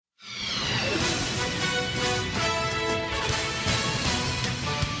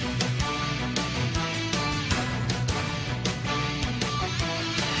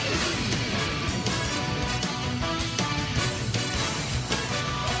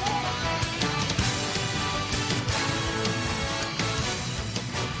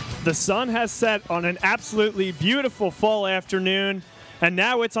The sun has set on an absolutely beautiful fall afternoon, and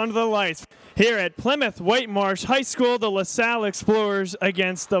now it's under the lights. Here at Plymouth Whitemarsh High School, the LaSalle Explorers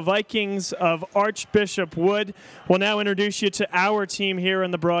against the Vikings of Archbishop Wood. We'll now introduce you to our team here in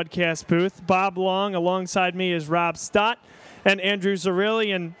the broadcast booth. Bob Long, alongside me is Rob Stott and Andrew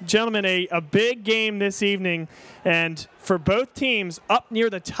Zarilli. And gentlemen, a big game this evening, and for both teams up near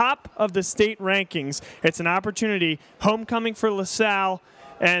the top of the state rankings. It's an opportunity, homecoming for LaSalle,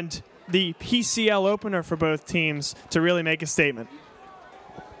 and the PCL opener for both teams to really make a statement.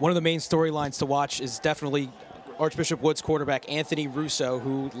 One of the main storylines to watch is definitely Archbishop Wood's quarterback, Anthony Russo,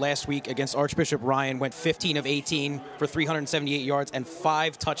 who last week against Archbishop Ryan went 15 of 18 for 378 yards and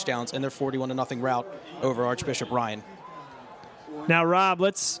 5 touchdowns in their 41-0 rout over Archbishop Ryan. Now, Rob,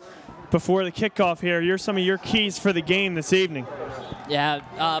 before the kickoff here, some of your keys for the game this evening. Yeah,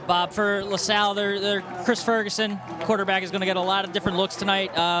 Bob, for LaSalle, their Chris Ferguson, quarterback, is going to get a lot of different looks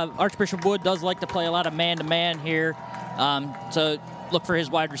tonight. Archbishop Wood does like to play a lot of man-to-man here, so look for his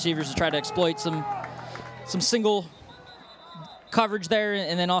wide receivers to try to exploit some single coverage there,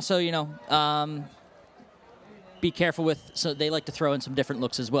 and then also, be careful so they like to throw in some different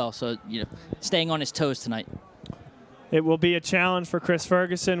looks as well, so, staying on his toes tonight. It will be a challenge for Chris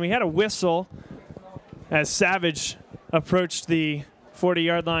Ferguson. We had a whistle as Savage approached the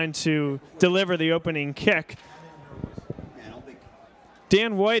 40-yard line to deliver the opening kick.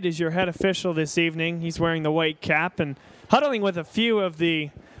 Dan White is your head official this evening. He's wearing the white cap and huddling with a few of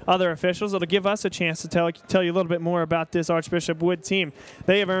the other officials. It'll give us a chance to tell you a little bit more about this Archbishop Wood team.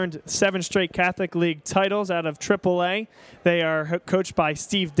 They have earned 7 straight Catholic League titles out of AAA. They are coached by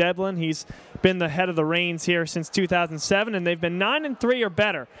Steve Devlin. He's been the head of the reins here since 2007, and they've been 9-3 or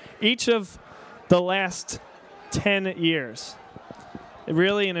better each of the last 10 years.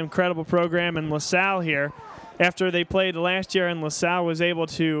 Really an incredible program, and LaSalle here, after they played last year and LaSalle was able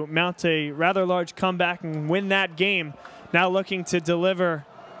to mount a rather large comeback and win that game, now looking to deliver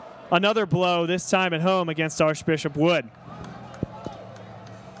another blow, this time at home against Archbishop Wood.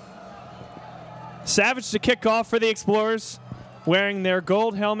 Savage to kick off for the Explorers, wearing their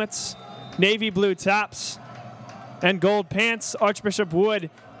gold helmets, navy blue tops, and gold pants. Archbishop Wood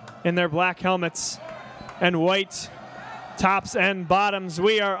in their black helmets and white tops and bottoms.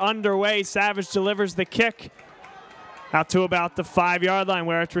 We are underway. Savage delivers the kick out to about the 5-yard line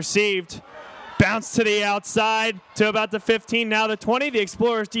where it's received. Bounce to the outside to about the 15, now the 20. The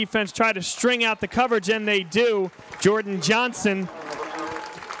Explorers defense try to string out the coverage, and they do. Jordan Johnson,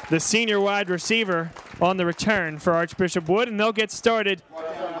 the senior wide receiver, on the return for Archbishop Wood, and they'll get started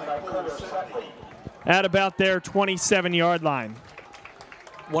at about their 27-yard line.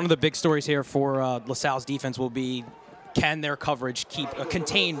 One of the big stories here for LaSalle's defense will be, can their coverage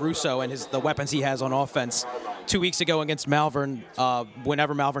contain Russo and the weapons he has on offense? 2 weeks ago against Malvern,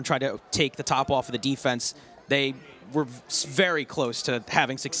 whenever Malvern tried to take the top off of the defense, they were very close to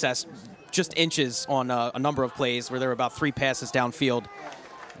having success, just inches on a number of plays where there were about 3 passes downfield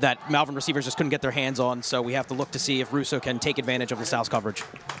that Malvern receivers just couldn't get their hands on. So we have to look to see if Russo can take advantage of LaSalle's coverage.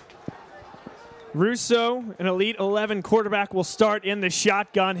 Russo, an Elite 11 quarterback, will start in the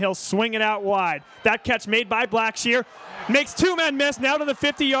shotgun. He'll swing it out wide. That catch made by Blackshear. Makes 2 men miss, now to the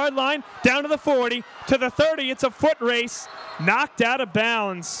 50-yard line, down to the 40, to the 30. It's a foot race. Knocked out of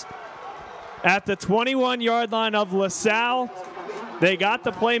bounds at the 21-yard line of LaSalle. They got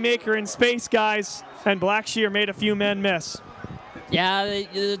the playmaker in space, guys, and Blackshear made a few men miss. Yeah,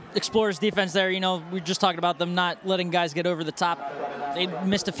 the Explorers defense there, we just talked about them not letting guys get over the top. They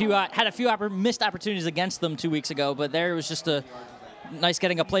missed had a few missed opportunities against them 2 weeks ago, but there was just a nice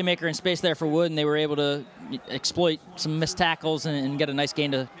getting a playmaker in space there for Wood, and they were able to exploit some missed tackles and get a nice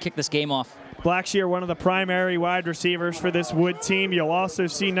gain to kick this game off. Blackshear, one of the primary wide receivers for this Wood team. You'll also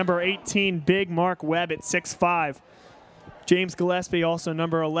see number 18, Big Mark Webb at 6'5". James Gillespie, also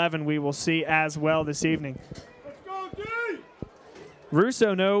number 11, we will see as well this evening.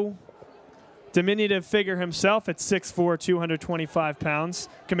 Russo, no diminutive figure himself at 6'4", 225 pounds,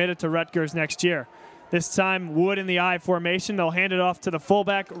 committed to Rutgers next year. This time, Wood in the I formation. They'll hand it off to the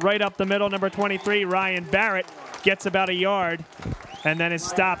fullback right up the middle, number 23, Ryan Barrett, gets about a yard, and then is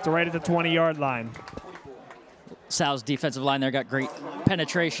stopped right at the 20-yard line. Sal's defensive line there got great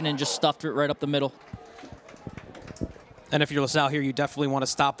penetration and just stuffed it right up the middle. And if you're LaSalle here, you definitely want to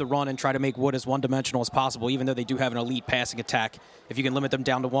stop the run and try to make Wood as one-dimensional as possible, even though they do have an elite passing attack. If you can limit them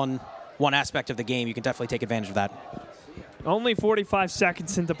down to one aspect of the game, you can definitely take advantage of that. Only 45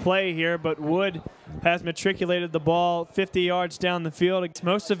 seconds into play here, but Wood has matriculated the ball 50 yards down the field.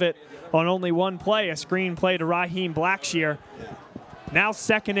 Most of it on only one play, a screen play to Raheem Blackshear. Now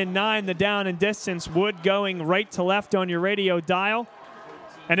 2nd and 9, the down and distance. Wood going right to left on your radio dial.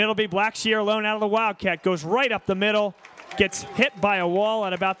 And it'll be Blackshear alone out of the Wildcat. Goes right up the middle. Gets hit by a wall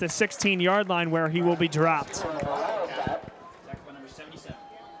at about the 16-yard line where he will be dropped.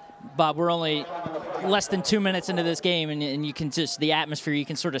 Bob, we're only less than 2 minutes into this game, and you can just, the atmosphere, you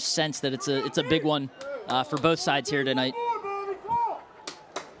can sort of sense that it's a big one for both sides here tonight.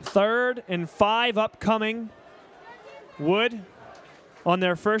 3rd and 5 upcoming. Wood on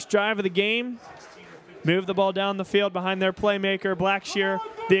their first drive of the game. Move the ball down the field behind their playmaker, Blackshear.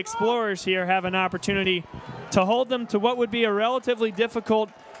 The Explorers here have an opportunity to hold them to what would be a relatively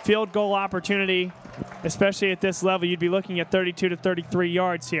difficult field goal opportunity, especially at this level. You'd be looking at 32 to 33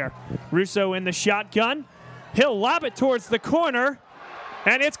 yards here. Russo in the shotgun. He'll lob it towards the corner,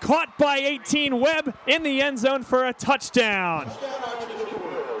 and it's caught by 18 Webb in the end zone for a touchdown.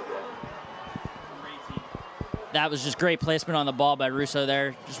 That was just great placement on the ball by Russo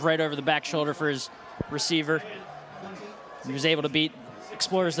there, just right over the back shoulder for his receiver. He was able to beat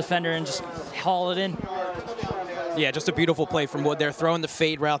Explorers defender and just haul it in. Yeah, just a beautiful play from Wood there, throwing the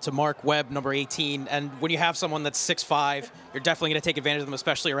fade route to Mark Webb, number 18. And when you have someone that's 6'5", you're definitely going to take advantage of them,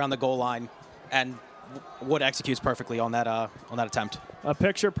 especially around the goal line. And Wood executes perfectly on that attempt. A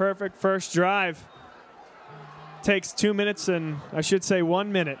picture-perfect first drive. Takes 2 minutes and, I should say,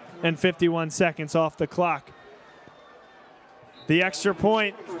 1 minute and 51 seconds off the clock. The extra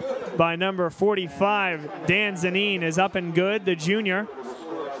point by number 45, Dan Zanin, is up and good, the junior.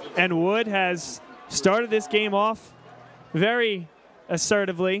 And Wood has started this game off very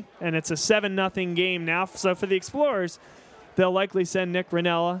assertively, and it's a 7-0 game now. So for the Explorers, they'll likely send Nick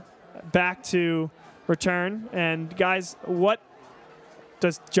Ranella back to return. And guys, what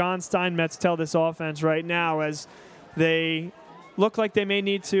does John Steinmetz tell this offense right now as they look like they may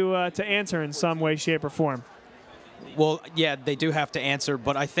need to answer in some way, shape, or form? Well, yeah, they do have to answer,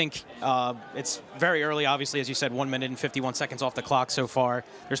 but I think it's very early, obviously, as you said, 1 minute and 51 seconds off the clock so far.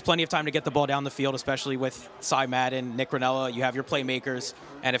 There's plenty of time to get the ball down the field, especially with Cy Madden, Nick Ranella. You have your playmakers,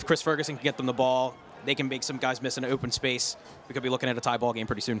 and if Chris Ferguson can get them the ball, they can make some guys miss in an open space. We could be looking at a tie ball game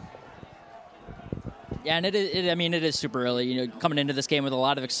pretty soon. Yeah, and it is super early. You know, coming into this game with a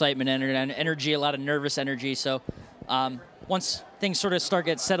lot of excitement and energy, a lot of nervous energy. So once things sort of start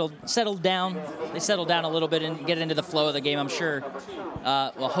get settled down, they settle down a little bit and get into the flow of the game. I'm sure.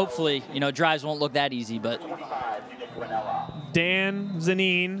 Hopefully, drives won't look that easy. But Dan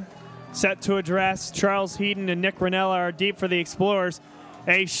Zanin set to address. Charles Heaton and Nick Ranella are deep for the Explorers.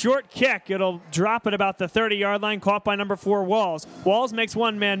 A short kick. It'll drop at about the 30-yard line, caught by number 4, Walls. Walls makes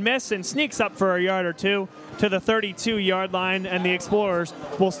one man miss and sneaks up for a yard or two to the 32-yard line, and the Explorers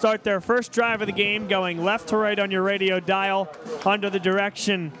will start their first drive of the game going left to right on your radio dial under the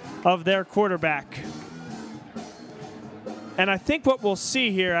direction of their quarterback. And I think what we'll see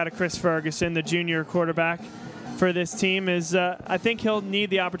here out of Chris Ferguson, the junior quarterback for this team, is I think he'll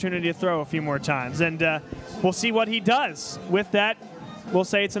need the opportunity to throw a few more times, and we'll see what he does with that. We'll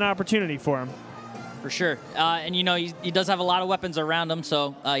say it's an opportunity for him. For sure. And, he does have a lot of weapons around him,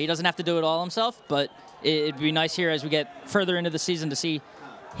 so he doesn't have to do it all himself. But it'd be nice here as we get further into the season to see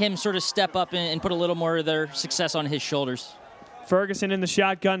him sort of step up and put a little more of their success on his shoulders. Ferguson in the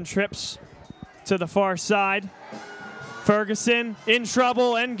shotgun, trips to the far side. Ferguson in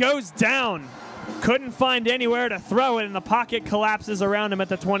trouble and goes down. Couldn't find anywhere to throw it, and the pocket collapses around him at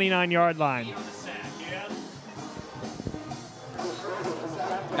the 29-yard line.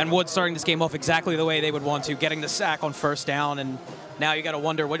 And Wood starting this game off exactly the way they would want to, getting the sack on first down. And now you got to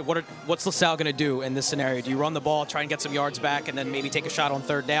wonder, what's LaSalle going to do in this scenario? Do you run the ball, try and get some yards back, and then maybe take a shot on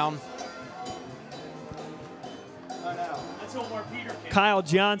third down? Kyle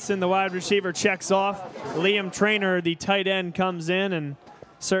Johnson, the wide receiver, checks off. Liam Traynor, the tight end, comes in, and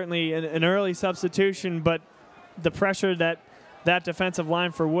certainly an early substitution, but the pressure that defensive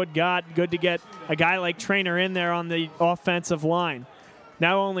line for Wood got, good to get a guy like Traynor in there on the offensive line.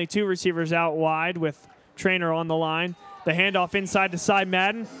 Now only 2 receivers out wide with Traynor on the line. The handoff inside to Cy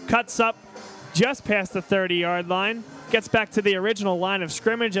Madden. Cuts up just past the 30-yard line. Gets back to the original line of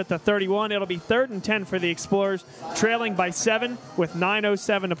scrimmage at the 31. It'll be 3rd and 10 for the Explorers, trailing by 7 with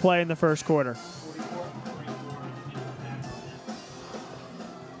 9:07 to play in the first quarter.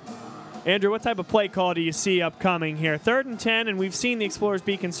 Andrew, what type of play call do you see upcoming here? 3rd and 10, and we've seen the Explorers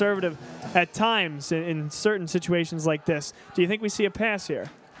be conservative at times in certain situations like this. Do you think we see a pass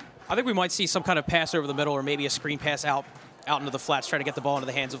here? I think we might see some kind of pass over the middle or maybe a screen pass out into the flats, trying to get the ball into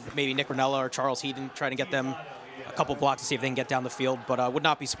the hands of maybe Nick Ranella or Charles Heaton, trying to get them a couple blocks to see if they can get down the field. But I would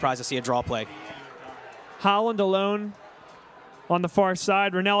not be surprised to see a draw play. Holland alone on the far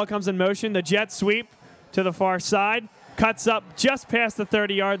side. Ranella comes in motion. The jet sweep to the far side. Cuts up just past the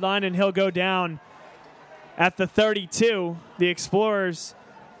 30-yard line, and he'll go down at the 32. The Explorers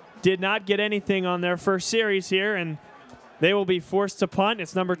did not get anything on their first series here, and they will be forced to punt.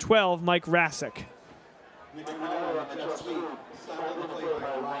 It's number 12, Mike Rasick.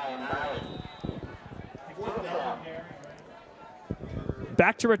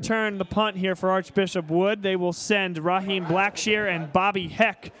 Back to return the punt here for Archbishop Wood. They will send Raheem Blackshear and Bobby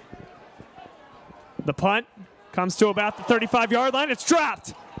Heck. The punt comes to about the 35-yard line. It's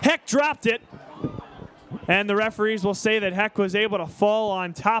dropped. Heck dropped it. And the referees will say that Heck was able to fall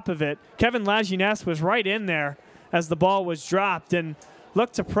on top of it. Kevin Lajeunesse was right in there as the ball was dropped and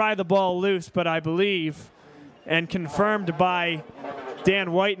looked to pry the ball loose, but I believe, and confirmed by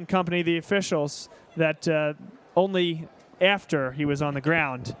Dan White and company, the officials, that only after he was on the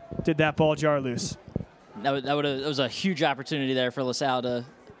ground did that ball jar loose. That was a huge opportunity there for LaSalle to,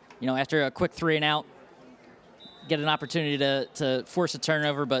 after a quick 3-and-out, get an opportunity to force a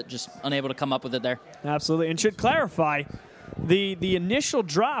turnover, but just unable to come up with it there. Absolutely, and should clarify, the initial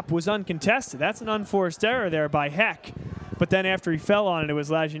drop was uncontested. That's an unforced error there by Heck. But then after he fell on it was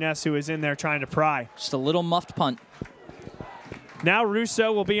Lajeunesse who was in there trying to pry. Just a little muffed punt. Now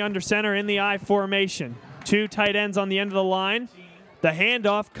Russo will be under center in the I formation. 2 tight ends on the end of the line. The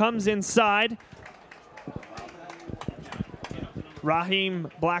handoff comes inside.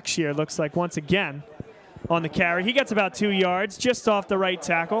 Raheem Blackshear looks like once again on the carry. He gets about 2 yards just off the right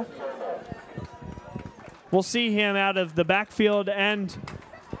tackle. We'll see him out of the backfield and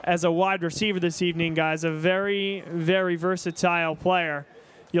as a wide receiver this evening, guys. A very, very versatile player.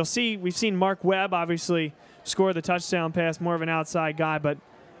 You'll see, we've seen Mark Webb obviously score the touchdown pass, more of an outside guy, but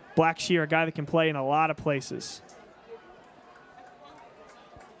Blackshear, a guy that can play in a lot of places.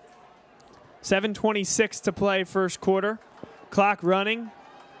 7:26 to play first quarter. Clock running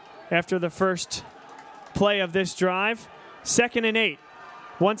after the first play of this drive. 2nd and 8.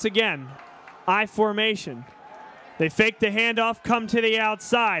 Once again, I formation. They fake the handoff, come to the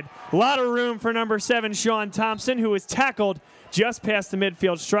outside. A lot of room for number 7, Sean Thompson, who was tackled just past the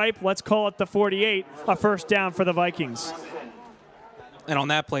midfield stripe. Let's call it the 48, a first down for the Vikings. And on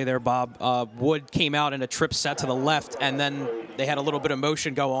that play there, Bob, Wood came out in a trip set to the left, and then they had a little bit of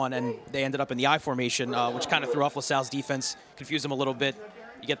motion go on, and they ended up in the I formation, which kind of threw off LaSalle's defense, confused them a little bit.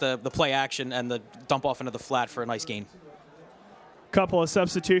 You get the play action and the dump off into the flat for a nice gain. Couple of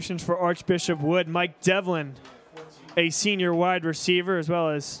substitutions for Archbishop Wood. Mike Devlin, a senior wide receiver, as well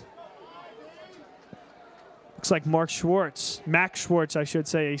as looks like Max Schwartz, I should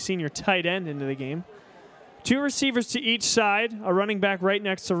say, a senior tight end into the game. 2 receivers to each side, a running back right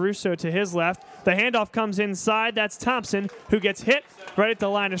next to Russo to his left. The handoff comes inside. That's Thompson, who gets hit right at the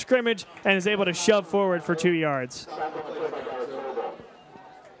line of scrimmage and is able to shove forward for 2 yards.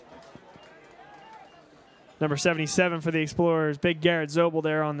 Number 77 for the Explorers, Big Garrett Zobel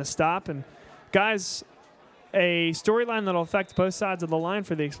there on the stop. And guys, a storyline that will affect both sides of the line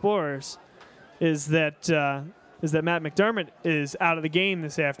for the Explorers is that Matt McDermott is out of the game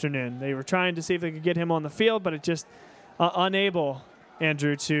this afternoon. They were trying to see if they could get him on the field, but it just unable,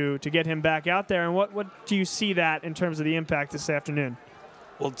 Andrew, to get him back out there. And what do you see that in terms of the impact this afternoon?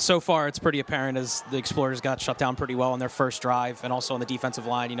 Well, so far it's pretty apparent as the Explorers got shut down pretty well on their first drive, and also on the defensive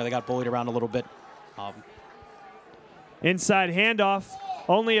line. They got bullied around a little bit. Inside handoff,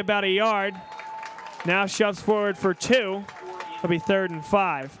 only about a yard. Now shoves forward for 2. It'll be 3rd and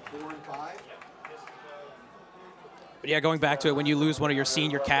 5. But yeah, going back to it, when you lose one of your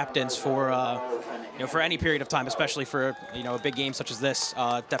senior captains for any period of time, especially for a big game such as this,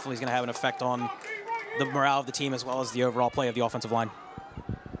 definitely is going to have an effect on the morale of the team as well as the overall play of the offensive line.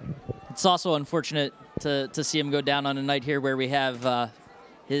 It's also unfortunate to see him go down on a night here where we have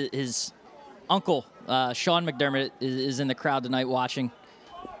his uncle, Sean McDermott, is in the crowd tonight watching.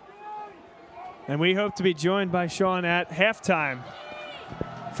 And we hope to be joined by Sean at halftime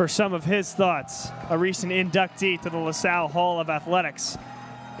for some of his thoughts, a recent inductee to the LaSalle Hall of Athletics.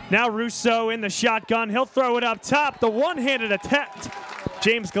 Now Russo in the shotgun. He'll throw it up top. The one-handed attempt.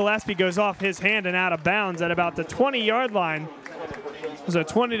 James Gillespie goes off his hand and out of bounds at about the 20-yard line. It was a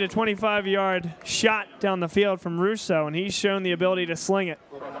 20 to 25-yard shot down the field from Russo, and he's shown the ability to sling it.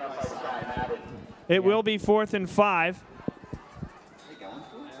 It will be 4th and 5.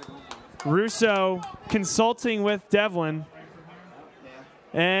 Russo consulting with Devlin,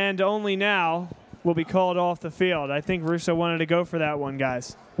 and only now will be called off the field. I think Russo wanted to go for that one,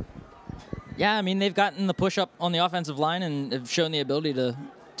 guys. Yeah, I mean, they've gotten the push-up on the offensive line and have shown the ability to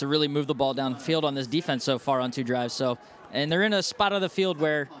really move the ball downfield on this defense so far on 2 drives. And they're in a spot of the field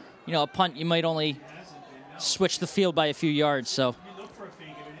where, a punt, you might only switch the field by a few yards. So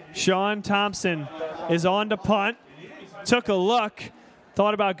Sean Thompson is on to punt. Took a look,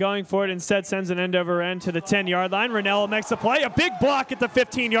 Thought about going for it, instead sends an end over end to the 10-yard line. Ranella makes a play, a big block at the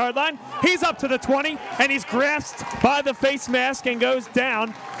 15-yard line. He's up to the 20, and he's grasped by the face mask and goes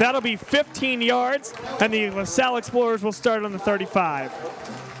down. That'll be 15 yards, and the LaSalle Explorers will start on the 35.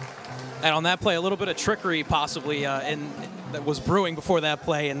 And on that play, a little bit of trickery possibly that was brewing before that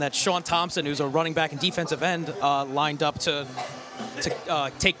play, and that Sean Thompson, who's a running back and defensive end, lined up to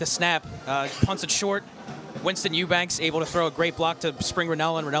take the snap, punts it short. Winston Eubanks able to throw a great block to spring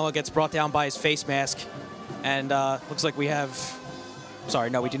Ranella, and Ranella gets brought down by his face mask. And looks like we have,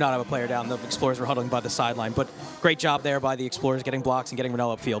 sorry, no, we do not have a player down. The Explorers were huddling by the sideline, but great job there by the Explorers getting blocks and getting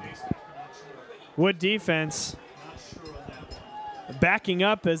Ranella upfield. Wood defense backing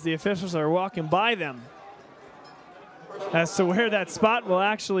up as the officials are walking by them. As to where that spot will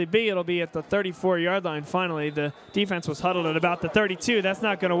actually be, it'll be at the 34-yard line finally. The defense was huddled at about the 32. That's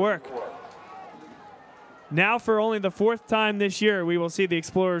not going to work. Now for only the 4th time this year, we will see the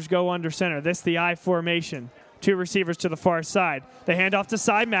Explorers go under center. This the I formation. 2 receivers to the far side. The handoff to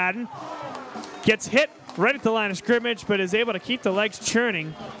Cy Madden. Gets hit right at the line of scrimmage, but is able to keep the legs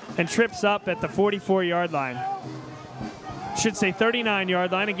churning and trips up at the 44-yard line. Should say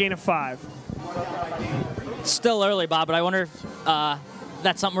 39-yard line, a gain of 5. Still early, Bob, but I wonder if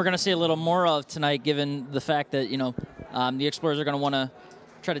that's something we're going to see a little more of tonight, given the fact that, the Explorers are going to want to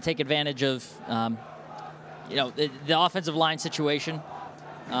try to take advantage of the offensive line situation.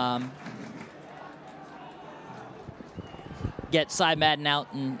 Get Cy Madden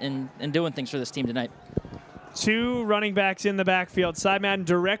out and doing things for this team tonight. 2 running backs in the backfield. Cy Madden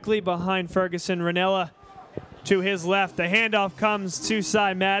directly behind Ferguson. Ranella to his left. The handoff comes to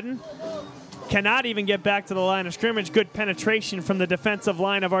Cy Madden. Cannot even get back to the line of scrimmage. Good penetration from the defensive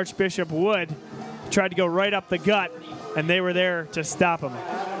line of Archbishop Wood. Tried to go right up the gut, and they were there to stop him.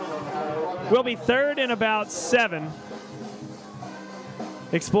 Will be 3rd and about 7.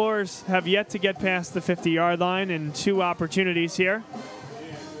 Explorers have yet to get past the 50-yard line in 2 opportunities here.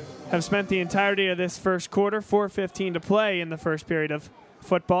 Have spent the entirety of this first quarter, 4:15 to play in the first period of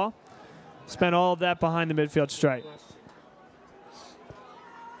football. Spent all of that behind the midfield stripe.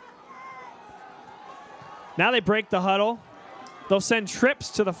 Now they break the huddle. They'll send trips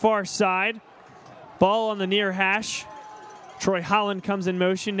to the far side. Ball on the near hash. Troy Holland comes in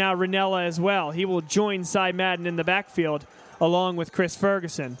motion. Now Ranella as well. He will join Cy Madden in the backfield along with Chris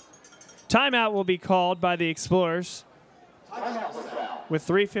Ferguson. Timeout will be called by the Explorers with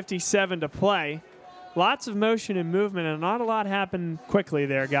 3:57 to play. Lots of motion and movement, and not a lot happened quickly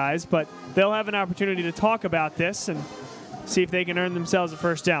there, guys, but they'll have an opportunity to talk about this and see if they can earn themselves a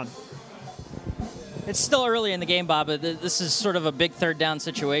first down. It's still early in the game, Bob, but this is sort of a big 3rd down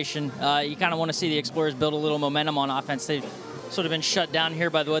situation. You kind of want to see the Explorers build a little momentum on offense. They've sort of been shut down here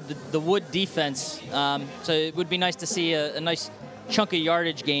by the Wood defense. So it would be nice to see a nice chunk of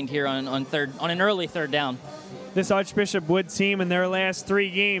yardage gained here on an early 3rd down. This Archbishop Wood team in their last 3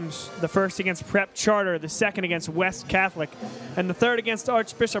 games, the first against Prep Charter, the second against West Catholic, and the third against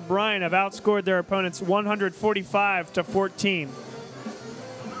Archbishop Bryan, have outscored their opponents 145-14.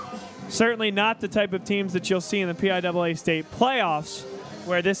 Certainly not the type of teams that you'll see in the PIAA state playoffs,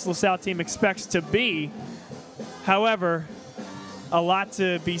 where this LaSalle team expects to be. However, a lot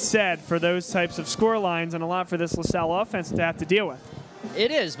to be said for those types of score lines, and a lot for this LaSalle offense to have to deal with.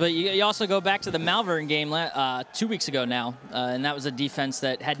 It is, but you also go back to the Malvern game 2 weeks ago now, and that was a defense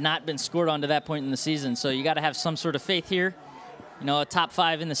that had not been scored on to that point in the season. So you got to have some sort of faith here. A top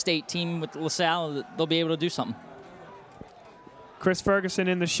 5 in the state team with LaSalle, they'll be able to do something. Chris Ferguson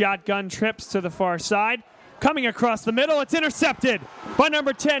in the shotgun, trips to the far side. Coming across the middle, it's intercepted by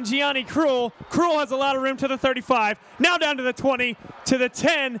number 10, Gianni Cruel. Cruel has a lot of room to the 35, now down to the 20, to the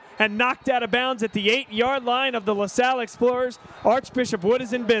 10, and knocked out of bounds at the 8-yard line of the LaSalle Explorers. Archbishop Wood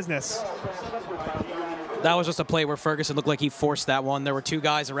is in business. That was just a play where Ferguson looked like he forced that one. There were 2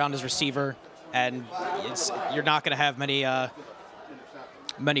 guys around his receiver, and you're not going to have many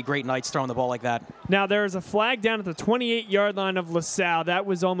great nights throwing the ball like that. Now there is a flag down at the 28-yard line of LaSalle. That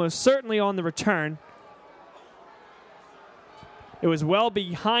was almost certainly on the return. It was well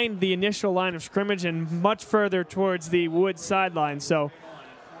behind the initial line of scrimmage and much further towards the Wood sideline. So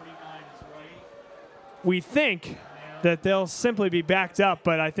we think that they'll simply be backed up,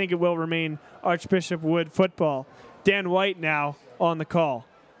 but I think it will remain Archbishop Wood football. Dan White now on the call.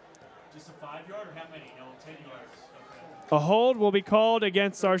 Just a 5-yard or how many? No, 10 yards. Okay. A hold will be called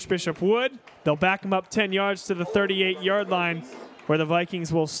against Archbishop Wood. They'll back him up 10 yards to the 38-yard line, where the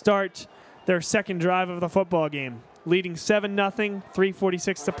Vikings will start their second drive of the football game, leading 7-0,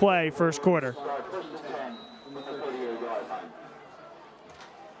 3:46 to play, first quarter.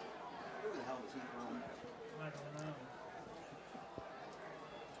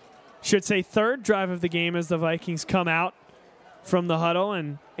 should say third drive of the game as the Vikings come out from the huddle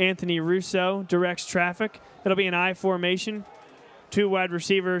and Anthony Russo directs traffic. It'll be an I formation. 2 wide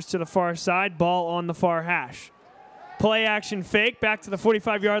receivers to the far side, ball on the far hash. Play action fake, back to the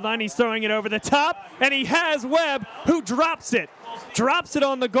 45-yard line. He's throwing it over the top, and he has Webb, who drops it. Drops it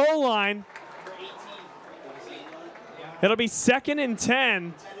on the goal line. It'll be 2nd and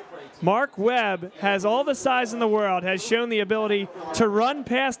 10. Mark Webb has all the size in the world, has shown the ability to run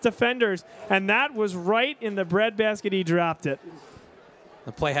past defenders, and that was right in the breadbasket. He dropped it.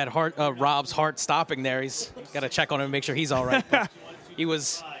 The play had Rob's heart stopping there. He's got to check on him and make sure he's all right. But he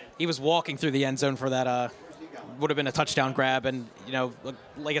was walking through the end zone for that. Would have been a touchdown grab, and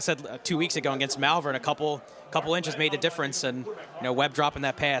like I said 2 weeks ago against Malvern, a couple inches made a difference, and Webb dropping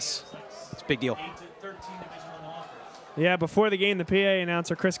that pass, it's a big deal. Yeah, before the game, the PA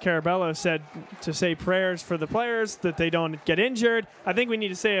announcer Chris Carabello said to say prayers for the players that they don't get injured. I think we need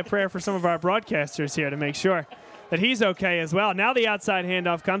to say a prayer for some of our broadcasters here to make sure that he's okay as well. Now the outside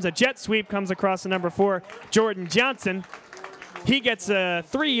handoff comes. A jet sweep comes across the number 4, Jordan Johnson. He gets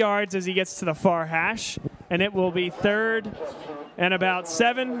 3 yards as he gets to the far hash, and it will be 3rd and about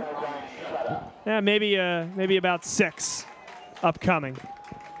 7. Yeah, maybe about 6 upcoming.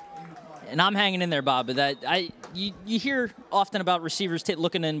 And I'm hanging in there, Bob. But you hear often about receivers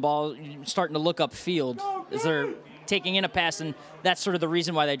looking in ball, starting to look upfield as they're taking in a pass, and that's sort of the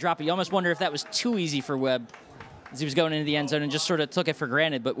reason why they drop it. You almost wonder if that was too easy for Webb as he was going into the end zone and just sort of took it for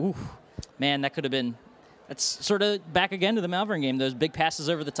granted. But, ooh, man, that could have been – that's sort of back again to the Malvern game, those big passes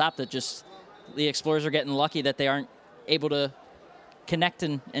over the top that just the Explorers are getting lucky that they aren't able to connect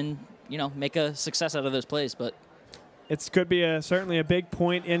and make a success out of those plays. But it could be certainly a big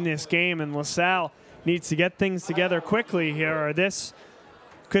point in this game, and LaSalle needs to get things together quickly here, or this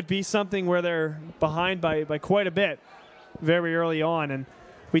could be something where they're behind by quite a bit very early on. And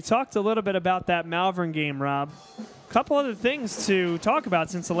we talked a little bit about that Malvern game, Rob. A couple other things to talk about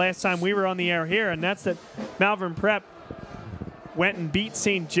since the last time we were on the air here, and that's that Malvern Prep went and beat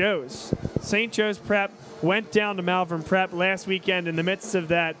St. Joe's. St. Joe's Prep went down to Malvern Prep last weekend in the midst of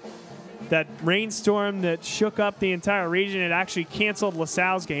that rainstorm that shook up the entire region. It actually canceled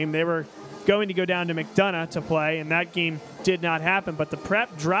LaSalle's game. They were going to go down to McDonough to play, and that game did not happen. But the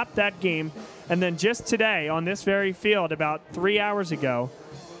Prep dropped that game, and then just today on this very field about 3 hours ago,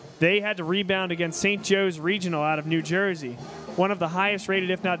 they had to rebound against St. Joe's Regional out of New Jersey, one of the highest rated,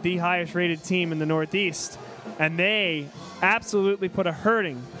 if not the highest rated team in the Northeast. And they absolutely put a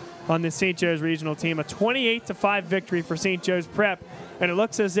hurting on this St. Joe's Regional team, a 28-5 victory for St. Joe's Prep. And it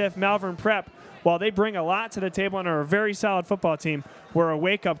looks as if Malvern Prep, while they bring a lot to the table and are a very solid football team, were a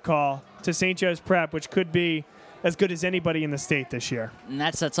wake-up call to St. Joe's Prep, which could be as good as anybody in the state this year. And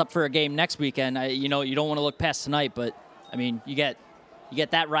that sets up for a game next weekend. You don't want to look past tonight, but, I mean, you get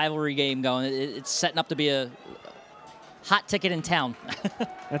that rivalry game going. It's setting up to be a hot ticket in town.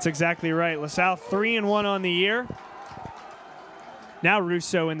 That's exactly right. LaSalle 3-1 on the year. Now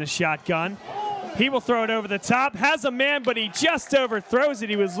Russo in the shotgun. He will throw it over the top. Has a man, but he just overthrows it.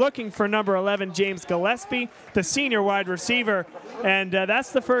 He was looking for number 11, James Gillespie, the senior wide receiver. And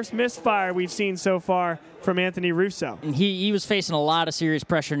that's the first misfire we've seen so far from Anthony Russo. And he was facing a lot of serious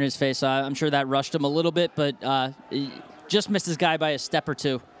pressure in his face. I'm sure that rushed him a little bit, but he just missed his guy by a step or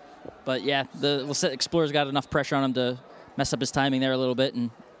two. But, yeah, the Explorers got enough pressure on him to mess up his timing there a little bit and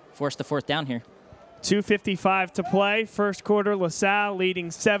force the 4th down here. 2:55 to play. First quarter, LaSalle leading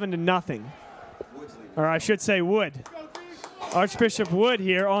 7-0. Or I should say Wood. Archbishop Wood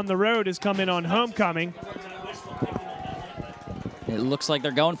here on the road has come in on homecoming. It looks like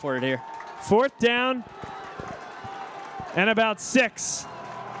they're going for it here. 4th down and about 6.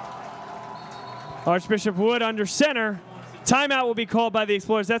 Archbishop Wood under center. Timeout will be called by the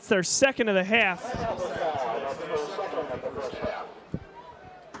Explorers. That's their second of the half.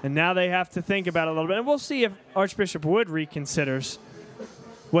 And now they have to think about it a little bit. And we'll see if Archbishop Wood reconsiders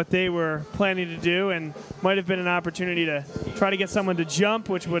what they were planning to do, and might have been an opportunity to try to get someone to jump,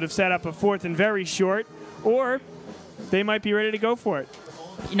 which would have set up a 4th and very short, or they might be ready to go for it.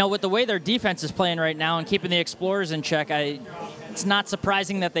 With the way their defense is playing right now and keeping the Explorers in check, it's not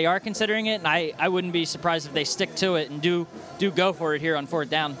surprising that they are considering it, and I wouldn't be surprised if they stick to it and do go for it here on 4th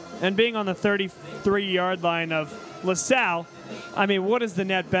down. And being on the 33-yard line of LaSalle, I mean, what is the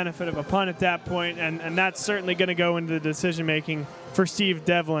net benefit of a punt at that point? And that's certainly going to go into the decision-making for Steve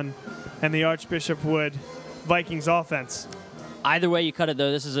Devlin and the Archbishop Wood Vikings offense. Either way you cut it,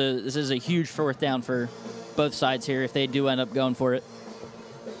 though, this is a huge 4th down for both sides here if they do end up going for it.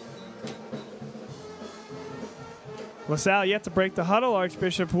 LaSalle yet to break the huddle.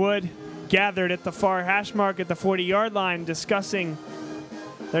 Archbishop Wood gathered at the far hash mark at the 40-yard line discussing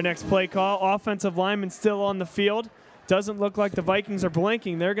Their next play call, offensive lineman still on the field. Doesn't look like the Vikings are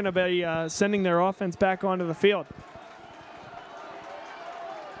blinking. They're going to be sending their offense back onto the field.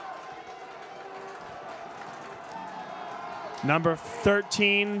 Number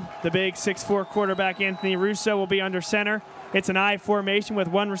 13, the big 6'4" quarterback, Anthony Russo, will be under center. It's an I formation with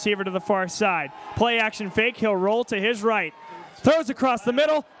one receiver to the far side. Play action fake. He'll roll to his right. Throws across the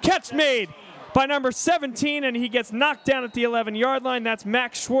middle. Catch made by number 17, and he gets knocked down at the 11-yard line. That's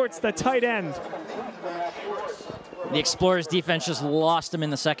Max Schwartz, the tight end. The Explorers defense just lost him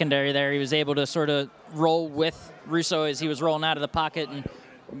in the secondary there. He was able to sort of roll with Russo as he was rolling out of the pocket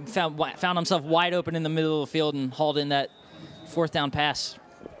and found himself wide open in the middle of the field and hauled in that fourth down pass.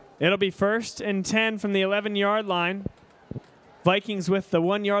 It'll be 1st and 10 from the 11-yard line. Vikings with the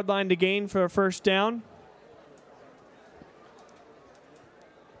 1-yard line to gain for a first down.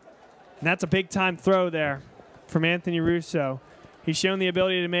 And that's a big-time throw there from Anthony Russo. He's shown the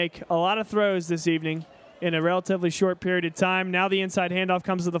ability to make a lot of throws this evening in a relatively short period of time. Now the inside handoff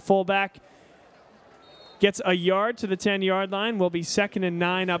comes to the fullback. Gets a yard to the 10-yard line. Will be 2nd and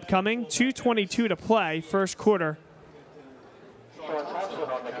 9 upcoming. 2:22 to play, first quarter.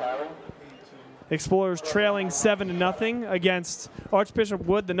 Explorers trailing 7-0 against Archbishop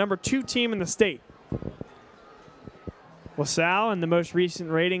Wood, the number 2 team in the state. LaSalle, in the most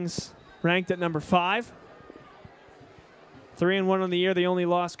recent ratings, ranked at number 5. 3-1 on the year. The only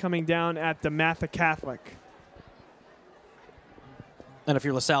loss coming down at the Matha Catholic. And if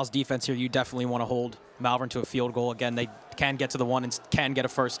you're LaSalle's defense here, you definitely want to hold Malvern to a field goal. Again, they can get to the 1 and can get a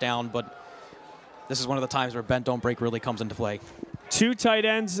first down, but this is one of the times where bend don't break really comes into play. 2 tight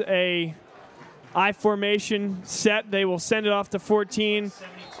ends, a I formation set. They will send it off to 14.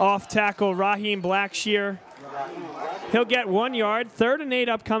 Off tackle Raheem Blackshear. He'll get 1 yard. 3rd and 8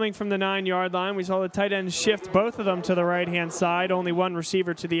 upcoming from the 9-yard line. We saw the tight ends shift both of them to the right-hand side. Only one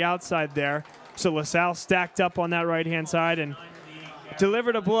receiver to the outside there. So LaSalle stacked up on that right-hand side and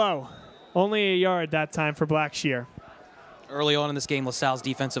delivered a blow. Only a yard that time for Blackshear. Early on in this game, LaSalle's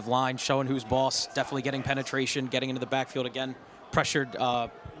defensive line showing who's boss, definitely getting penetration, getting into the backfield again. Pressured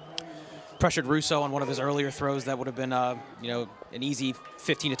Russo on one of his earlier throws that would have been an easy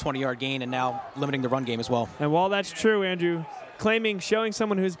 15 to 20-yard gain, and now limiting the run game as well. And while that's true, Andrew, showing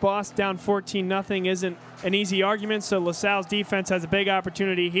someone who's boss down 14-0 isn't an easy argument, so LaSalle's defense has a big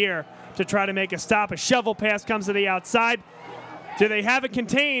opportunity here to try to make a stop. A shovel pass comes to the outside. Do they have it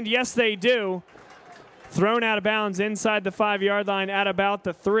contained? Yes, they do. Thrown out of bounds inside the 5-yard line at about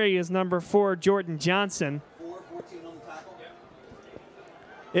the 3 is number 4, Jordan Johnson.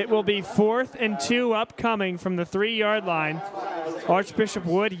 It will be 4th and 2 upcoming from the 3-yard line. Archbishop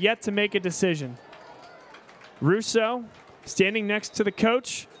Wood yet to make a decision. Russo, standing next to the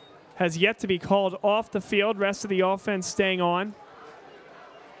coach, has yet to be called off the field. Rest of the offense staying on.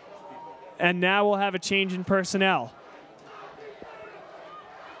 And now we'll have a change in personnel.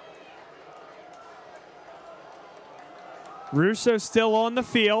 Russo still on the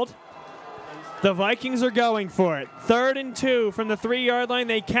field. The Vikings are going for it. 3rd and 2 from the 3-yard line.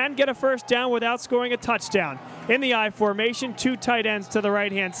 They can get a first down without scoring a touchdown. In the I formation, 2 tight ends to the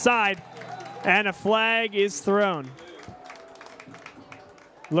right-hand side, and a flag is thrown.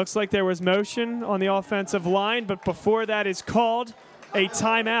 Looks like there was motion on the offensive line, but before that is called, a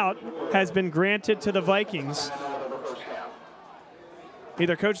timeout has been granted to the Vikings.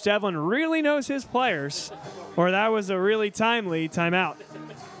 Either Coach Devlin really knows his players, or that was a really timely timeout.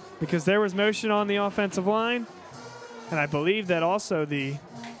 Because there was motion on the offensive line, and I believe that also the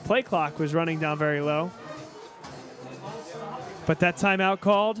play clock was running down very low. But that timeout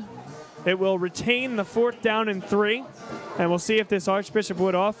called. It will retain the 4th down and 3, and we'll see if this Archbishop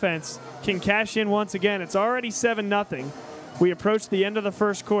Wood offense can cash in once again. It's already 7-0. We approach the end of the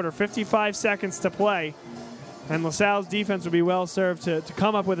first quarter, 55 seconds to play, and LaSalle's defense will be well served to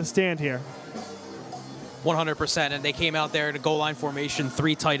come up with a stand here. 100%, and they came out there in a goal line formation,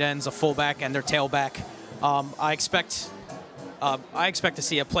 3 tight ends, a fullback, and their tailback. I expect to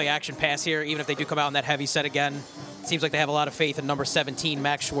see a play action pass here, even if they do come out in that heavy set again. It seems like they have a lot of faith in number 17,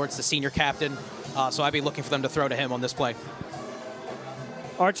 Max Schwartz, the senior captain. So I'd be looking for them to throw to him on this play.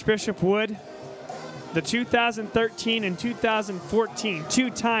 Archbishop Wood, the 2013 and 2014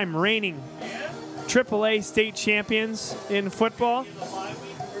 2-time reigning AAA state champions in football.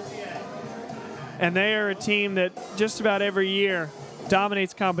 And they are a team that just about every year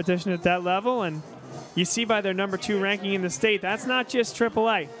dominates competition at that level. And you see by their number 2 ranking in the state, that's not just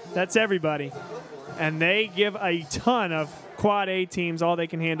AAA. That's everybody. And they give a ton of Quad A teams all they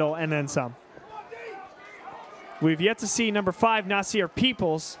can handle and then some. We've yet to see number 5, Nasir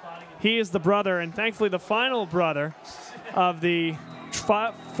Peoples. He is the brother and thankfully the final brother of the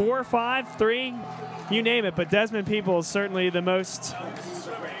 4, 5, 3, you name it. But Desmond Peoples is certainly the most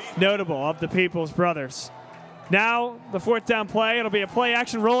notable of the Peoples brothers. Now the fourth down play. It'll be a play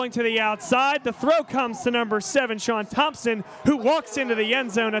action rolling to the outside. The throw comes to number 7, Sean Thompson, who walks into the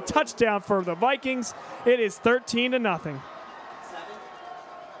end zone. A touchdown for the Vikings. It is 13-0.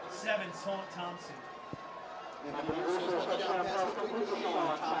 7, Sean Thompson.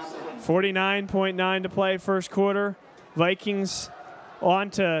 49.9 to play first quarter. Vikings on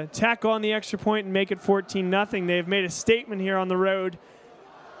to tack on the extra point and make it 14-0. They've made a statement here on the road.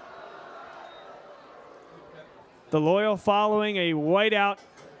 The Loyal following a whiteout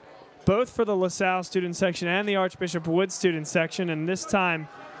both for the LaSalle student section and the Archbishop Wood student section, and this time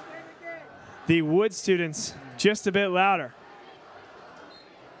the Wood students just a bit louder.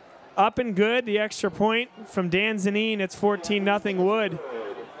 Up and good, the extra point from Dan Zanine. It's 14-0 Wood.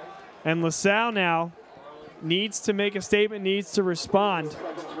 And LaSalle now needs to make a statement, needs to respond.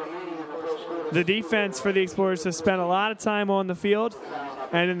 The defense for the Explorers has spent a lot of time on the field,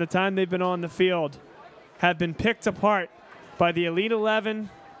 and in the time they've been on the field, have been picked apart by the Elite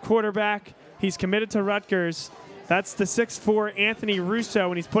 11 quarterback. He's committed to Rutgers. That's the 6'4" Anthony Russo,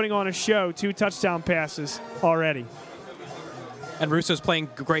 and he's putting on a show. 2 touchdown passes already. And Russo's playing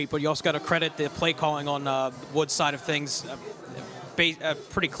great, but you also got to credit the play calling on Wood's side of things. A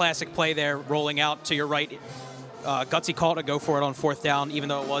pretty classic play there, rolling out to your right. Gutsy call to go for it on fourth down, even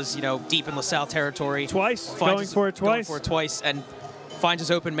though it was, deep in LaSalle territory. Going for it twice. And finds his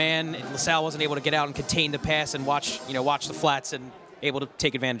open man. LaSalle wasn't able to get out and contain the pass and watch the flats and able to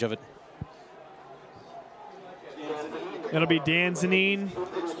take advantage of it. It'll be Dan Zanine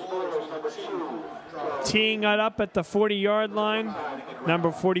teeing it up at the 40-yard line.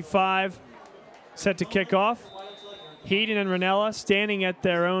 Number 45 set to kick off. Heaton and Ranella standing at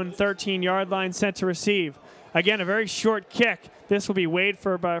their own 13-yard line, set to receive. Again, a very short kick. This will be weighed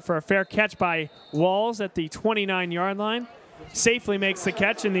for a fair catch by Walls at the 29-yard line. Safely makes the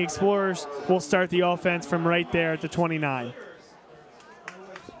catch, and the Explorers will start the offense from right there at the 29.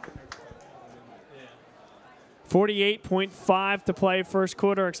 48.5 to play first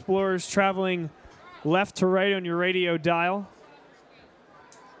quarter. Explorers traveling left to right on your radio dial.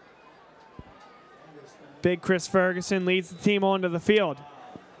 Big Chris Ferguson leads the team onto the field.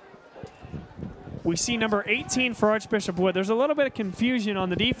 We see number 18 for Archbishop Wood. There's a little bit of confusion on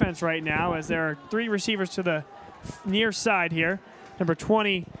the defense right now as there are 3 receivers to the near side here. Number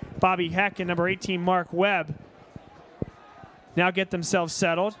 20, Bobby Heck, and number 18, Mark Webb, now get themselves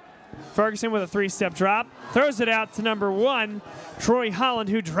settled. Ferguson with a 3-step drop, throws it out to number 1, Troy Holland,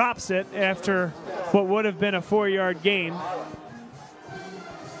 who drops it after what would have been a 4-yard gain.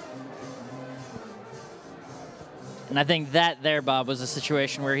 And I think that there, Bob, was a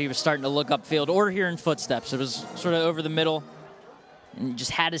situation where he was starting to look upfield or hearing footsteps. It was sort of over the middle, and he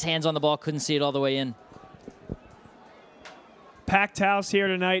just had his hands on the ball, couldn't see it all the way in. Packed house here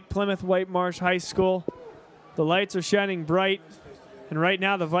tonight, Plymouth White Marsh High School. The lights are shining bright, and right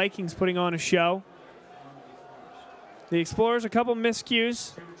now the Vikings putting on a show. The Explorers, a couple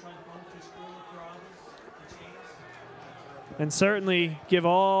miscues, and certainly give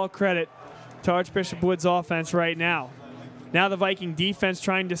all credit to Archbishop Wood's offense right now. Now the Viking defense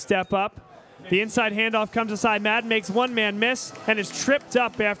trying to step up. The inside handoff comes aside. Madden makes one man miss and is tripped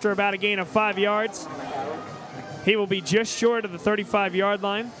up after about a gain of 5 yards. He will be just short of the 35-yard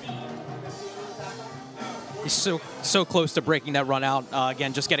line. He's so close to breaking that run out.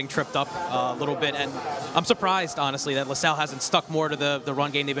 Again, just getting tripped up a little bit. And I'm surprised, honestly, that LaSalle hasn't stuck more to the run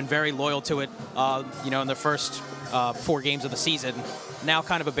game. They've been very loyal to it, in the first 4 games of the season. Now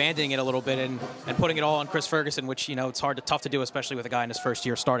kind of abandoning it a little bit and putting it all on Chris Ferguson, which, it's tough to do, especially with a guy in his first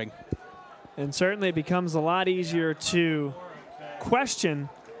year starting. And certainly it becomes a lot easier to question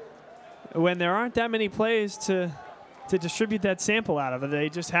when there aren't that many plays to distribute that sample out of it. They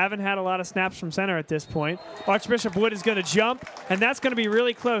just haven't had a lot of snaps from center at this point. Archbishop Wood is going to jump, and that's going to be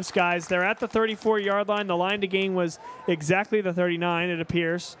really close, guys. They're at the 34-yard line. The line to gain was exactly the 39, it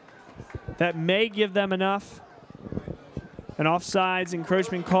appears. That may give them enough. An offsides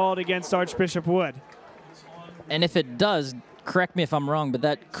encroachment called against Archbishop Wood. And if it does, correct me if I'm wrong, but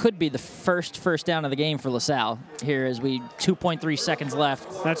that could be the first down of the game for LaSalle here as we 2.3 seconds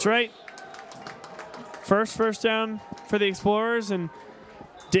left. That's right. First down for the Explorers, and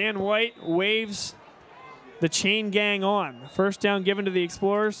Dan White waves the chain gang on. First down given to the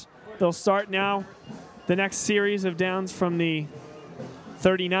Explorers. They'll start now the next series of downs from the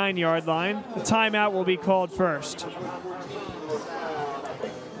 39-yard line. The timeout will be called first.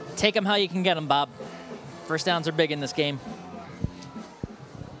 Take them how you can get them, Bob. First downs are big in this game.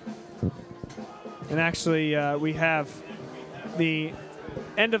 And actually, we have the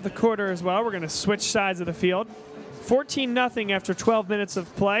end of the quarter as well. We're going to switch sides of the field. 14-0 after 12 minutes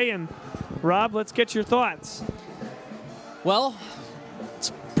of play. And Rob, let's get your thoughts. Well,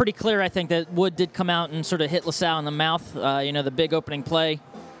 it's pretty clear, I think, that Wood did come out and sort of hit LaSalle in the mouth. The big opening play,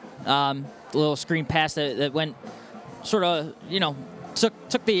 the little screen pass that went sort of,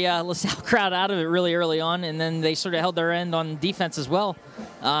 took the LaSalle crowd out of it really early on, and then they sort of held their end on defense as well.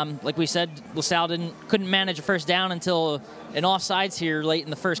 Like we said, LaSalle couldn't manage a first down until an offsides here late in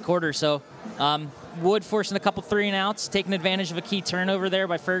the first quarter. So Wood forcing a couple 3-and-outs, taking advantage of a key turnover there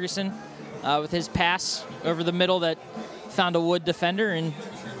by Ferguson with his pass over the middle that found a Wood defender. And,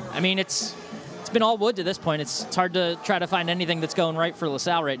 I mean, it's been all Wood to this point. It's hard to try to find anything that's going right for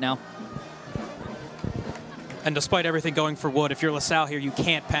LaSalle right now. And despite everything going for Wood, if you're LaSalle here, you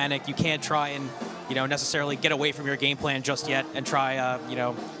can't panic. You can't try and, necessarily get away from your game plan just yet and try,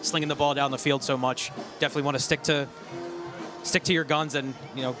 slinging the ball down the field so much. Definitely want to stick to your guns and,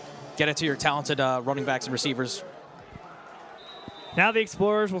 get it to your talented running backs and receivers. Now the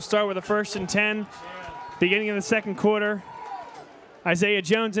Explorers will start with a 1st and 10. Beginning of the second quarter. Isaiah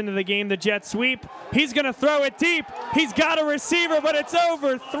Jones into the game, the jet sweep. He's going to throw it deep. He's got a receiver, but it's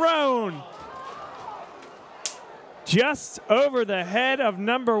overthrown. Just over the head of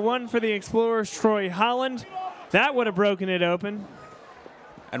number 1 for the Explorers, Troy Holland. That would have broken it open.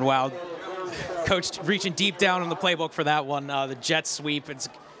 And wow, Coach reaching deep down in the playbook for that one. The jet sweep, it's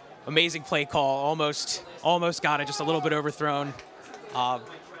amazing play call. Almost got it, just a little bit overthrown. Wow,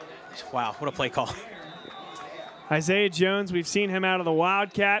 what a play call. Isaiah Jones, we've seen him out of the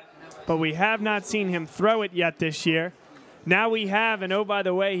Wildcat, but we have not seen him throw it yet this year. Now we have, and oh, by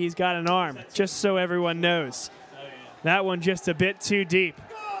the way, he's got an arm, just so everyone knows. That one just a bit too deep.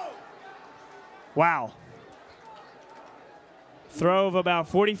 Wow. Throw of about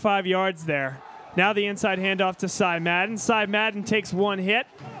 45 yards there. Now the inside handoff to Cy Madden. Cy Madden takes one hit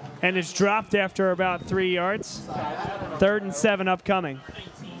and is dropped after about 3 yards. 3rd and 7 upcoming.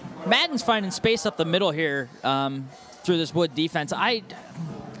 Madden's finding space up the middle here through this Wood defense. I'm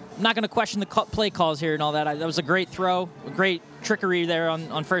not going to question the play calls here and all that. That was a great throw, a great trickery there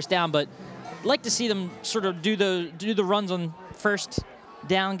on first down, but I'd like to see them sort of do the runs on first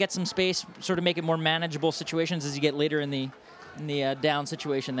down, get some space, sort of make it more manageable situations as you get later in the down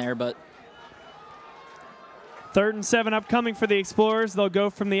situation there. But 3rd and 7 upcoming for the Explorers. They'll go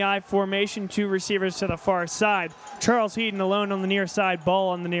from the I formation, 2 receivers to the far side. Charles Heaton alone on the near side, ball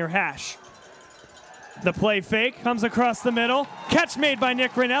on the near hash. The play fake comes across the middle. Catch made by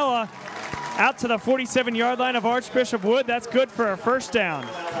Nick Ranella out to the 47-yard line of Archbishop Wood. That's good for a first down.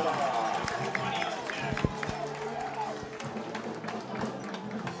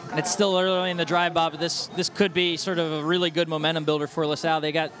 It's still early in the drive, Bob, but this could be sort of a really good momentum builder for LaSalle.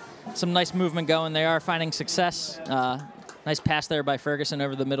 They got some nice movement going. They are finding success. Nice pass there by Ferguson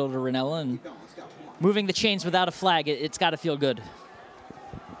over the middle to Ranella, and moving the chains without a flag, it's got to feel good.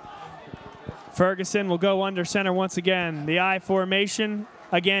 Ferguson will go under center once again. The I formation,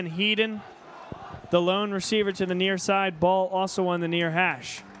 again Heaton. The lone receiver to the near side, ball also on the near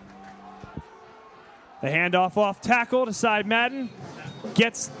hash. The handoff off tackle to Cy Madden.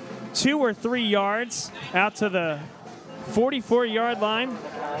 Gets 2 or 3 yards out to the 44-yard line.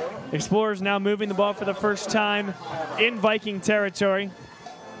 Explorers now moving the ball for the first time in Viking territory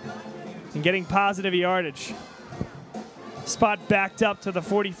and getting positive yardage. Spot backed up to the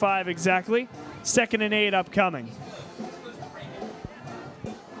 45 exactly. 2nd and 8 upcoming.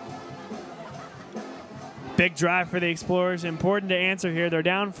 Big drive for the Explorers. Important to answer here. They're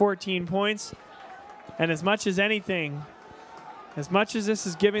down 14 points. And as much as anything, as much as this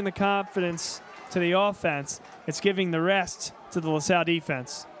is giving the confidence to the offense, it's giving the rest to the LaSalle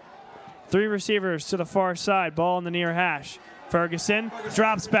defense. 3 receivers to the far side, ball in the near hash. Ferguson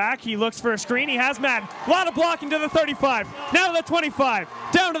drops back. He looks for a screen. He has Madden. A lot of blocking to the 35. Now to the 25.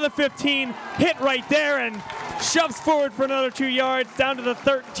 Down to the 15. Hit right there and shoves forward for another 2 yards. Down to the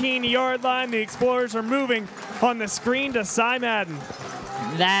 13-yard line. The Explorers are moving on the screen to Cy Madden.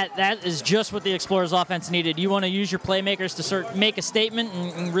 That is just what the Explorers offense needed. You want to use your playmakers to sort of make a statement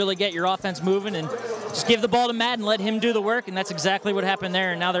and really get your offense moving, and just give the ball to Madden, let him do the work, and that's exactly what happened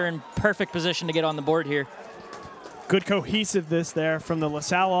there. And now they're in perfect position to get on the board here. Good cohesiveness there from the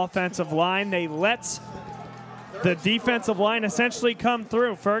LaSalle offensive line. They let the defensive line essentially come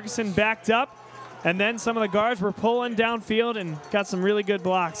through. Ferguson backed up, and then some of the guards were pulling downfield and got some really good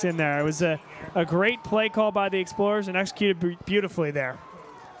blocks in there. It was a great play call by the Explorers and executed beautifully there.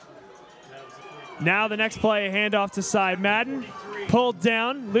 Now the next play, a handoff to Cy Madden. Pulled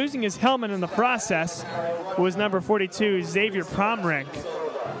down, losing his helmet in the process, was number 42, Xavier Promrink.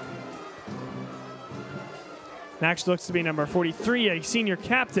 Next looks to be number 43, a senior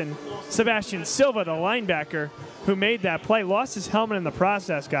captain, Sebastian Silva, the linebacker, who made that play. Lost his helmet in the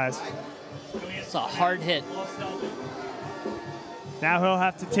process, guys. It's a hard hit. Now he'll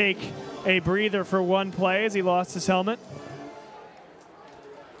have to take a breather for one play as he lost his helmet.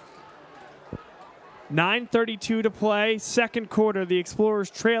 9:32 to play. Second quarter, the Explorers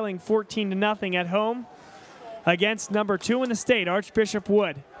trailing 14-0 at home against number 2 in the state, Archbishop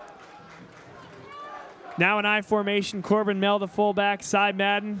Wood. Now in I formation, Corbin Mell, the fullback, Cy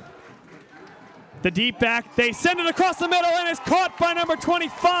Madden, the deep back. They send it across the middle, and it's caught by number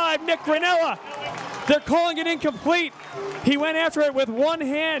 25, Nick Ranella. They're calling it incomplete. He went after it with one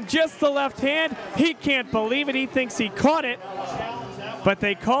hand, just the left hand. He can't believe it. He thinks he caught it, but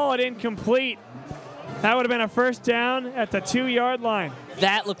they call it incomplete. That would have been a first down at the 2-yard line.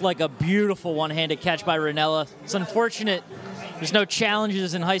 That looked like a beautiful one-handed catch by Ranella. It's unfortunate there's no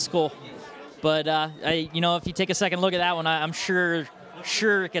challenges in high school, but if you take a second look at that one, I'm sure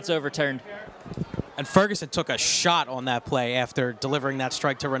it gets overturned. And Ferguson took a shot on that play after delivering that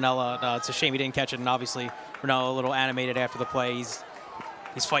strike to Ranella. It's a shame he didn't catch it, and obviously Ranella a little animated after the play. He's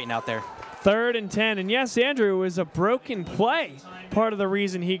fighting out there. 3rd and 10, and yes, Andrew, it was a broken play. Part of the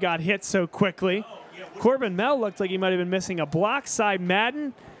reason he got hit so quickly. Corbin Mell looked like he might have been missing a block. Cy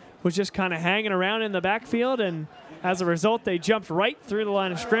Madden was just kind of hanging around in the backfield, and as a result, they jumped right through the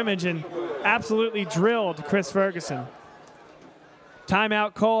line of scrimmage and absolutely drilled Chris Ferguson.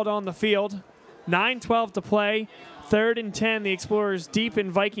 Timeout called on the field. 9:12 to play. 3rd and 10, the Explorers deep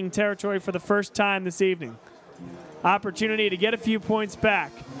in Viking territory for the first time this evening. Opportunity to get a few points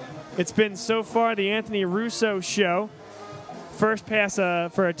back. It's been so far the Anthony Russo show. First pass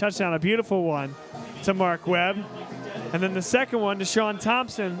for a touchdown, a beautiful one to Mark Webb. And then the second one to Sean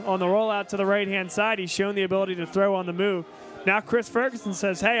Thompson on the rollout to the right-hand side. He's shown the ability to throw on the move. Now Chris Ferguson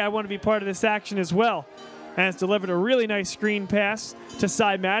says, hey, I want to be part of this action as well. And has delivered a really nice screen pass to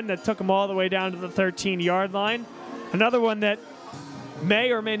Cy Madden that took him all the way down to the 13-yard line. Another one that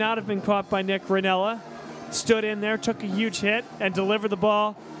may or may not have been caught by Nick Ranella. Stood in there, took a huge hit, and delivered the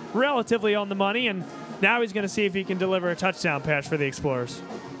ball relatively on the money. And now he's going to see if he can deliver a touchdown pass for the Explorers.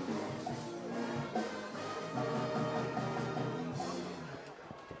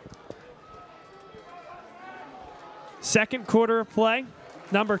 Second quarter of play.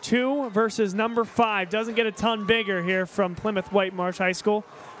 Number 2 versus number 5. Doesn't get a ton bigger here from Plymouth White Marsh High School.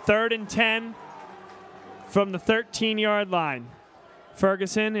 3rd and 10 from the 13-yard line.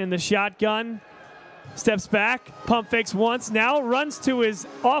 Ferguson in the shotgun. Steps back, pump fakes once, now runs to his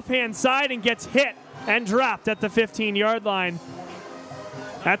offhand side and gets hit and dropped at the 15-yard line.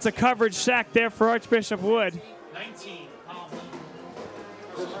 That's a coverage sack there for Archbishop Wood. 19.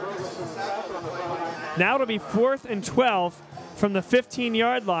 Now it'll be 4th and 12 from the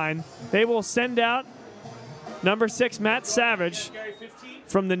 15-yard line. They will send out number 6, Matt Savage,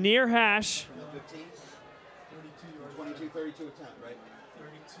 from the near hash. 22, 32 attempt, right?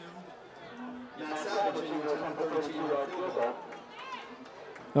 32.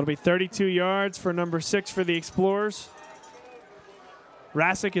 That'll be 32 yards for number 6 for the Explorers.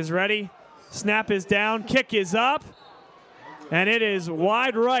 Rasick is ready. Snap is down. Kick is up. And it is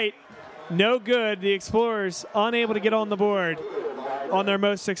wide right. No good. The Explorers unable to get on the board on their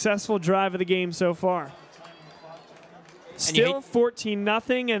most successful drive of the game so far. Still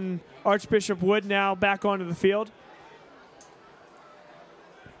 14-0, and Archbishop Wood now back onto the field.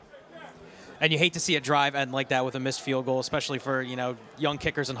 And you hate to see a drive end like that with a missed field goal, especially for, young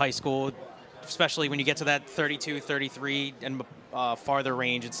kickers in high school, especially when you get to that 32, 33 and farther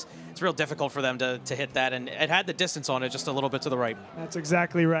range. It's real difficult for them to hit that, and it had the distance on it just a little bit to the right. That's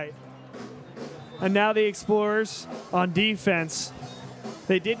exactly right. And now the Explorers on defense.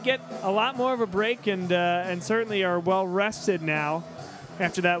 They did get a lot more of a break and certainly are well rested now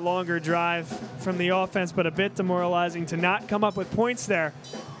after that longer drive from the offense, but a bit demoralizing to not come up with points there.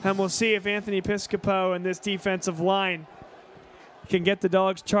 And we'll see if Anthony Piscopo and this defensive line can get the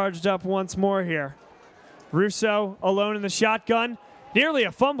Dogs charged up once more here. Russo alone in the shotgun. Nearly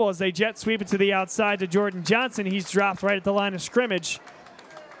a fumble as they jet sweep it to the outside to Jordan Johnson. He's dropped right at the line of scrimmage.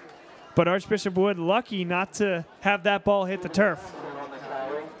 But Archbishop Wood lucky not to have that ball hit the turf.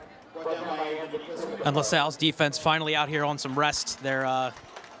 And LaSalle's defense finally out here on some rest. They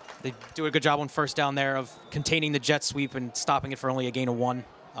do a good job on first down there of containing the jet sweep and stopping it for only a gain of 1.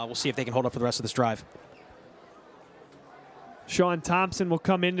 We'll see if they can hold up for the rest of this drive. Sean Thompson will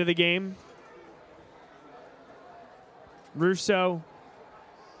come into the game. Russo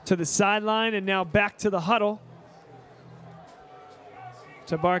to the sideline and now back to the huddle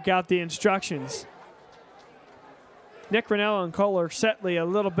to bark out the instructions. Nick Ranella and Kohler Setley, a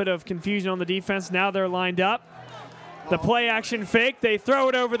little bit of confusion on the defense. Now they're lined up. The play action fake. They throw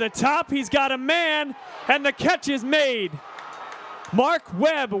it over the top. He's got a man, and the catch is made. Mark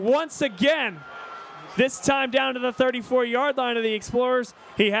Webb once again. This time down to the 34-yard line of the Explorers.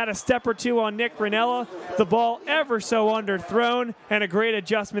 He had a step or two on Nick Ranella. The ball ever so underthrown, and a great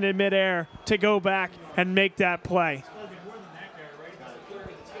adjustment in midair to go back and make that play.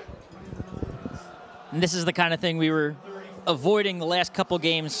 And this is the kind of thing we were avoiding the last couple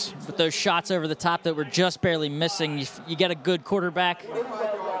games with those shots over the top that were just barely missing. You get a good quarterback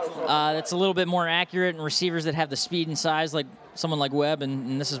that's a little bit more accurate, and receivers that have the speed and size like someone like Webb,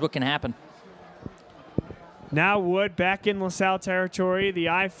 and this is what can happen. Now Wood back in LaSalle territory. The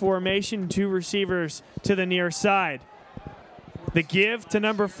I formation, 2 receivers to the near side. The give to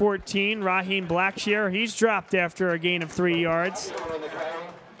number 14, Raheem Blackshear. He's dropped after a gain of 3 yards.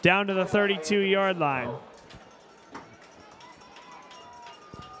 Down to the 32-yard line.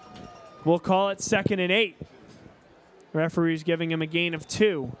 We'll call it 2nd and 8. Referee's giving him a gain of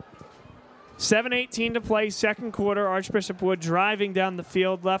 2. 7:18 to play, second quarter. Archbishop Wood driving down the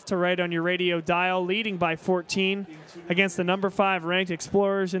field, left to right on your radio dial, leading by 14 against the number 5 ranked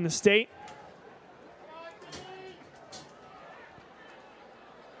Explorers in the state.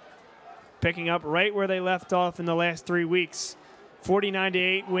 Picking up right where they left off in the last 3 weeks.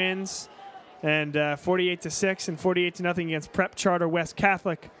 49-8 wins, and 48-6 and 48-0 against Prep Charter West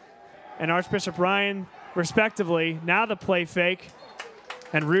Catholic and Archbishop Ryan, respectively. Now the play fake,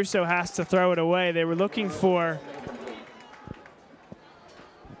 and Russo has to throw it away. They were looking for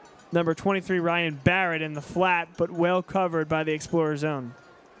number 23, Ryan Barrett, in the flat, but well covered by the Explorer zone.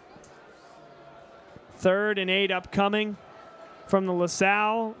 3rd and 8 upcoming from the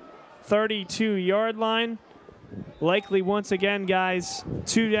LaSalle 32-yard line. Likely once again, guys,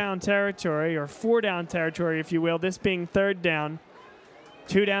 2-down territory, or 4-down territory, if you will, this being 3rd down.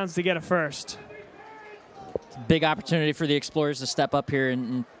 2 downs to get a first. Big opportunity for the Explorers to step up here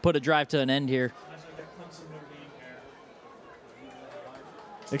and put a drive to an end here.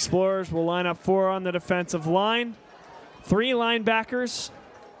 Explorers will line up 4 on the defensive line. 3 linebackers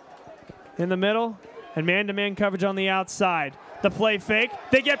in the middle, and man-to-man coverage on the outside. The play fake.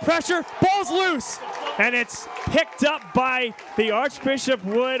 They get pressure. Ball's loose. And it's picked up by the Archbishop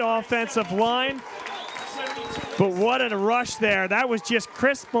Wood offensive line. But what a rush there. That was just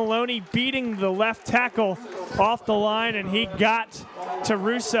Chris Maloney beating the left tackle off the line, and he got to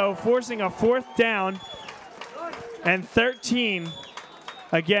Russo, forcing a 4th down and 13.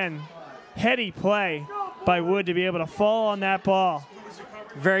 Again, heady play by Wood to be able to fall on that ball.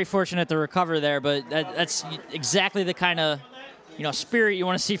 Very fortunate to recover there, but that's exactly the kind of spirit you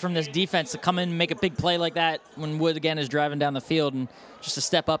want to see from this defense, to come in and make a big play like that when Wood again is driving down the field, and just to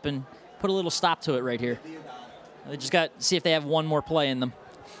step up and put a little stop to it right here. They just got to see if they have one more play in them.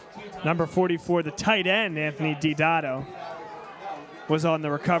 Number 44, the tight end, Anthony Didato, was on the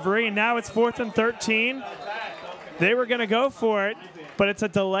recovery, and now it's 4th and 13. They were going to go for it, but it's a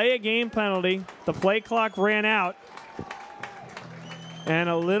delay of game penalty. The play clock ran out, and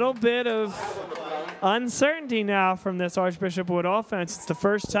a little bit of uncertainty now from this Archbishop Wood offense. It's the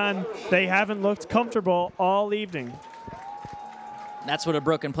first time they haven't looked comfortable all evening. That's what a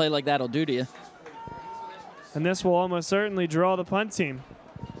broken play like that will do to you. And this will almost certainly draw the punt team.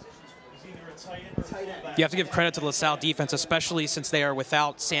 You have to give credit to the LaSalle defense, especially since they are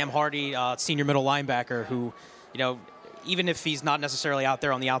without Sam Hardy, senior middle linebacker, who, even if he's not necessarily out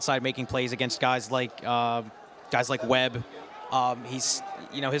there on the outside making plays against guys like Webb, he's,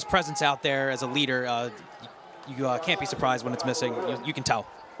 his presence out there as a leader, you can't be surprised when it's missing. You can tell.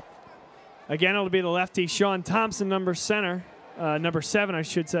 Again, it'll be the lefty Sean Thompson, number 7, I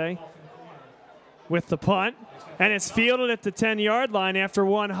should say, with the punt. And it's fielded at the 10-yard line after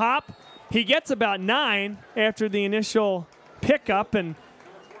one hop. He gets about 9 after the initial pickup, and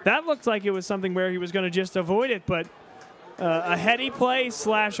that looked like it was something where he was going to just avoid it, but a heady play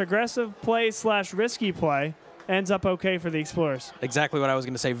 / aggressive play / risky play ends up okay for the Explorers. Exactly what I was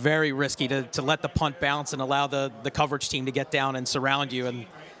going to say. Very risky to let the punt bounce and allow the coverage team to get down and surround you, and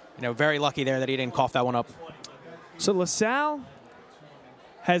very lucky there that he didn't cough that one up. So LaSalle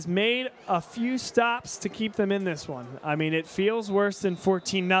has made a few stops to keep them in this one. I mean, it feels worse than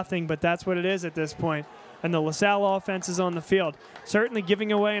 14-0, but that's what it is at this point. And the LaSalle offense is on the field. Certainly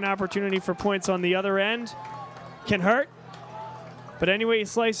giving away an opportunity for points on the other end can hurt. But anyway you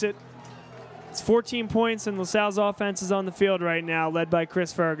slice it, it's 14 points, and LaSalle's offense is on the field right now, led by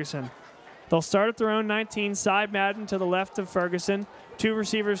Chris Ferguson. They'll start at their own 19, side Madden to the left of Ferguson, 2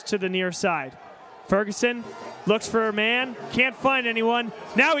 receivers to the near side. Ferguson looks for a man, can't find anyone.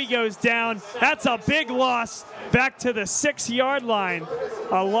 Now he goes down. That's a big loss back to the 6-yard line.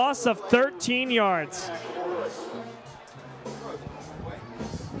 A loss of 13 yards.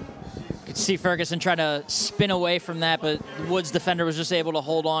 see Ferguson try to spin away from that, but Wood's defender was just able to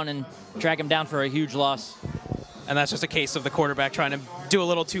hold on and drag him down for a huge loss. And that's just a case of the quarterback trying to do a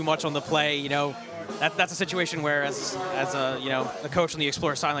little too much on the play. You know, that's a situation where, as a coach on the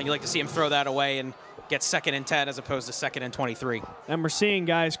Explorer sideline, you like to see him throw that away and get 2nd and 10 as opposed to 2nd and 23. And we're seeing,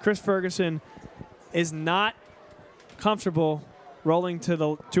 guys, Chris Ferguson is not comfortable rolling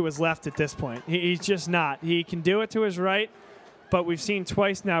to his left at this point. He's just not. He can do it to his right, but we've seen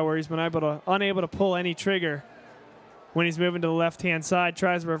twice now where he's been unable to pull any trigger when he's moving to the left-hand side,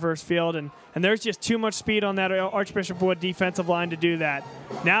 tries to reverse field, and there's just too much speed on that Archbishop Wood defensive line to do that.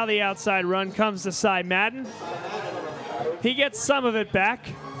 Now the outside run comes to Cy Madden. He gets some of it back,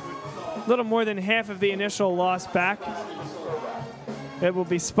 a little more than half of the initial loss back. It will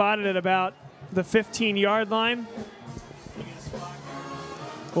be spotted at about the 15-yard line.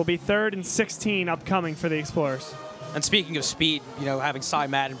 Will be 3rd and 16 upcoming for the Explorers. And speaking of speed, you know, having Cy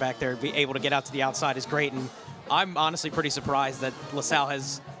Madden back there be able to get out to the outside is great. And I'm honestly pretty surprised that LaSalle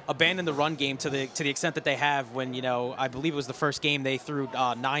has abandoned the run game to the extent that they have when, you know, I believe it was the first game they threw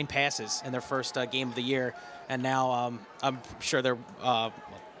 9 passes in their first game of the year. And now I'm sure they're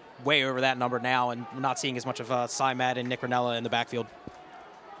way over that number now, and we're not seeing as much of Cy Madden and Nick Ranella in the backfield.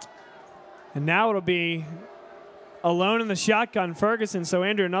 And now it'll be alone in the shotgun, Ferguson. So,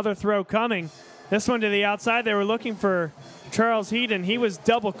 Andrew, another throw coming. This one to the outside. They were looking for Charles Heaton. He was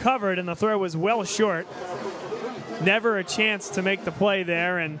double covered, and the throw was well short. Never a chance to make the play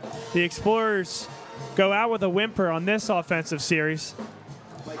there, and the Explorers go out with a whimper on this offensive series.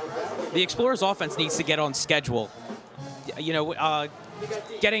 The Explorers offense needs to get on schedule. You know,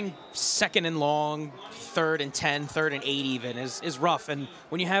 getting 2nd and long, 3rd and 10, 3rd and 8 even is rough. And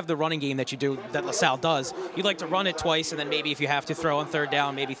when you have the running game that you do, that LaSalle does, you'd like to run it twice, and then maybe if you have to throw on 3rd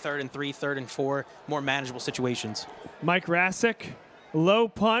down, maybe 3rd and 3, 3rd and 4, more manageable situations. Mike Rasick, low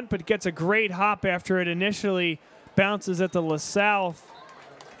punt, but gets a great hop after it initially bounces at the LaSalle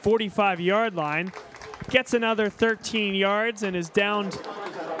 45-yard line. Gets another 13 yards and is downed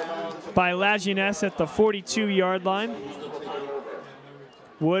by Lajeunesse at the 42-yard line.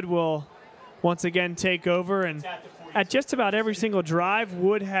 Wood will once again take over, and at just about every single drive,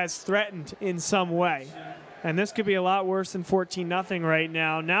 Wood has threatened in some way. And this could be a lot worse than 14-0 right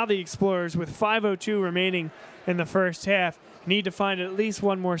now. Now the Explorers, with 5:02 remaining in the first half, need to find at least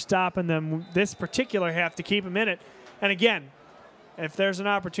one more stop in them this particular half to keep them in it. And again, if there's an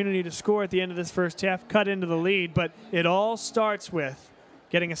opportunity to score at the end of this first half, cut into the lead. But it all starts with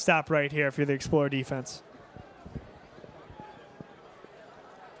getting a stop right here if you're the Explorer defense.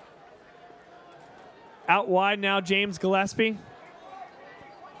 Out wide now, James Gillespie.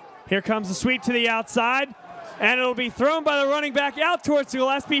 Here comes the sweep to the outside, and it'll be thrown by the running back out towards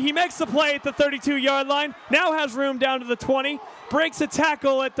Gillespie. He makes the play at the 32-yard line, now has room down to the 20, breaks a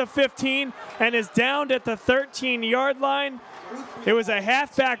tackle at the 15, and is downed at the 13-yard line. It was a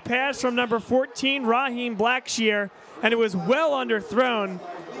halfback pass from number 14, Raheem Blackshear, and it was well underthrown.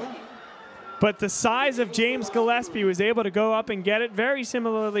 But the size of James Gillespie was able to go up and get it, very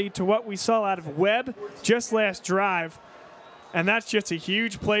similarly to what we saw out of Webb just last drive. And that's just a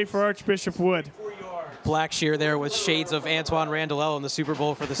huge play for Archbishop Wood. Blackshear there with shades of Antoine Randall in the Super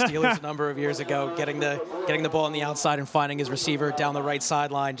Bowl for the Steelers a number of years ago, getting the ball on the outside and finding his receiver down the right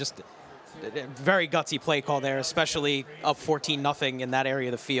sideline. Just a very gutsy play call there, especially up 14-0 in that area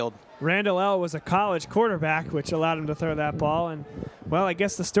of the field. Randall was a college quarterback, which allowed him to throw that ball. And, well, I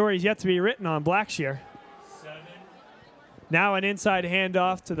guess the story's yet to be written on Blackshear. Now an inside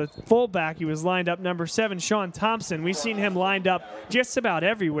handoff to the fullback. He was lined up number 7, Sean Thompson. We've seen him lined up just about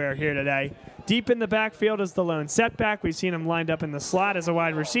everywhere here today. Deep in the backfield as the lone setback. We've seen him lined up in the slot as a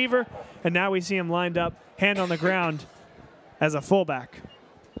wide receiver. And now we see him lined up, hand on the ground, as a fullback.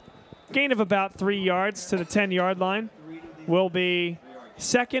 Gain of about 3 yards to the 10-yard line will be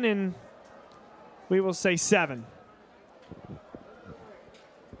 2nd and, we will say, 7.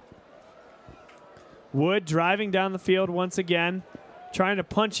 Wood driving down the field once again, trying to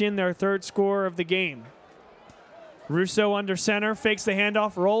punch in their 3rd score of the game. Russo under center, fakes the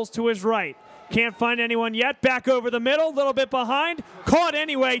handoff, rolls to his right. Can't find anyone yet. Back over the middle, a little bit behind. Caught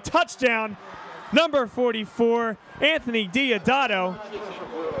anyway, touchdown. Number 44, Anthony Diodato.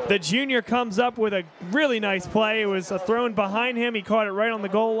 The junior comes up with a really nice play. It was a thrown behind him. He caught it right on the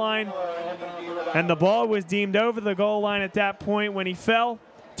goal line. And the ball was deemed over the goal line at that point when he fell.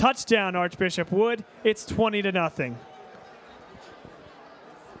 Touchdown, Archbishop Wood. It's 20-0.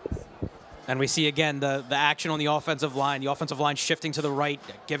 And we see, again, the action on the offensive line shifting to the right,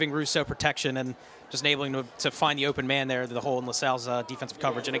 giving Russo protection and just enabling to find the open man there, the hole in LaSalle's defensive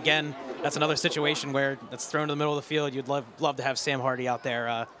coverage. And again, that's another situation where it's thrown to the middle of the field. You'd love to have Sam Hardy out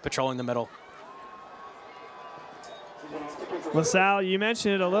there patrolling the middle. LaSalle, you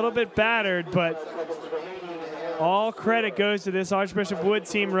mentioned it, a little bit battered, but all credit goes to this Archbishop Wood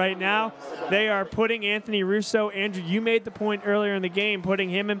team right now. They are putting Anthony Russo, Andrew, you made the point earlier in the game, putting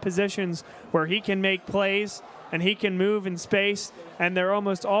him in positions where he can make plays and he can move in space, and they're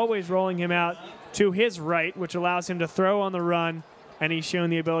almost always rolling him out to his right, which allows him to throw on the run, and he's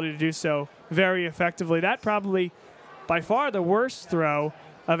shown the ability to do so very effectively. That probably by far the worst throw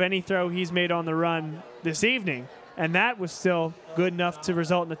of any throw he's made on the run this evening, and that was still good enough to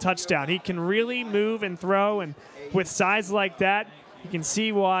result in a touchdown. He can really move and throw, and with size like that, you can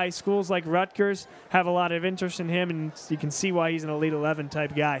see why schools like Rutgers have a lot of interest in him, and you can see why he's an Elite 11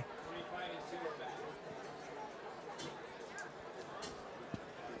 type guy.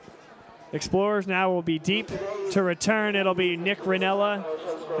 Explorers now will be deep to return. It'll be Nick Ranella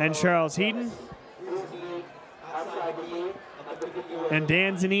and Charles Heaton. And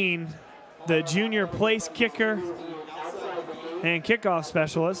Dan Zanine, the junior place kicker and kickoff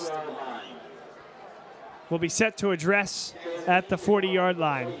specialist, will be set to address at the 40-yard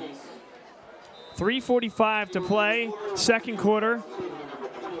line. 3:45 to play, second quarter.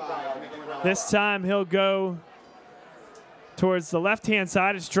 This time he'll go towards the left-hand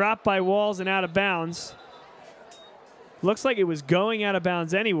side. It's dropped by Walls and out of bounds. Looks like it was going out of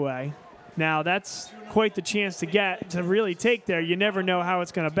bounds anyway. Now, that's quite the chance to really take there. You never know how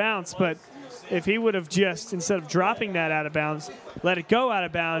it's going to bounce, but if he would have just, instead of dropping that out of bounds, let it go out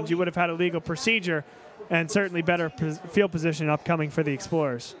of bounds, you would have had a legal procedure and certainly better field position upcoming for the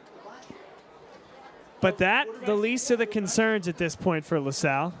Explorers. But that, the least of the concerns at this point for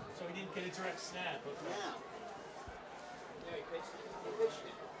LaSalle. So he didn't get a direct snap.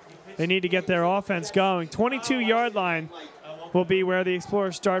 They need to get their offense going. 22-yard line will be where the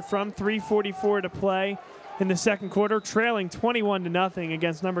Explorers start from. 3:44 to play in the second quarter, trailing 21-0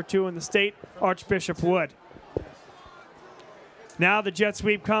 against number 2 in the state, Archbishop Wood. Now the jet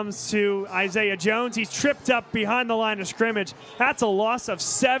sweep comes to Isaiah Jones. He's tripped up behind the line of scrimmage. That's a loss of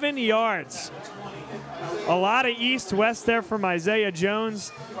 7 yards. A lot of east-west there from Isaiah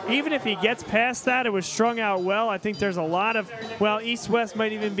Jones. Even if he gets past that, it was strung out well. I think there's a lot of, well, east-west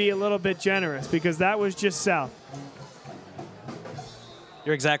might even be a little bit generous because that was just south.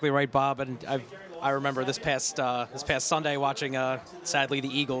 You're exactly right, Bob. And I remember this past Sunday watching, sadly,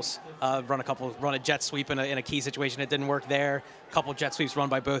 the Eagles run a jet sweep in a key situation. It didn't work there. A couple jet sweeps run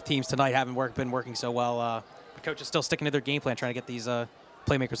by both teams tonight haven't been working so well. The coach is still sticking to their game plan, trying to get these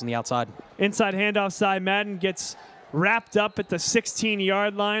playmakers on the outside. Inside handoff side, Madden gets wrapped up at the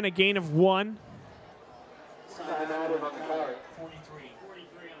 16-yard line, a gain of 1.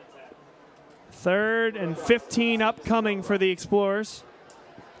 Third and 15 upcoming for the Explorers.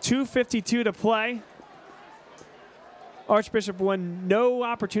 2:52 to play. Archbishop won no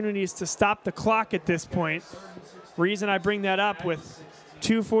opportunities to stop the clock at this point. Reason I bring that up, with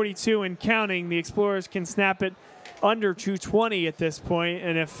 2:42 and counting, the Explorers can snap it under 2:20 at this point,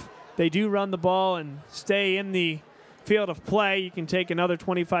 and if they do run the ball and stay in the field of play, you can take another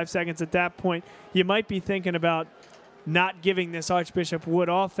 25 seconds at that point. You might be thinking about not giving this Archbishop Wood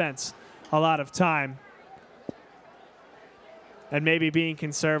offense a lot of time and maybe being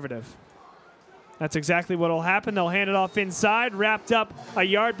conservative. That's exactly what will happen. They'll hand it off inside, wrapped up a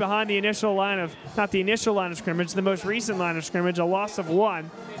yard behind the initial line of, not the initial line of scrimmage, the most recent line of scrimmage, a loss of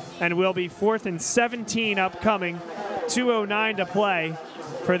 1, and will be 4th and 17 upcoming. 2:09 to play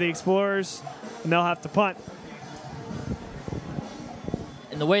for the Explorers, and they'll have to punt.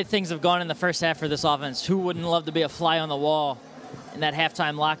 And the way things have gone in the first half for this offense, who wouldn't love to be a fly on the wall in that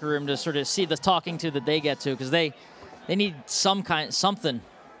halftime locker room to sort of see the talking to that they get to, because they need something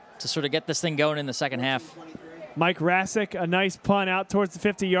to sort of get this thing going in the second half. Mike Rasick, a nice punt out towards the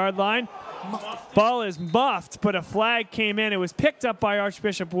 50-yard line. Ball is muffed, but a flag came in. It was picked up by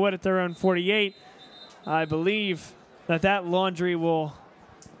Archbishop Wood at their own 48. I believe that laundry will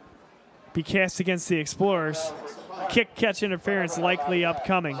be cast against the Explorers. Kick catch interference likely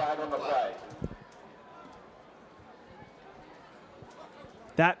upcoming.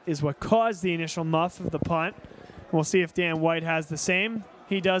 That is what caused the initial muff of the punt. We'll see if Dan White has the same.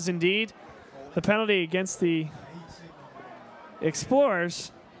 He does indeed. The penalty against the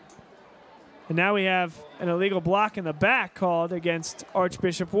Explorers. And now we have an illegal block in the back called against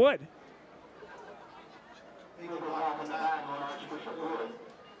Archbishop Wood.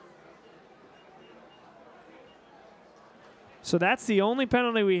 So that's the only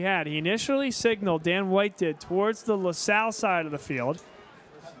penalty we had. He initially signaled, Dan White did, towards the LaSalle side of the field.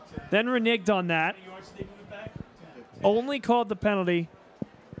 Then reneged on that. Only called the penalty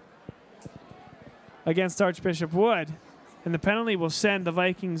against Archbishop Wood. And the penalty will send the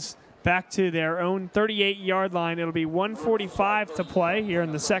Vikings back to their own 38-yard line. It'll be 1:45 to play here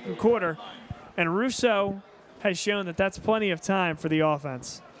in the second quarter. And Russo has shown that that's plenty of time for the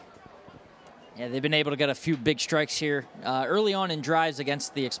offense. Yeah, they've been able to get a few big strikes here early on in drives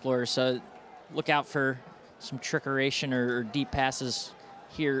against the Explorers. So look out for some trickeration or deep passes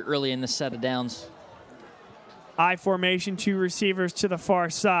here early in the set of downs. I formation, 2 receivers to the far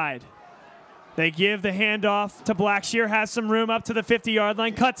side. They give the handoff to Blackshear, has some room up to the 50-yard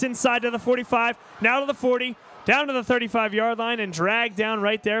line, cuts inside to the 45, now to the 40, down to the 35-yard line, and dragged down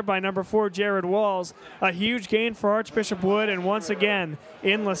right there by number 4, Jared Walls. A huge gain for Archbishop Wood, and once again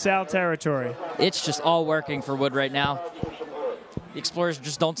in LaSalle territory. It's just all working for Wood right now. The Explorers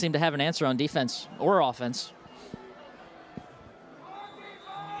just don't seem to have an answer on defense or offense.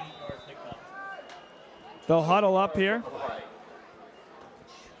 They'll huddle up here.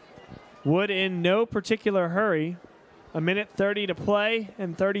 Wood in no particular hurry. 1:30 to play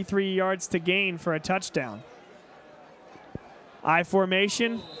and 33 yards to gain for a touchdown. I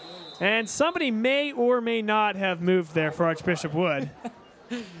formation, and somebody may or may not have moved there for Archbishop Wood.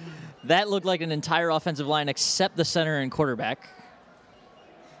 That looked like an entire offensive line except the center and quarterback.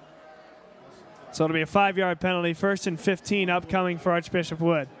 So it'll be a 5-yard penalty, 1st and 15 upcoming for Archbishop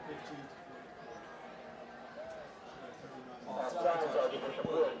Wood.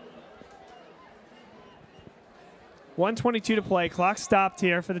 .122 to play. Clock stopped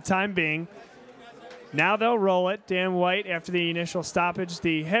here for the time being. Now they'll roll it. Dan White, after the initial stoppage,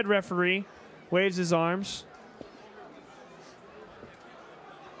 the head referee waves his arms.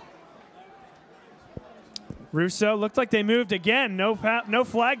 Russo looked like they moved again. No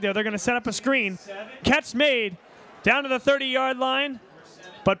flag there. They're going to set up a screen. Catch made down to the 30-yard line.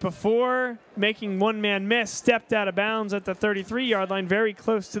 But before making one man miss, stepped out of bounds at the 33-yard line, very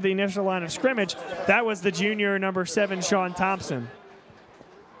close to the initial line of scrimmage. That was the junior, number 7, Sean Thompson.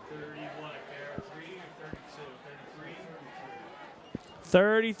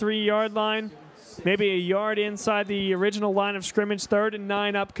 33-yard line, maybe a yard inside the original line of scrimmage. 3rd and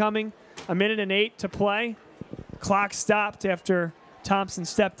 9 upcoming. 1:08 to play. Clock stopped after Thompson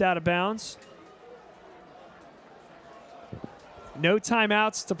stepped out of bounds. No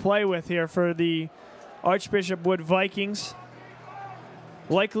timeouts to play with here for the Archbishop Wood Vikings.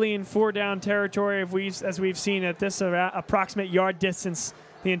 Likely in 4-down territory as we've seen at this approximate yard distance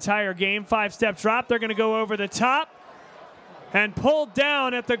the entire game. 5-step drop. They're going to go over the top and pulled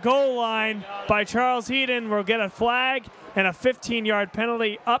down at the goal line by Charles Heaton. We'll get a flag and a 15-yard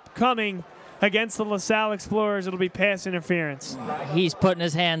penalty upcoming against the LaSalle Explorers. It'll be pass interference. He's putting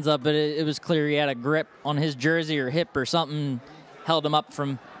his hands up, but it was clear he had a grip on his jersey or hip or something, held him up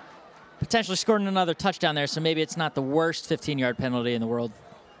from potentially scoring another touchdown there, so maybe it's not the worst 15-yard penalty in the world.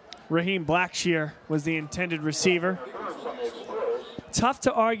 Raheem Blackshear was the intended receiver. Tough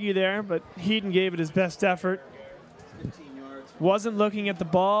to argue there, but Heaton gave it his best effort. Wasn't looking at the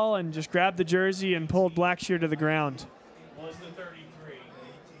ball and just grabbed the jersey and pulled Blackshear to the ground.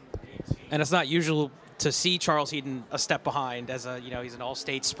 And it's not usual to see Charles Heaton a step behind as he's an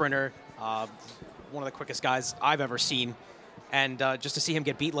all-state sprinter, one of the quickest guys I've ever seen. And just to see him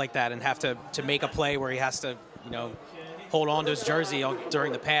get beat like that and have to make a play where he has to, hold on to his jersey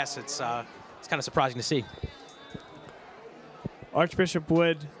during the pass, it's kind of surprising to see. Archbishop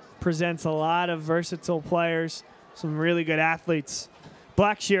Wood presents a lot of versatile players, some really good athletes.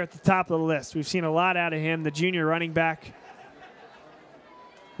 Blackshear at the top of the list. We've seen a lot out of him, the junior running back.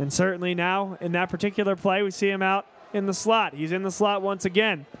 And certainly now, in that particular play, we see him out in the slot. He's in the slot once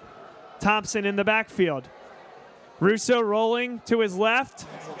again. Thompson in the backfield. Russo rolling to his left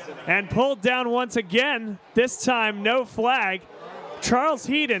and pulled down once again. This time, no flag. Charles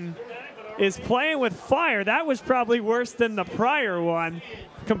Heaton is playing with fire. That was probably worse than the prior one.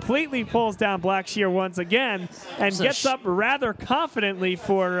 Completely pulls down Blackshear once again and gets up rather confidently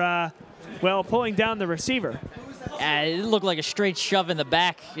for, pulling down the receiver. It looked like a straight shove in the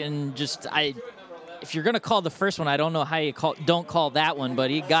back, and if you're going to call the first one, I don't know how you don't call that one, but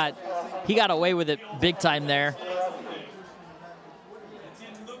he got away with it big time there.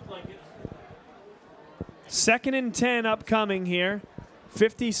 2nd and 10 upcoming here.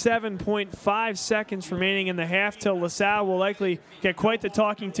 57.5 seconds remaining in the half till LaSalle will likely get quite the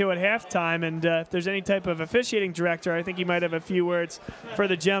talking to at halftime. And if there's any type of officiating director, I think he might have a few words for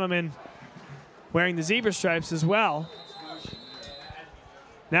the gentleman wearing the zebra stripes as well.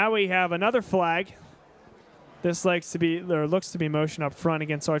 Now we have another flag. This looks to be motion up front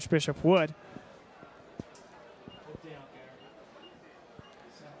against Archbishop Wood.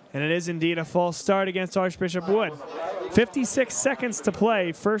 And it is indeed a false start against Archbishop Wood. 56 seconds to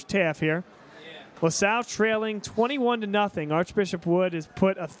play, first half here. LaSalle trailing 21-0. Archbishop Wood has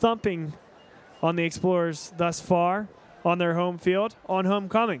put a thumping on the Explorers thus far on their home field on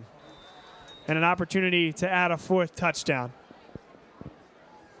homecoming. And an opportunity to add a fourth touchdown.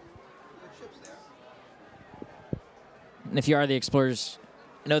 And if you are the Explorers,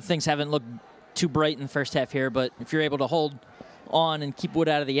 I know things haven't looked too bright in the first half here, but if you're able to hold on and keep Wood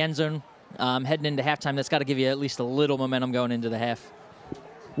out of the end zone heading into halftime, that's got to give you at least a little momentum going into the half.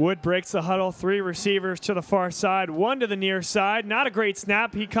 Wood breaks the huddle. 3 receivers to the far side, 1 to the near side. Not a great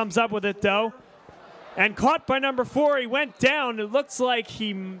snap. He comes up with it, though. And caught by number 4. He went down. It looks like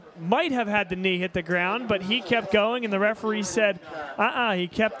he might have had the knee hit the ground, but he kept going, and the referee said, he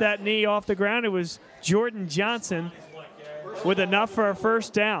kept that knee off the ground. It was Jordan Johnson with enough for a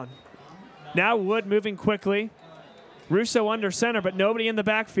first down. Now Wood moving quickly. Russo under center, but nobody in the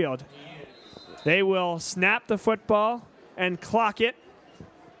backfield. They will snap the football and clock it.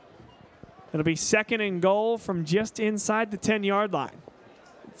 It'll be 2nd and goal from just inside the 10-yard line.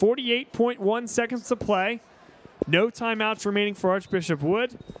 48.1 seconds to play. No timeouts remaining for Archbishop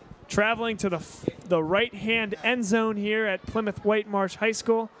Wood. Traveling to the right-hand end zone here at Plymouth White Marsh High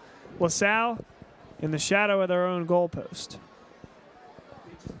School. LaSalle in the shadow of their own goalpost.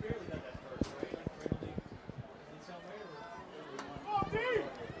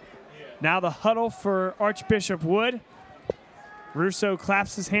 Now the huddle for Archbishop Wood. Russo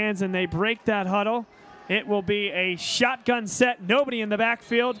claps his hands and they break that huddle. It will be a shotgun set. Nobody in the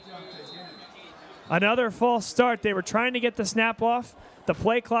backfield. Another false start. They were trying to get the snap off. The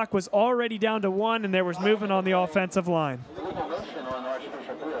play clock was already down to 1 and there was movement on the offensive line.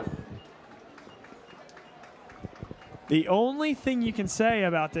 The only thing you can say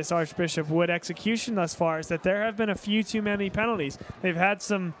about this Archbishop Wood execution thus far is that there have been a few too many penalties. They've had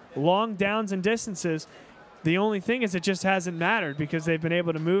some long downs and distances. The only thing is it just hasn't mattered because they've been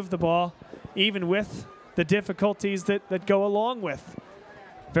able to move the ball even with the difficulties that go along with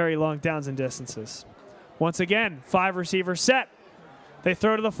very long downs and distances. Once again, 5 receiver set. They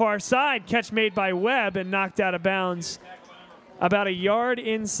throw to the far side. Catch made by Webb and knocked out of bounds about a yard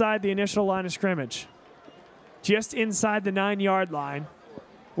inside the initial line of scrimmage. Just inside the 9-yard line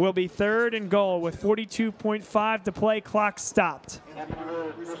will be 3rd and goal with 42.5 to play. Clock stopped.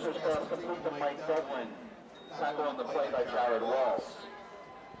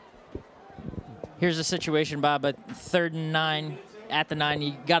 Here's the situation, Bob. At 3rd and 9, at the 9,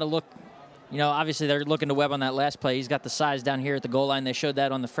 you got to look. You know, obviously they're looking to Webb on that last play. He's got the size down here at the goal line. They showed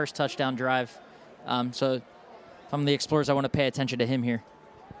that on the first touchdown drive. So if I'm the Explorers, I want to pay attention to him here.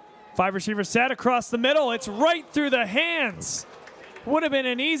 5 receiver set across the middle. It's right through the hands. Would have been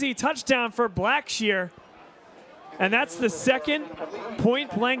an easy touchdown for Blackshear. And that's the 2nd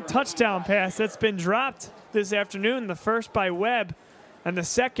point-blank touchdown pass that's been dropped this afternoon. The first by Webb and the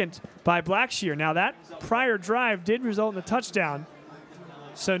 2nd by Blackshear. Now that prior drive did result in a touchdown.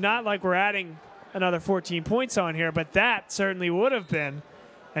 So not like we're adding another 14 points on here, but that certainly would have been.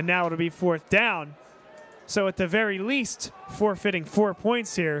 And now it'll be 4th down. So at the very least, forfeiting 4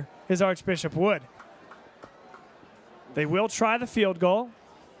 points here is Archbishop Wood. They will try the field goal,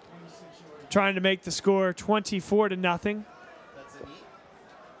 trying to make the score 24-0.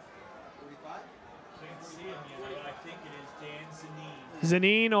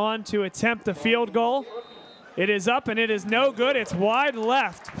 Zanine on to attempt the field goal. It is up and it is no good. It's wide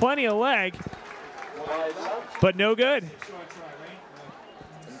left. Plenty of leg, but no good.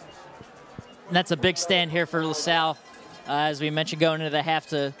 And that's a big stand here for LaSalle. As we mentioned, going into the half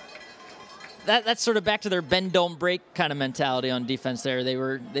that's sort of back to their bend, don't break kind of mentality on defense there.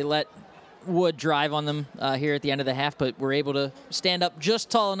 They let Wood drive on them here at the end of the half, but were able to stand up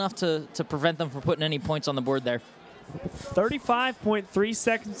just tall enough to prevent them from putting any points on the board there. 35.3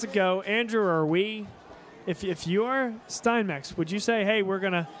 seconds to go. Andrew, are we, if you're Steinmetz, would you say, hey, we're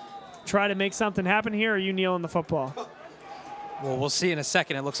going to try to make something happen here, or are you kneeling the football? Well, we'll see in a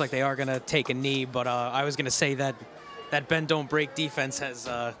second. It looks like they are going to take a knee, but I was going to say that bend don't break defense has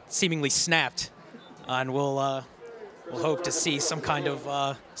seemingly snapped, and we'll hope to see some kind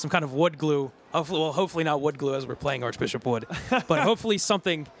of wood glue. Hopefully not wood glue as we're playing Archbishop Wood, but hopefully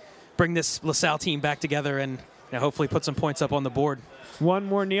something bring this LaSalle team back together and hopefully put some points up on the board. One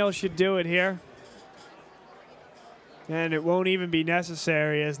more kneel should do it here, and it won't even be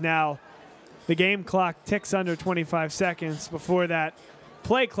necessary as now the game clock ticks under 25 seconds before that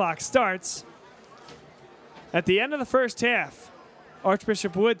play clock starts. At the end of the first half,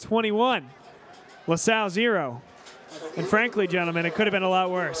 Archbishop Wood 21, LaSalle 0. And frankly, gentlemen, it could have been a lot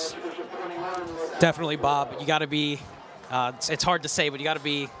worse. Definitely, Bob. You got to be, it's hard to say, but you got to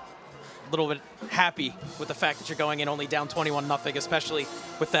be a little bit happy with the fact that you're going in only down 21-0, especially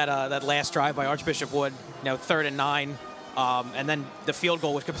with that last drive by Archbishop Wood, 3rd and 9. And then the field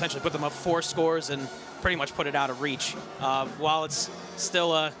goal, which could potentially put them up 4 scores and pretty much put it out of reach. While it's still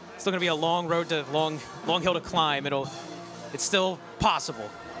going to be a long road to long hill to climb, it's still possible.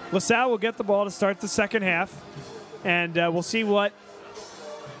 LaSalle will get the ball to start the second half, and we'll see what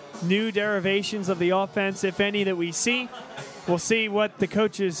new derivations of the offense, if any, that we see. We'll see what the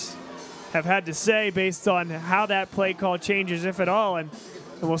coaches have had to say based on how that play call changes, if at all, and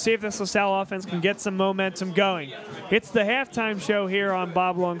we'll see if this LaSalle offense can get some momentum going. It's the halftime show here on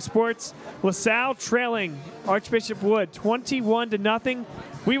Bob Long Sports. LaSalle trailing Archbishop Wood 21-0.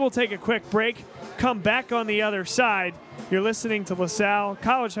 We will take a quick break, come back on the other side. You're listening to LaSalle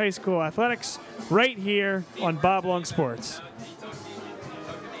College High School Athletics right here on Bob Long Sports.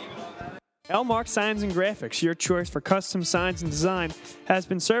 Elmark Signs and Graphics, your choice for custom signs and design, has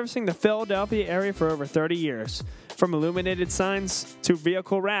been servicing the Philadelphia area for over 30 years. From illuminated signs to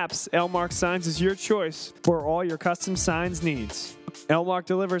vehicle wraps, Elmark Signs is your choice for all your custom signs needs. Elmark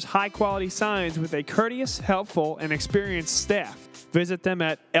delivers high-quality signs with a courteous, helpful, and experienced staff. Visit them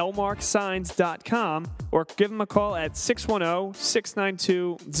at elmarksigns.com or give them a call at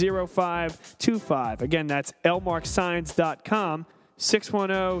 610-692-0525. Again, that's elmarksigns.com.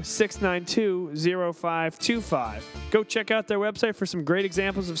 610-692-0525. Go check out their website for some great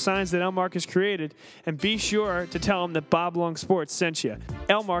examples of signs that Elmark has created, and be sure to tell them that Bob Long Sports sent you.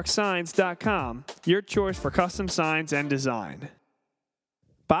 elmarksigns.com, your choice for custom signs and design.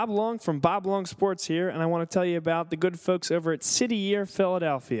 Bob Long from Bob Long Sports here, and I want to tell you about the good folks over at City Year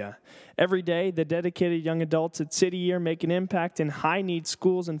Philadelphia. Every day, the dedicated young adults at City Year make an impact in high-need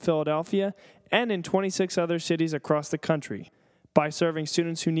schools in Philadelphia and in 26 other cities across the country by serving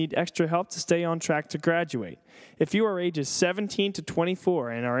students who need extra help to stay on track to graduate. If you are ages 17 to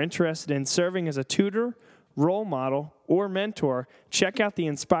 24 and are interested in serving as a tutor, role model, or mentor, check out the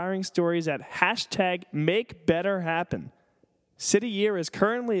inspiring stories at #MakeBetterHappen. City Year is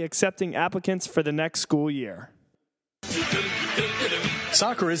currently accepting applicants for the next school year.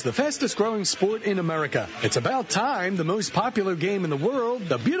 Soccer is the fastest growing sport in America. It's about time the most popular game in the world,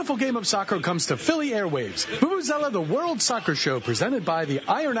 the beautiful game of soccer, comes to Philly airwaves. Vuvuzela, the World Soccer Show, presented by the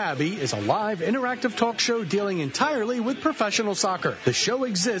Iron Abbey, is a live interactive talk show dealing entirely with professional soccer. The show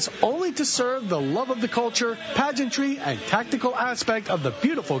exists only to serve the love of the culture, pageantry, and tactical aspect of the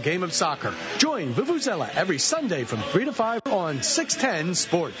beautiful game of soccer. Join Vuvuzela every Sunday from 3 to 5 on 610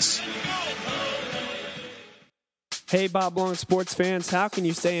 Sports. Hey, Bob Long Sports fans, how can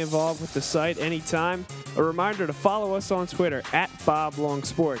you stay involved with the site anytime? A reminder to follow us on Twitter at Bob Long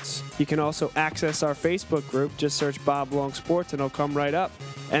Sports. You can also access our Facebook group. Just search Bob Long Sports and it'll come right up.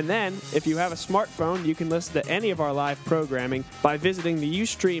 And then, if you have a smartphone, you can listen to any of our live programming by visiting the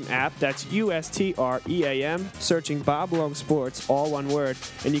Ustream app. That's USTREAM, searching Bob Long Sports, all one word,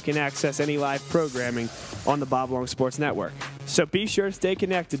 and you can access any live programming on the Bob Long Sports Network. So be sure to stay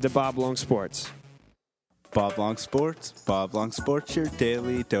connected to Bob Long Sports. Bob Long Sports, your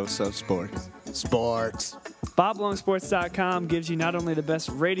daily dose of sports. Sports. BobLongSports.com gives you not only the best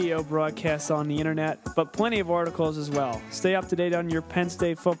radio broadcasts on the internet, but plenty of articles as well. Stay up to date on your Penn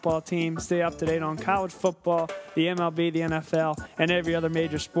State football team, stay up to date on college football, the MLB, the NFL, and every other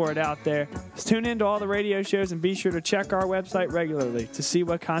major sport out there. Just tune in to all the radio shows and be sure to check our website regularly to see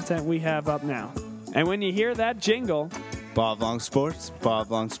what content we have up now. And when you hear that jingle, Bob Long Sports,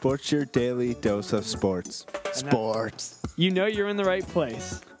 your daily dose of sports. Sports. You know you're in the right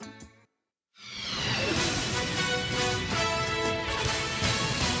place.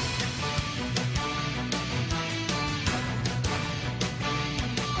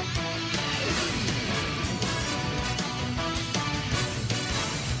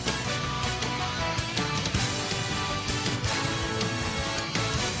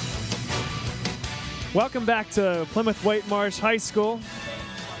 Welcome back to Plymouth White Marsh High School.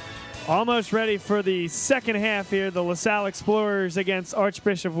 Almost ready for the second half here. The LaSalle Explorers against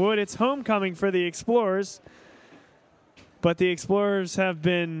Archbishop Wood. It's homecoming for the Explorers. But the Explorers have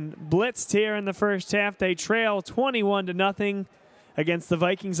been blitzed here in the first half. They trail 21-0 against the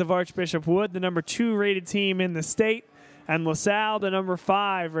Vikings of Archbishop Wood, the number 2 rated team in the state, and LaSalle, the number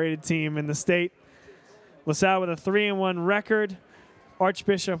 5 rated team in the state. LaSalle with a 3-1 record.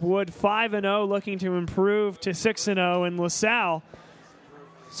 Archbishop Wood 5-0, looking to improve to 6-0, and LaSalle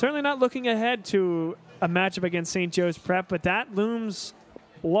certainly not looking ahead to a matchup against St. Joe's Prep, but that looms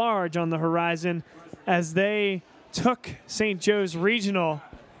large on the horizon as they took St. Joe's Regional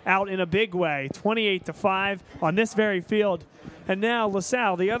out in a big way, 28-5 on this very field. And now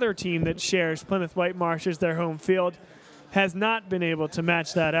LaSalle, the other team that shares Plymouth White Marsh as their home field, has not been able to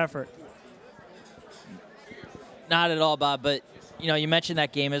match that effort. Not at all, Bob, but you mentioned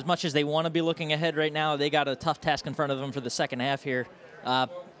that game. As much as they want to be looking ahead right now, they got a tough task in front of them for the second half here.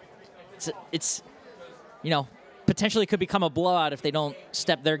 It's potentially could become a blowout if they don't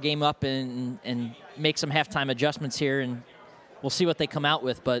step their game up and make some halftime adjustments here, and we'll see what they come out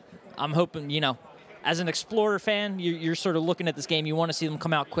with. But I'm hoping, as an Explorer fan, you're sort of looking at this game. You want to see them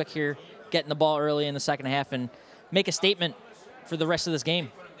come out quick here, getting the ball early in the second half, and make a statement for the rest of this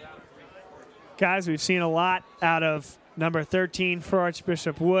game. Guys, we've seen a lot out of number 13 for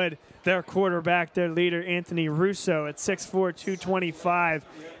Archbishop Wood, their quarterback, their leader, Anthony Russo, at 6'4", 225.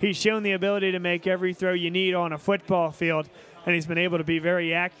 He's shown the ability to make every throw you need on a football field, and he's been able to be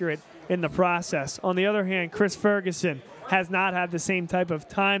very accurate in the process. On the other hand, Chris Ferguson has not had the same type of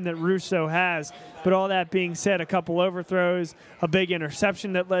time that Russo has, but all that being said, a couple overthrows, a big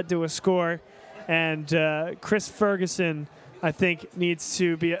interception that led to a score, and Chris Ferguson, I think, needs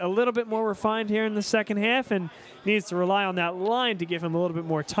to be a little bit more refined here in the second half and needs to rely on that line to give him a little bit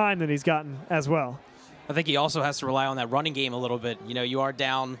more time than he's gotten as well. I think he also has to rely on that running game a little bit. You are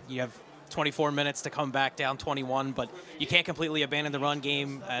down. You have 24 minutes to come back down 21, but you can't completely abandon the run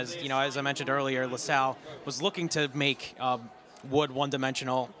game. As I mentioned earlier, LaSalle was looking to make Wood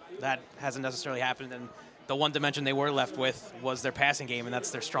one-dimensional. That hasn't necessarily happened, and the one dimension they were left with was their passing game, and that's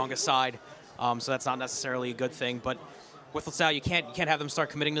their strongest side. So that's not necessarily a good thing. But with LaSalle, you can't have them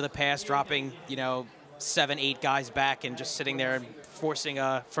start committing to the pass, dropping 7-8 guys back, and just sitting there and forcing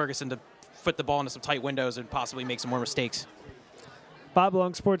Ferguson to put the ball into some tight windows and possibly make some more mistakes. Bob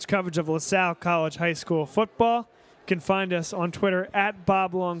Long Sports coverage of LaSalle College High School football. You can find us on Twitter at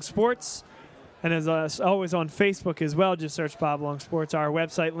Bob Long Sports, and as always on Facebook as well. Just search Bob Long Sports. Our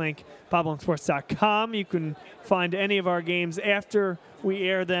website link, boblongsports.com. You can find any of our games after we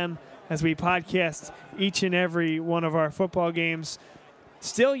air them as we podcast each and every one of our football games.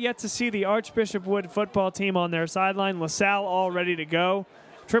 Still yet to see the Archbishop Wood football team on their sideline. LaSalle all ready to go.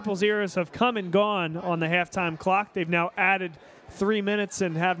 Triple Zeros have come and gone on the halftime clock. They've now added 3 minutes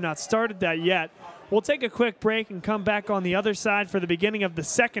and have not started that yet. We'll take a quick break and come back on the other side for the beginning of the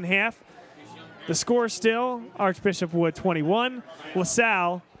second half. The score still, Archbishop Wood 21,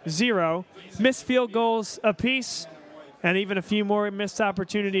 LaSalle 0. Missed field goals apiece, and even a few more missed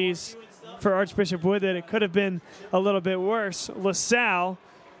opportunities for Archbishop Wood that it could have been a little bit worse. LaSalle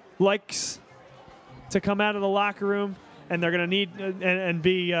likes to come out of the locker room, and they're going to need and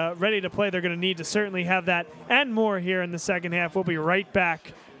be ready to play. They're going to need to certainly have that and more here in the second half. We'll be right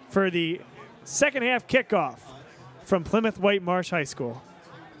back for the second half kickoff from Plymouth White Marsh High School.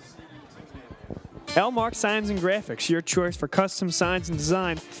 Elmark Signs and Graphics, your choice for custom signs and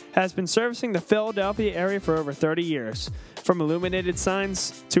design, has been servicing the Philadelphia area for over 30 years. From illuminated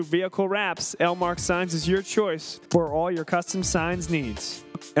signs to vehicle wraps, Elmark Signs is your choice for all your custom signs needs.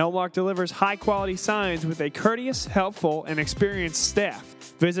 Elmark delivers high-quality signs with a courteous, helpful, and experienced staff.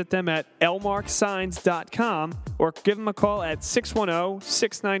 Visit them at elmarksigns.com or give them a call at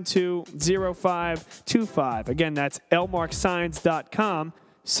 610-692-0525. Again, that's elmarksigns.com.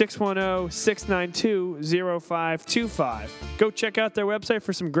 610-692-0525. Go check out their website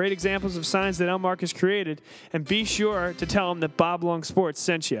for some great examples of signs that Elmark has created, and be sure to tell them that Bob Long Sports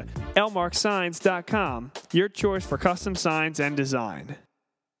sent you. elmarksigns.com, your choice for custom signs and design.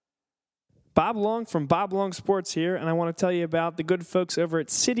 Bob Long from Bob Long Sports here, and I want to tell you about the good folks over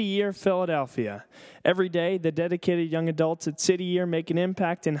at City Year Philadelphia. Every day, the dedicated young adults at City Year make an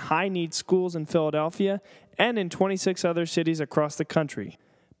impact in high-need schools in Philadelphia and in 26 other cities across the country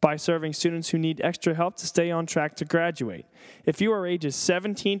by serving students who need extra help to stay on track to graduate. If you are ages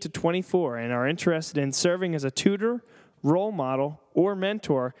 17 to 24 and are interested in serving as a tutor, role model, or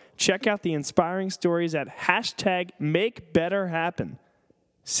mentor, check out the inspiring stories at #MakeBetterHappen.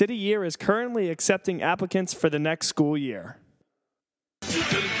 City Year is currently accepting applicants for the next school year.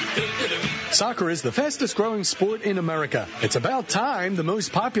 Soccer is the fastest growing sport in America. It's about time the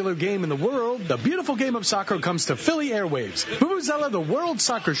most popular game in the world, the beautiful game of soccer, comes to Philly airwaves. Vuvuzela, the World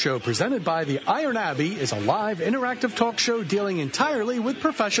Soccer Show, presented by the Iron Abbey, is a live interactive talk show dealing entirely with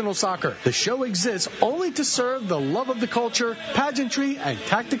professional soccer. The show exists only to serve the love of the culture, pageantry, and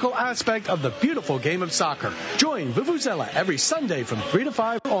tactical aspect of the beautiful game of soccer. Join Vuvuzela every Sunday from 3 to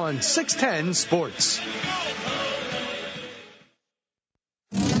 5 on 610 Sports.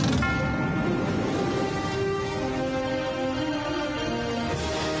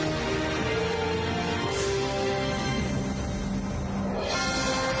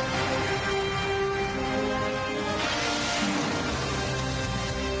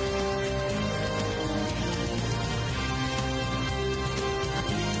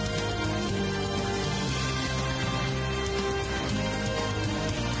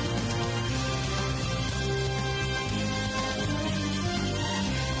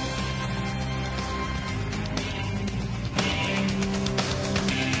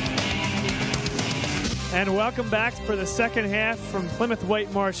 And welcome back for the second half from Plymouth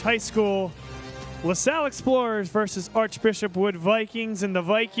White Marsh High School. LaSalle Explorers versus Archbishop Wood Vikings, and the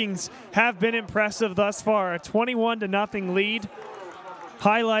Vikings have been impressive thus far. A 21-0 lead,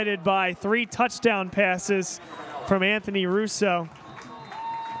 highlighted by 3 touchdown passes from Anthony Russo.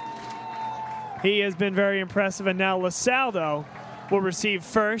 He has been very impressive, and now LaSalle, though, will receive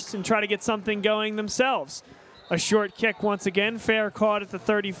first and try to get something going themselves. A short kick once again, fair caught at the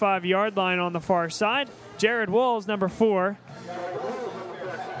 35-yard line on the far side. Jared Walls, number 4.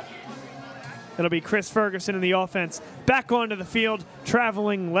 It'll be Chris Ferguson in the offense. Back onto the field,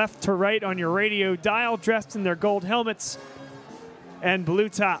 traveling left to right on your radio dial, dressed in their gold helmets and blue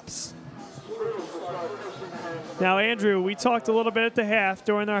tops. Now, Andrew, we talked a little bit at the half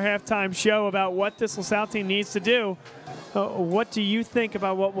during our halftime show about what this LaSalle team needs to do. What do you think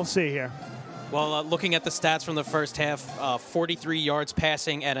about what we'll see here? Well, looking at the stats from the first half, 43 yards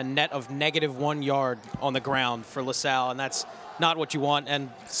passing and a net of -1 yard on the ground for LaSalle, and that's not what you want.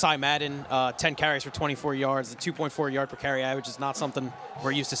 And Cy Madden, 10 carries for 24 yards, the 2.4 yard per carry average is not something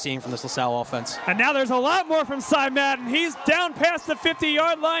we're used to seeing from this LaSalle offense. And now there's a lot more from Cy Madden. He's down past the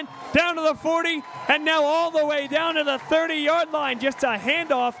 50-yard line, down to the 40, and now all the way down to the 30-yard line. Just a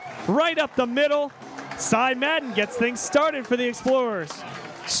handoff right up the middle. Cy Madden gets things started for the Explorers.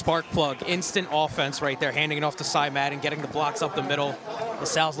 Spark plug, instant offense right there, handing it off to Cy Madden, getting the blocks up the middle.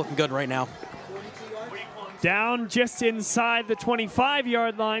 LaSalle's looking good right now. Down just inside the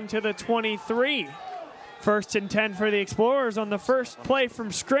 25-yard line to the 23. 1st and 10 for the Explorers on the first play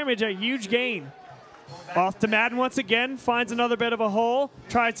from scrimmage, a huge gain. Off to Madden once again, finds another bit of a hole,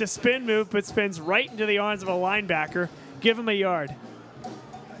 tries to spin move, but spins right into the arms of a linebacker. Give him a yard.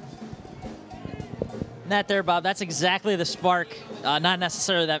 That there, Bob, that's exactly the spark. Not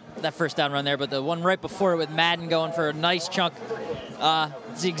necessarily that first down run there, but the one right before it with Madden going for a nice chunk.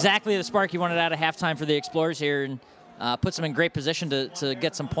 It's exactly the spark you wanted out of halftime for the Explorers here, and puts them in great position to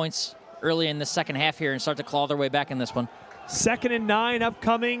get some points early in the second half here and start to claw their way back in this one. 2nd and 9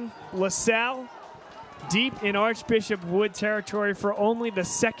 upcoming. LaSalle deep in Archbishop Wood territory for only the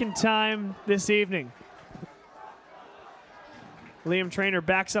second time this evening. Liam Traynor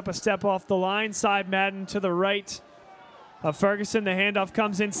backs up a step off the line. Side Madden to the right of Ferguson. The handoff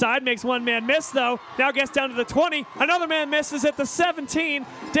comes inside. Makes one man miss, though. Now gets down to the 20. Another man misses at the 17.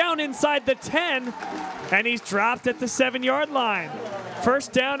 Down inside the 10. And he's dropped at the 7-yard line.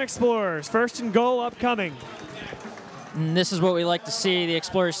 First down, Explorers. 1st and goal upcoming. And this is what we like to see. The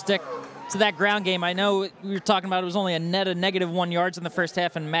Explorers stick to that ground game. I know we were talking about it was only a net of -1 yards in the first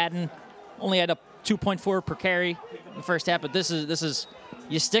half, and Madden only had a 2.4 per carry in the first half, but this is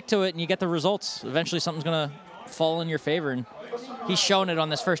you stick to it and you get the results. Eventually something's going to fall in your favor, and he's shown it on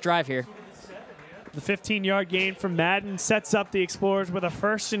this first drive here. The 15-yard gain from Madden sets up the Explorers with a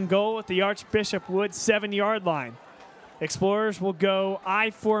 1st and goal at the Archbishop Wood 7-yard line. Explorers will go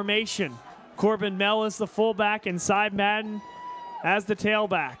I formation. Corbin Mell is the fullback, and Side Madden as the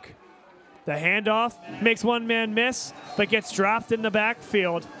tailback. The handoff makes one man miss, but gets dropped in the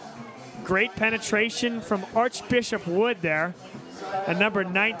backfield. Great penetration from Archbishop Wood there. And number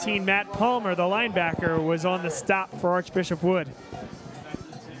 19, Matt Palmer, the linebacker, was on the stop for Archbishop Wood.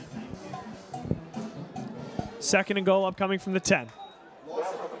 2nd and goal upcoming from the 10.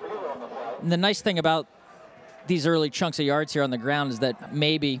 And the nice thing about these early chunks of yards here on the ground is that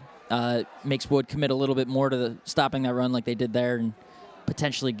maybe makes Wood commit a little bit more to stopping that run like they did there, and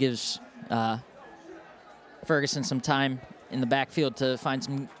potentially gives Ferguson some time in the backfield to find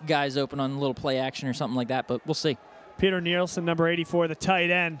some guys open on a little play action or something like that, but we'll see. Peter Nielsen, number 84, the tight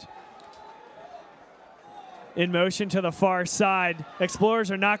end. In motion to the far side.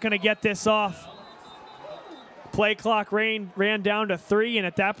 Explorers are not going to get this off. Play clock ran down to 3, and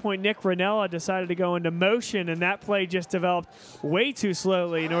at that point, Nick Ranella decided to go into motion, and that play just developed way too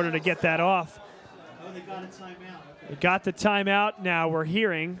slowly in order to get that off. Oh, they got a timeout. They got the timeout. Now we're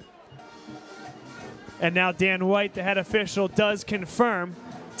hearing. And now Dan White, the head official, does confirm.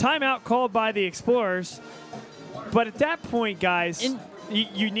 Timeout called by the Explorers. But at that point, guys,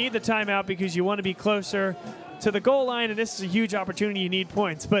 you need the timeout because you want to be closer to the goal line, and this is a huge opportunity. You need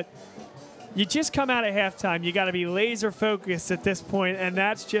points. But you just come out at halftime. You got to be laser focused at this point, and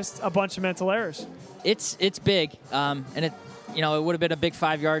that's just a bunch of mental errors. It's big, and it would have been a big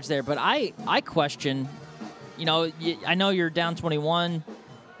 5 yards there. But I question, I know you're down 21.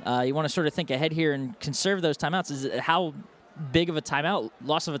 You want to sort of think ahead here and conserve those timeouts. How big of a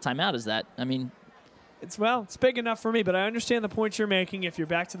loss of a timeout is that? I mean, it's big enough for me, but I understand the point you're making. If you're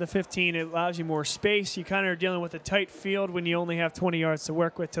back to the 15, it allows you more space. You kind of are dealing with a tight field when you only have 20 yards to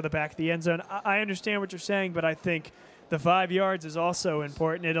work with to the back of the end zone. I understand what you're saying, but I think the 5 yards is also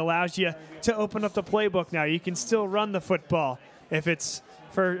important. It allows you to open up the playbook now. You can still run the football if it's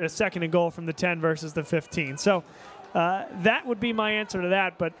for a 2nd and goal from the 10 versus the 15. So that would be my answer to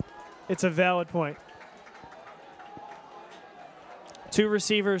that, but it's a valid point. 2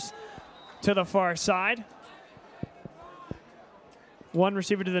 receivers to the far side. 1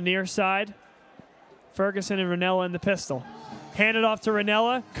 receiver to the near side. Ferguson and Ranella in the pistol. Handed off to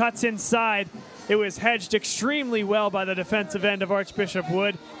Ranella, cuts inside. It was hedged extremely well by the defensive end of Archbishop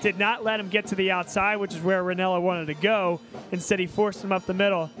Wood. Did not let him get to the outside, which is where Ranella wanted to go. Instead, he forced him up the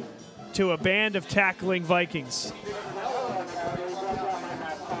middle to a band of tackling Vikings.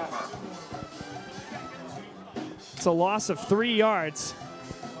 It's a loss of 3 yards.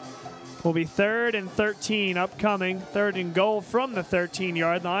 Will be 3rd and 13 upcoming. 3rd and goal from the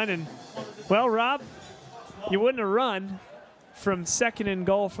 13-yard line. And, well, Rob, you wouldn't have run from 2nd and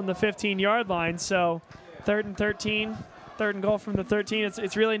goal from the 15-yard line. So 3rd and 13, 3rd and goal from the 13.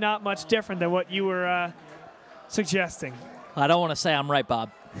 It's really not much different than what you were suggesting. I don't want to say I'm right,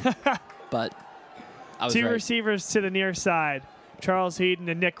 Bob, but I was 2 right. receivers to the near side, Charles Heaton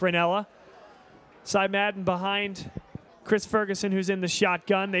and Nick Ranella. Cy Madden behind Chris Ferguson, who's in the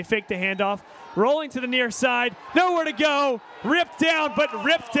shotgun. They fake the handoff. Rolling to the near side. Nowhere to go. Ripped down, but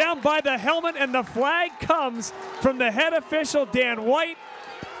ripped down by the helmet, and the flag comes from the head official, Dan White.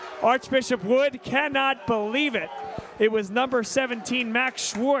 Archbishop Wood cannot believe it. It was number 17, Max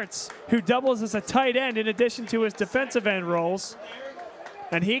Schwartz, who doubles as a tight end in addition to his defensive end roles.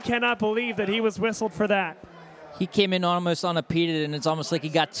 And he cannot believe that he was whistled for that. He came in almost unimpeded, and it's almost like he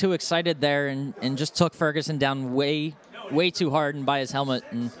got too excited there and just took Ferguson down way too hard and by his helmet.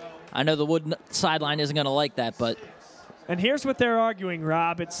 And I know the Wood sideline isn't going to like that, but... And here's what they're arguing,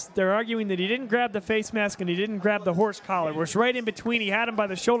 Rob. They're arguing that he didn't grab the face mask and he didn't grab the horse collar, which right in between. He had him by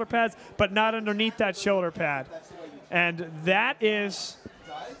the shoulder pads, but not underneath that shoulder pad. And that is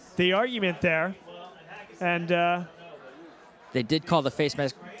the argument there. And they did call the face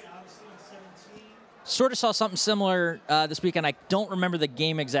mask. Sort of saw something similar this weekend. I don't remember the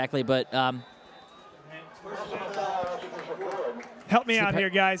game exactly, but... help me out here,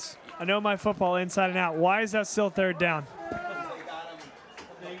 guys. I know my football inside and out. Why is that still 3rd down?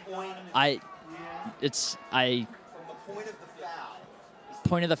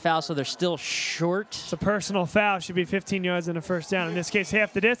 Point of the foul, so they're still short. It's a personal foul. Should be 15 yards and a 1st down. In this case,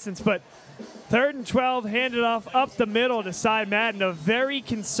 half the distance, but 3rd and 12, handed off up the middle to Cy Madden. A very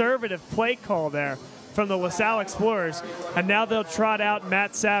conservative play call there from the LaSalle Explorers. And now they'll trot out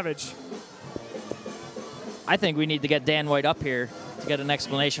Matt Savage. I think we need to get Dan White up here to get an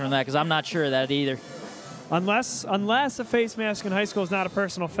explanation from that, because I'm not sure of that either. Unless a face mask in high school is not a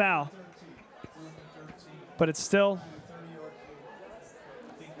personal foul. But it still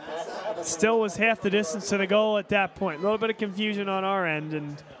was half the distance to the goal at that point. A little bit of confusion on our end,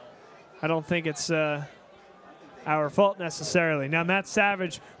 and I don't think it's our fault necessarily. Now Matt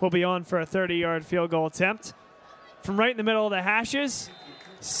Savage will be on for a 30-yard field goal attempt. From right in the middle of the hashes,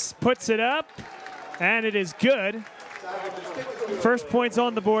 puts it up, and it is good. First points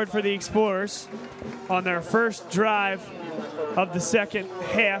on the board for the Explorers on their first drive of the second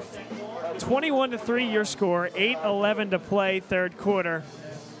half. 21-3 your score, 8:11 to play, 3rd quarter.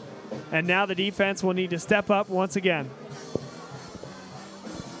 And now the defense will need to step up once again.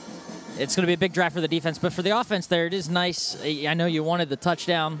 It's going to be a big drive for the defense, but for the offense there, it is nice. I know you wanted the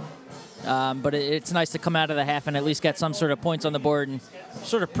touchdown, but it's nice to come out of the half and at least get some sort of points on the board and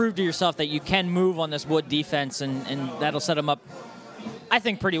sort of prove to yourself that you can move on this Wood defense, and that'll set them up, I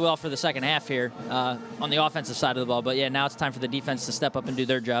think, pretty well for the second half here on the offensive side of the ball. But, yeah, now it's time for the defense to step up and do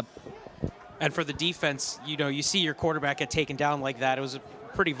their job. And for the defense, you see your quarterback get taken down like that. It was a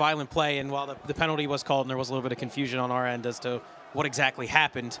pretty violent play, and while the penalty was called and there was a little bit of confusion on our end as to what exactly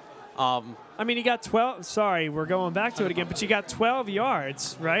happened. I mean, he got 12. Sorry, we're going back to it again, but you got 12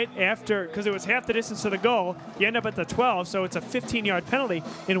 yards, right? After, because it was half the distance to the goal. You end up at the 12, so it's a 15-yard penalty.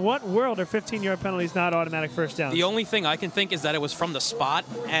 In what world are 15-yard penalties not automatic first downs? The only thing I can think is that it was from the spot,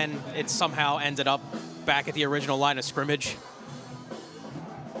 and it somehow ended up back at the original line of scrimmage.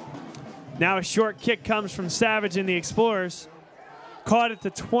 Now a short kick comes from Savage in the Explorers. Caught at the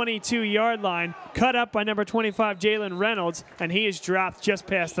 22-yard line, cut up by number 25, Jalen Reynolds, and he is dropped just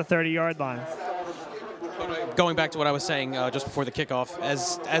past the 30-yard line. Going back to what I was saying just before the kickoff,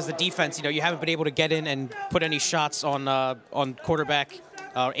 as the defense, you haven't been able to get in and put any shots on quarterback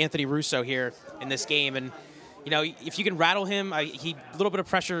Anthony Russo here in this game, and if you can rattle him, a little bit of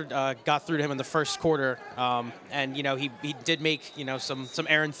pressure got through to him in the first quarter, and he did make some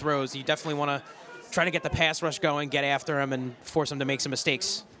errant throws. You definitely want to try to get the pass rush going, get after him, and force him to make some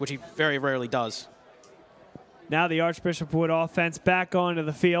mistakes, which he very rarely does. Now the Archbishop Wood offense back onto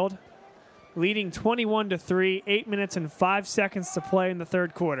the field, leading 21-3, 8 minutes and 5 seconds to play in the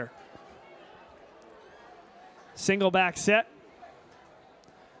third quarter. Single back set.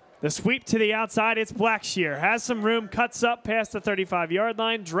 The sweep to the outside, it's Blackshear. Has some room, cuts up past the 35-yard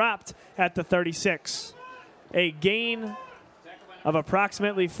line, dropped at the 36. A gain of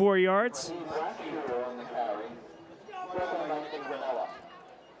approximately 4 yards.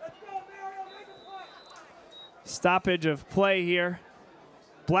 Stoppage of play here.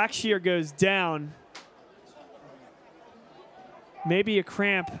 Blackshear goes down. Maybe a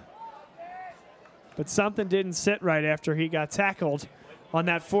cramp, but something didn't sit right after he got tackled on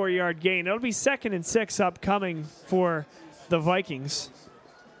that 4-yard gain. It'll be 2nd and 6 upcoming for the Vikings.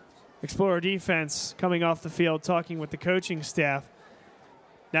 Explorer defense coming off the field, talking with the coaching staff.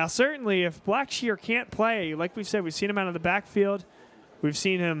 Now, certainly, if Blackshear can't play, like we've said, we've seen him out of the backfield. We've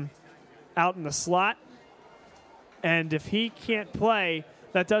seen him out in the slot. And if he can't play,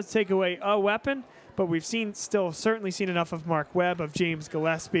 that does take away a weapon. But we've certainly seen enough of Mark Webb, of James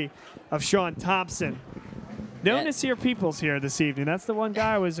Gillespie, of Sean Thompson. No Nasir Peoples here this evening. That's the one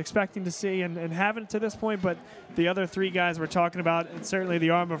guy I was expecting to see and haven't to this point. But the other 3 guys we're talking about, and certainly the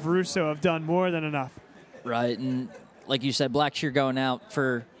arm of Russo, have done more than enough. Right, and like you said, Blackshear going out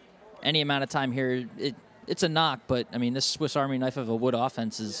for any amount of time here, it's a knock. But, I mean, this Swiss Army knife of a Wood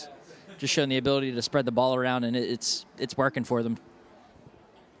offense is just showing the ability to spread the ball around, and it's working for them.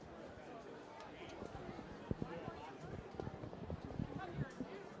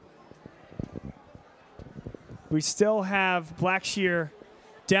 We still have Blackshear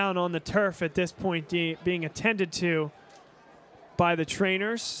down on the turf at this point, being attended to by the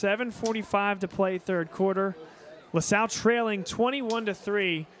trainers. 7:45 to play third quarter. LaSalle trailing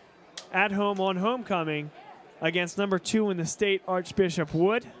 21-3 at home on homecoming against number 2 in the state, Archbishop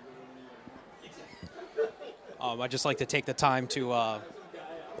Wood. I'd just like to take the time to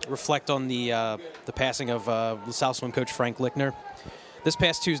reflect on the passing of LaSalle swim coach Frank Lichtner. This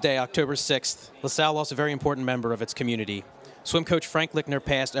past Tuesday, October 6th, LaSalle lost a very important member of its community. Swim coach Frank Lichtner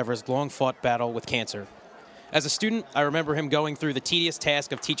passed after his long-fought battle with cancer. As a student, I remember him going through the tedious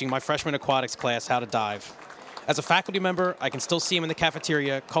task of teaching my freshman aquatics class how to dive. As a faculty member, I can still see him in the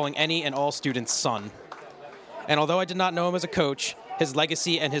cafeteria calling any and all students son. And although I did not know him as a coach, his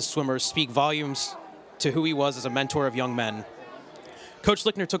legacy and his swimmers speak volumes to who he was as a mentor of young men. Coach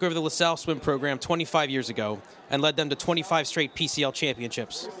Lichtner took over the LaSalle swim program 25 years ago and led them to 25 straight PCL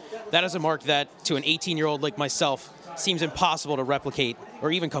championships. That is a mark that, to an 18-year-old like myself, seems impossible to replicate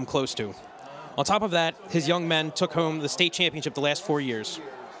or even come close to. On top of that, his young men took home the state championship the last 4 years.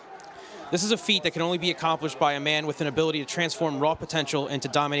 This is a feat that can only be accomplished by a man with an ability to transform raw potential into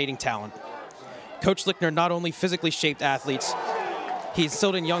dominating talent. Coach Lichtner not only physically shaped athletes, he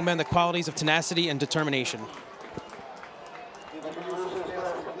instilled in young men the qualities of tenacity and determination.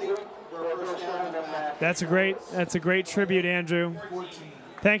 That's a great tribute, Andrew.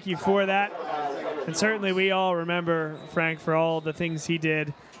 Thank you for that. And certainly we all remember Frank for all the things he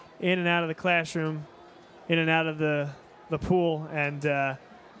did in and out of the classroom, in and out of the pool, and a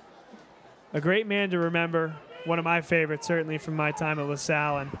great man to remember. One of my favorites, certainly from my time at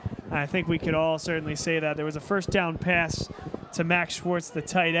LaSalle, and I think we could all certainly say that. There was a first down pass to Max Schwartz, the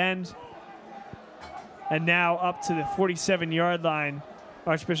tight end, and now up to the 47-yard line.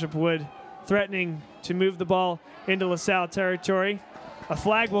 Archbishop Wood threatening to move the ball into LaSalle territory. A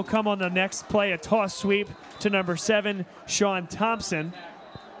flag will come on the next play, a toss sweep to number 7, Sean Thompson.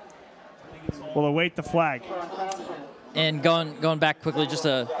 Will await the flag. And going back quickly, just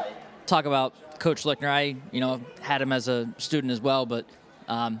to talk about Coach Lichtner, I had him as a student as well, but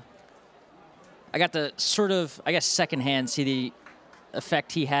I got to sort of, secondhand see the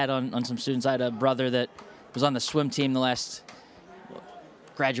effect he had on some students. I had a brother that was on the swim team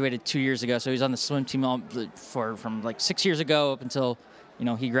graduated 2 years ago, so he's on the swim team from 6 years ago up until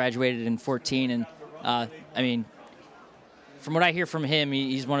he graduated in 2014. And from what I hear from him,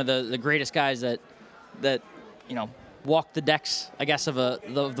 he's one of the greatest guys that walked the decks, I guess, of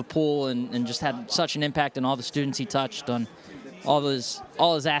the pool, and just had such an impact on all the students he touched, on all his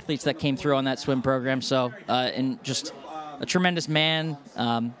athletes that came through on that swim program. So and just a tremendous man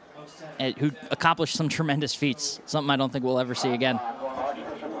who accomplished some tremendous feats. Something I don't think we'll ever see again.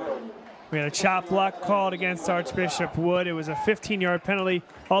 We had a chop block called against Archbishop Wood. It was a 15-yard penalty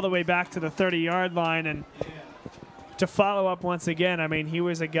all the way back to the 30-yard line. And to follow up once again, he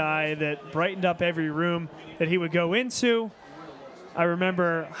was a guy that brightened up every room that he would go into. I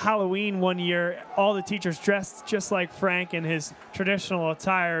remember Halloween one year, all the teachers dressed just like Frank in his traditional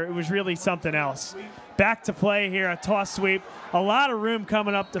attire. It was really something else. Back to play here, a toss sweep. A lot of room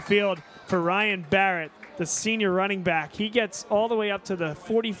coming up the field for Ryan Barrett, the senior running back. He gets all the way up to the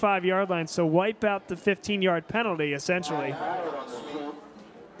 45-yard line, so wipe out the 15-yard penalty, essentially.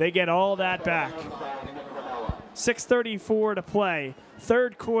 They get all that back. 6:34 to play.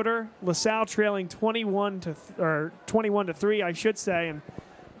 Third quarter, LaSalle trailing 21 to 3, I should say, and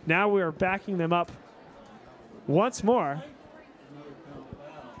now we are backing them up once more.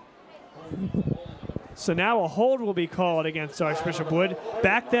 So now a hold will be called against Archbishop Wood.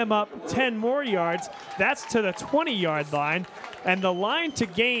 Back them up 10 more yards. That's to the 20-yard line. And the line to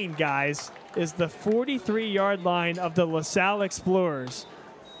gain, guys, is the 43-yard line of the LaSalle Explorers.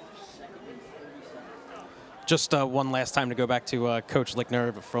 Just one last time to go back to Coach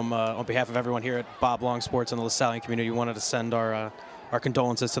Lichtner from on behalf of everyone here at Bob Long Sports and the LaSalle community. We wanted to send our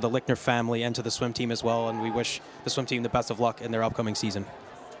condolences to the Lichtner family and to the swim team as well, and we wish the swim team the best of luck in their upcoming season.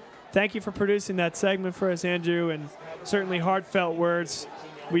 Thank you for producing that segment for us, Andrew, and certainly heartfelt words.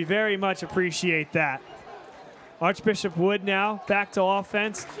 We very much appreciate that. Archbishop Wood now back to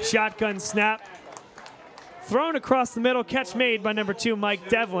offense. Shotgun snap. Thrown across the middle. Catch made by number 2, Mike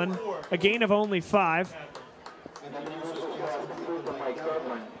Devlin. A gain of only 5.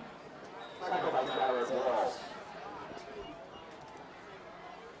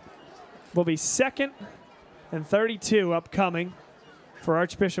 Will be 2nd and 32 upcoming for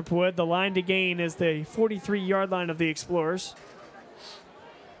Archbishop Wood. The line to gain is the 43-yard line of the Explorers.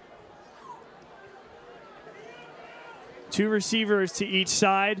 2 receivers to each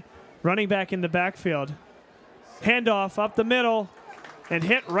side. Running back in the backfield. Handoff up the middle and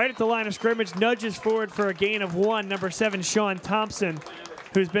hit right at the line of scrimmage. Nudges forward for a gain of 1. Number 7, Sean Thompson,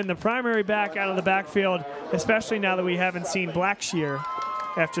 who's been the primary back out of the backfield, especially now that we haven't seen Blackshear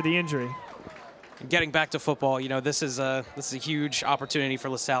after the injury. Getting back to football, you know, this is a huge opportunity for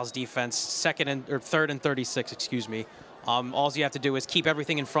LaSalle's defense. 3rd and 36, excuse me. All you have to do is keep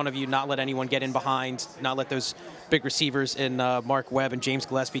everything in front of you, not let anyone get in behind, not let those big receivers in Mark Webb and James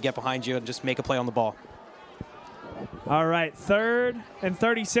Gillespie get behind you, and just make a play on the ball. All right, 3rd and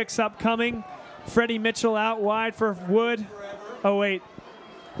 36 upcoming. Freddie Mitchell out wide for Wood. Oh, wait.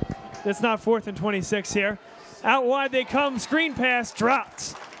 It's not 4th and 26 here. Out wide they come. Screen pass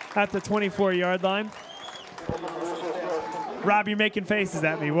dropped at the 24-yard line. Rob, you're making faces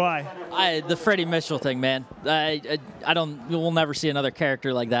at me. Why? The Freddie Mitchell thing, man. I don't. We'll never see another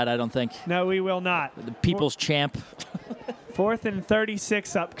character like that, I don't think. No, we will not. The people's champ. 4th and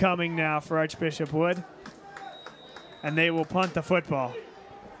 36 upcoming now for Archbishop Wood. And they will punt the football.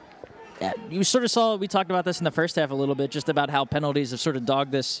 Yeah, you sort of saw, we talked about this in the first half a little bit, just about how penalties have sort of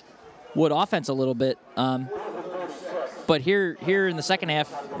dogged this Wood offense a little bit. But here in the second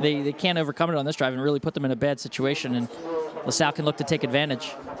half, they can't overcome it on this drive and really put them in a bad situation, and LaSalle can look to take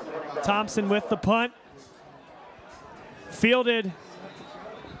advantage. Thompson with the punt. Fielded.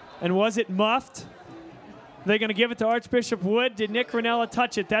 And was it muffed? They're going to give it to Archbishop Wood. Did Nick Ranella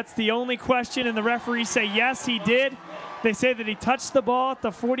touch it? That's the only question, and the referees say yes, he did. They say that he touched the ball at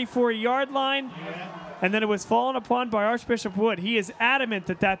the 44-yard line, and then it was fallen upon by Archbishop Wood. He is adamant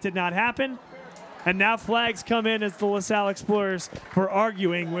that that did not happen. And now flags come in as the LaSalle Explorers were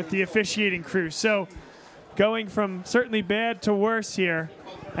arguing with the officiating crew. So going from certainly bad to worse here.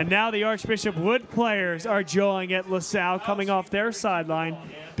 And now the Archbishop Wood players are jawing at LaSalle, coming off their sideline,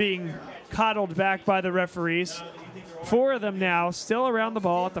 being coddled back by the referees. 4 of them now still around the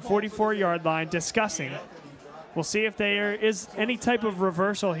ball at the 44-yard line discussing. We'll see if there is any type of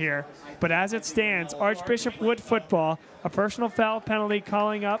reversal here. But as it stands, Archbishop Wood football, a personal foul penalty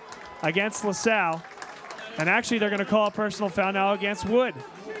calling up against LaSalle. And actually, they're going to call a personal foul now against Wood.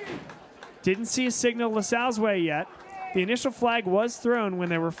 Didn't see a signal LaSalle's way yet. The initial flag was thrown when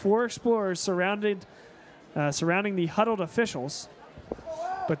there were 4 Explorers surrounding the huddled officials.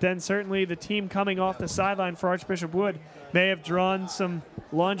 But then certainly the team coming off the sideline for Archbishop Wood may have drawn some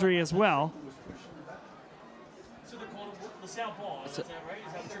laundry as well. So they're calling LaSalle ball. Is that right?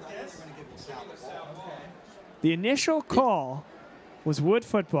 Is that what your guess? The initial call was Wood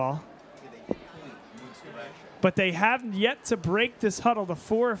football. But they haven't yet to break this huddle, the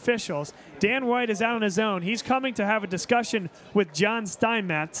 4 officials. Dan White is out on his own. He's coming to have a discussion with John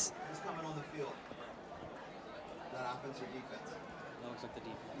Steinmetz. Who's coming on the field? That offense or defense? Looks like the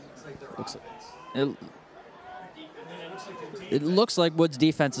defense. It's like their offense. It looks like Wood's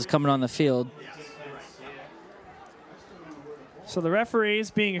defense is coming on the field. So the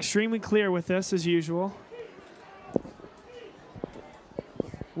referees being extremely clear with this as usual.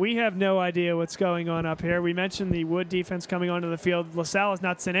 We have no idea what's going on up here. We mentioned the Wood defense coming onto the field. LaSalle has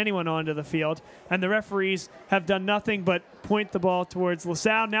not sent anyone onto the field, and the referees have done nothing but point the ball towards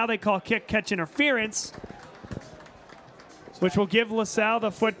LaSalle. Now they call kick catch interference. which will give LaSalle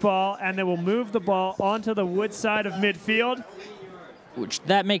the football, and they will move the ball onto the wood side of midfield. Which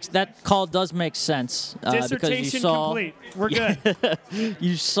that call does make sense. Dissertation because you saw, complete. We're good.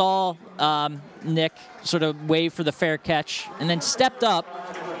 You saw Nick sort of wave for the fair catch and then stepped up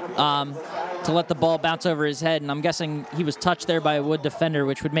to let the ball bounce over his head. And I'm guessing he was touched there by a wood defender,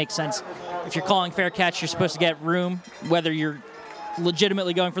 which would make sense. If you're calling fair catch, you're supposed to get room, whether you're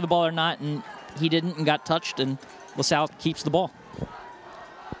legitimately going for the ball or not. And he didn't and got touched, and LaSalle keeps the ball.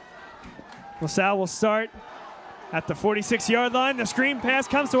 LaSalle will start at the 46-yard line. The screen pass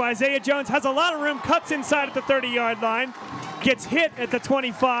comes to Isaiah Jones, has a lot of room, cuts inside at the 30-yard line, gets hit at the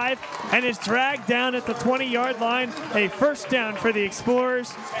 25, and is dragged down at the 20-yard line. A first down for the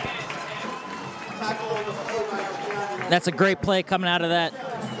Explorers. That's a great play coming out of that,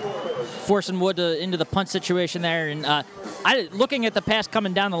 forcing Wood into the punt situation there. And looking at the pass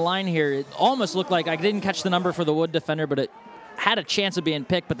coming down the line here, it almost looked like I didn't catch the number for the Wood defender, but it had a chance of being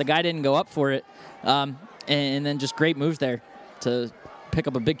picked, but the guy didn't go up for it. And then just great moves there to pick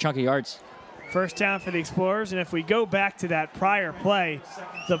up a big chunk of yards. First down for the Explorers, and if we go back to that prior play,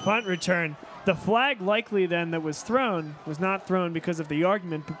 the punt return, the flag likely then that was thrown was not thrown because of the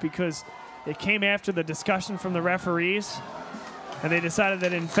argument, but because it came after the discussion from the referees, and they decided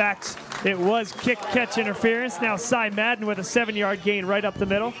that, in fact, it was kick-catch interference. Now Cy Madden with a 7-yard gain right up the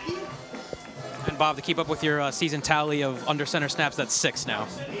middle. And, Bob, to keep up with your season tally of under center snaps, that's 6 now.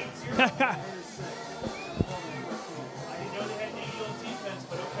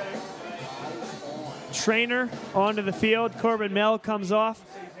 Trainer onto the field. Corbin Mell comes off.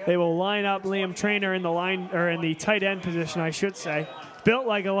 They will line up Liam Trainer in the tight end position, I should say. Built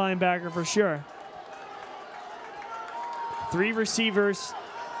like a linebacker for sure. 3 receivers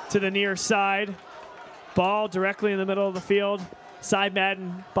to the near side. Ball directly in the middle of the field. Cy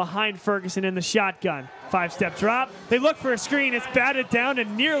Madden behind Ferguson in the shotgun. 5-step drop. They look for a screen. It's batted down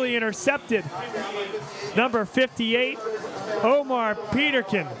and nearly intercepted. Number 58, Omar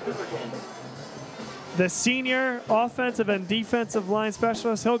Peterkin. The senior offensive and defensive line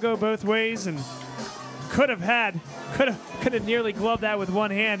specialist. He'll go both ways and could have nearly gloved that with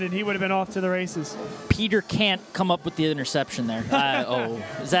one hand, and he would have been off to the races. Peter can't come up with the interception there.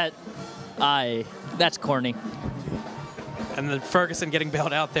 That's corny. And then Ferguson getting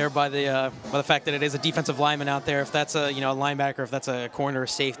bailed out there by the fact that it is a defensive lineman out there. If that's a linebacker, if that's a corner or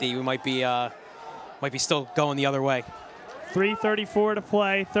safety, we might be still going the other way. 3:34 to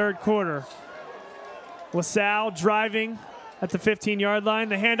play, third quarter. LaSalle driving at the 15-yard line.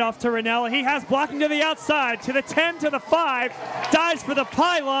 The handoff to Ranella. He has blocking to the outside, to the 10, to the 5. Dives for the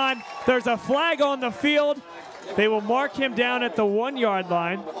pylon. There's a flag on the field. They will mark him down at the 1-yard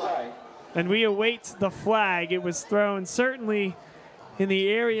line. And we await the flag. It was thrown certainly in the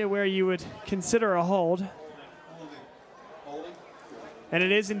area where you would consider a hold. And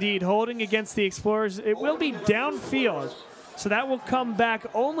it is indeed holding against the Explorers. It will be downfield. So that will come back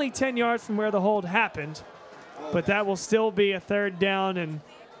only 10 yards from where the hold happened. But that will still be a third down and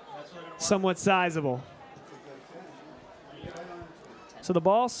somewhat sizable. So the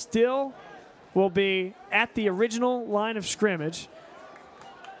ball still will be at the original line of scrimmage.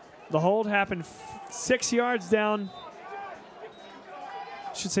 The hold happened 6 yards down.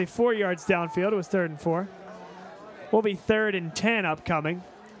 I should say 4 yards downfield. It was 3rd and 4. Will be 3rd and 10 upcoming.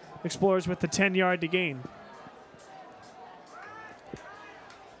 Explorers with the 10-yard to gain.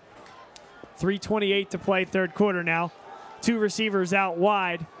 3:28 to play, third quarter now. 2 receivers out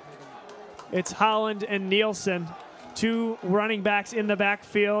wide. It's Holland and Nielsen. 2 running backs in the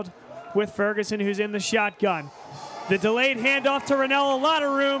backfield with Ferguson, who's in the shotgun. The delayed handoff to Ranella, a lot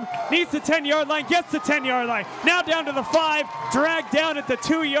of room, needs the 10-yard line, gets the 10-yard line. Now down to the 5, dragged down at the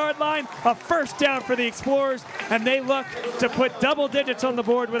 2-yard line. A first down for the Explorers, and they look to put double digits on the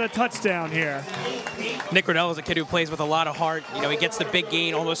board with a touchdown here. Nick Ranella is a kid who plays with a lot of heart. He gets the big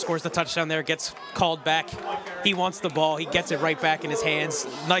gain, almost scores the touchdown there, gets called back. He wants the ball. He gets it right back in his hands.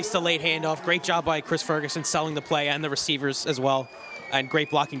 Nice delayed handoff. Great job by Chris Ferguson selling the play and the receivers as well. And great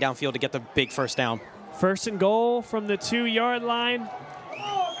blocking downfield to get the big first down. First and goal from the 2-yard line.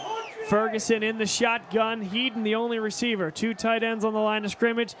 Ferguson in the shotgun. Heaton the only receiver. 2 tight ends on the line of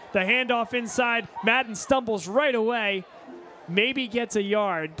scrimmage. The handoff inside. Madden stumbles right away. Maybe gets a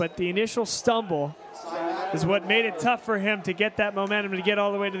yard, but the initial stumble is what made it tough for him to get that momentum to get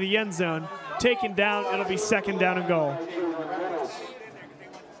all the way to the end zone. Taken down, it'll be 2nd down and goal.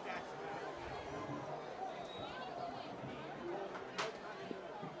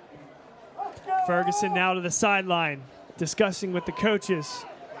 Ferguson now to the sideline, discussing with the coaches.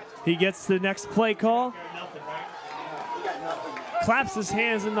 He gets the next play call, claps his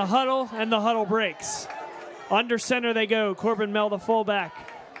hands in the huddle, and the huddle breaks. Under center they go. Corbin Mell, the fullback.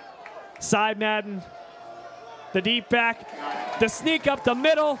 Side Madden, the deep back. The sneak up the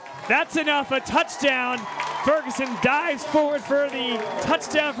middle. That's enough. A touchdown. Ferguson dives forward for the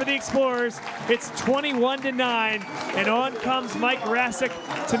touchdown for the Explorers. It's 21-9, and on comes Mike Rasick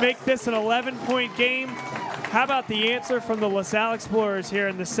to make this an 11-point game. How about the answer from the LaSalle Explorers here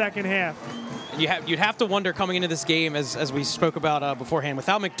in the second half? You'd have to wonder coming into this game, as we spoke about beforehand,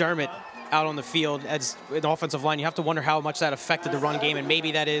 without McDermott out on the field as an offensive line, you have to wonder how much that affected the run game, and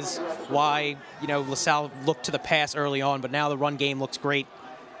maybe that is why LaSalle looked to the pass early on, but now the run game looks great.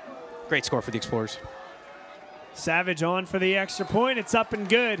 Great score for the Explorers. Savage on for the extra point. It's up and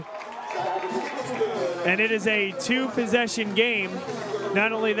good. And it is a 2-possession game.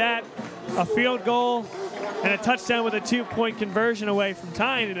 Not only that, a field goal and a touchdown with a 2-point conversion away from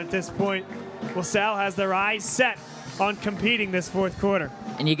tying it at this point. LaSalle has their eyes set on competing this fourth quarter.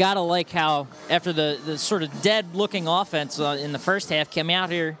 And you got to like how after the sort of dead-looking offense in the first half came out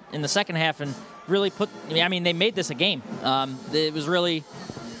here in the second half and really they made this a game. It was really,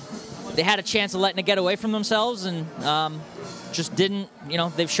 they had a chance of letting it get away from themselves and just didn't,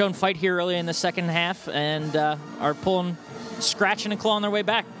 they've shown fight here early in the second half and are scratching and clawing their way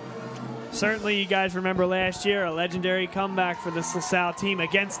back. Certainly you guys remember last year, a legendary comeback for this LaSalle team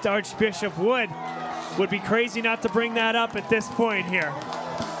against Archbishop Wood. Would be crazy not to bring that up at this point here.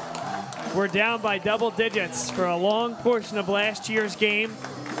 We're down by double digits for a long portion of last year's game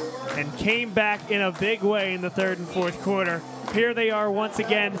and came back in a big way in the third and fourth quarter. Here they are once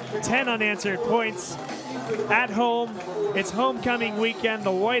again, 10 unanswered points at home. It's homecoming weekend, the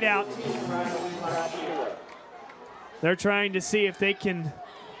whiteout. They're trying to see if they can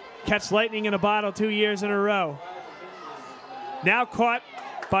catch lightning in a bottle 2 years in a row. Now caught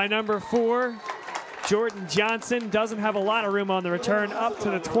by number 4, Jordan Johnson. Doesn't have a lot of room on the return up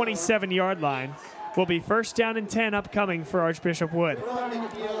to the 27-yard line. Will be first down and 10 upcoming for Archbishop Wood.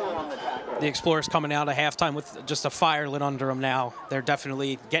 The Explorers coming out at halftime with just a fire lit under them now. They're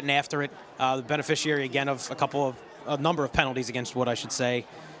definitely getting after it. The beneficiary, again, of a number of penalties against Wood, I should say.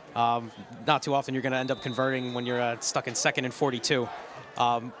 Not too often you're going to end up converting when you're stuck in 2nd and 42.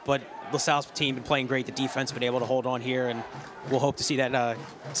 But LaSalle's team been playing great. The defense been able to hold on here, and we'll hope to see that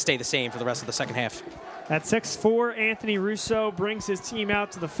stay the same for the rest of the second half. At 6'4", Anthony Russo brings his team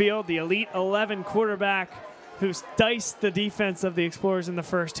out to the field, the Elite 11 quarterback who's diced the defense of the Explorers in the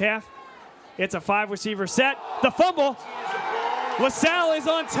first half. It's a 5-receiver set. The fumble. LaSalle is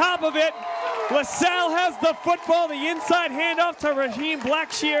on top of it. LaSalle has the football. The inside handoff to Raheem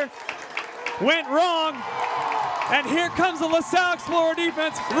Blackshear went wrong. And here comes the LaSalle Explorer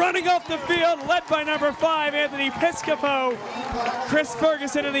defense running off the field, led by number 5, Anthony Piscopo. Chris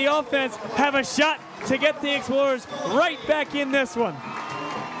Ferguson and the offense have a shot to get the Explorers right back in this one.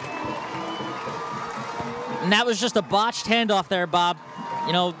 And that was just a botched handoff there, Bob.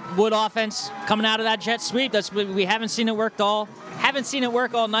 Wood offense coming out of that jet sweep. We haven't seen it work all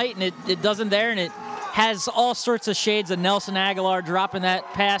night, and it doesn't there, and it has all sorts of shades of Nelson Aguilar dropping that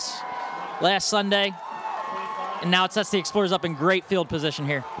pass last Sunday. And now it sets the Explorers up in great field position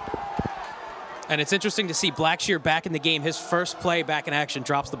here. And it's interesting to see Blackshear back in the game. His first play back in action,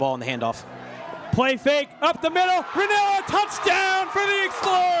 drops the ball in the handoff. Play fake, up the middle. Ranella, touchdown for the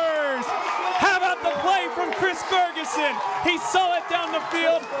Explorers. How about the play from Chris Ferguson? He saw it down the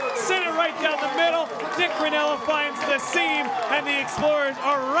field, sent it right down the middle. Nick Ranella finds the seam, and the Explorers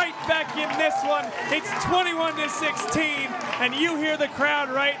are right back in this one. It's 21-16, and you hear the crowd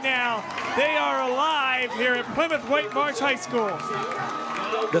right now. They are alive here at Plymouth White Marsh High School.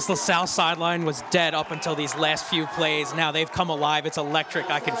 This LaSalle sideline was dead up until these last few plays. Now they've come alive. It's electric.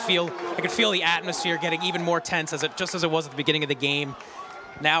 I can feel the atmosphere getting even more tense as it was at the beginning of the game.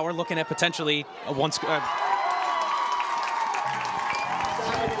 Now we're looking at potentially a one-score.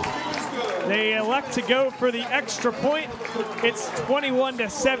 They elect to go for the extra point. It's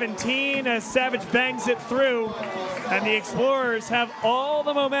 21-17 as Savage bangs it through, and the Explorers have all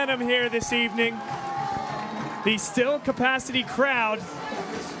the momentum here this evening. The still capacity crowd.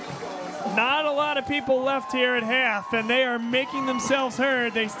 Not a lot of people left here at half, and they are making themselves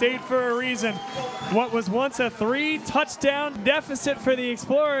heard. They stayed for a reason. What was once a 3-touchdown deficit for the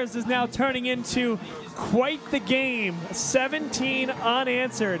Explorers is now turning into quite the game. 17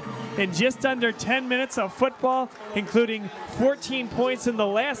 unanswered in just under 10 minutes of football, including 14 points in the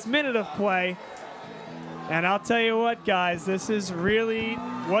last minute of play. And I'll tell you what, guys, this is really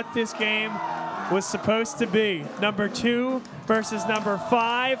what this game was supposed to be. Number 2 versus number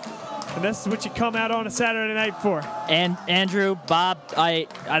 5. And this is what you come out on a Saturday night for. And Andrew, Bob, I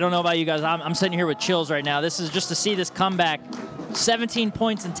don't know about you guys. I'm sitting here with chills right now. This is just to see this comeback. 17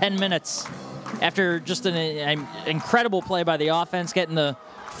 points in 10 minutes. after just an incredible play by the offense, getting the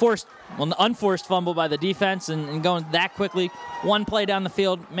unforced fumble by the defense and going that quickly. One play down the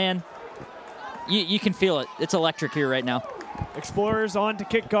field, man, you can feel it. It's electric here right now. Explorers on to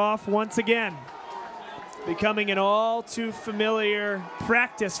kick off once again. Becoming an all too familiar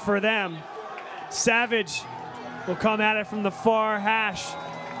practice for them. Savage will come at it from the far hash,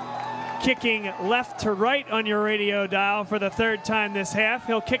 kicking left to right on your radio dial for the third time this half.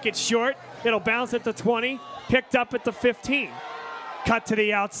 He'll kick it short. It'll bounce at the 20, picked up at the 15. Cut to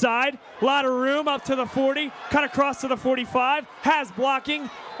the outside, a lot of room up to the 40, cut across to the 45, has blocking,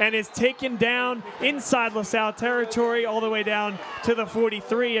 and is taken down inside LaSalle territory all the way down to the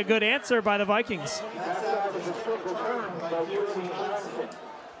 43. A good answer by the Vikings.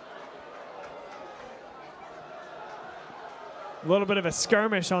 A little bit of a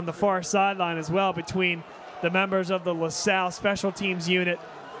skirmish on the far sideline as well between the members of the LaSalle special teams unit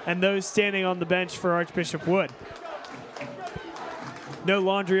and those standing on the bench for Archbishop Wood. No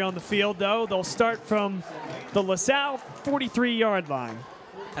laundry on the field, though. They'll start from the LaSalle 43-yard line.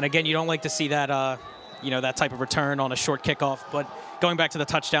 And again, you don't like to see that, that type of return on a short kickoff. But going back to the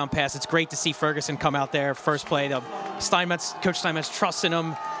touchdown pass, it's great to see Ferguson come out there. First play, Coach Steinmetz trusts in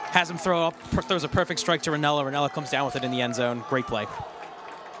him, has him throws a perfect strike to Ranella. Ranella comes down with it in the end zone. Great play.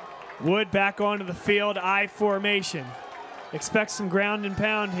 Wood back onto the field, I formation. Expect some ground and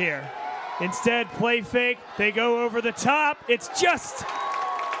pound here. Instead, play fake. They go over the top. It's just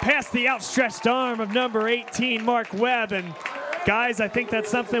past the outstretched arm of number 18, Mark Webb. And guys, I think that's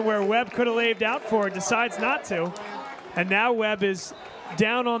something where Webb could have laid out for it, decides not to. And now Webb is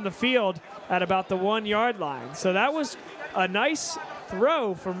down on the field at about the 1-yard line. So that was a nice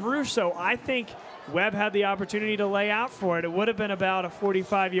throw from Russo. I think Webb had the opportunity to lay out for it. It would have been about a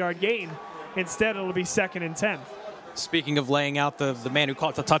 45-yard gain. Instead, it'll be 2nd and 10. Speaking of laying out, the man who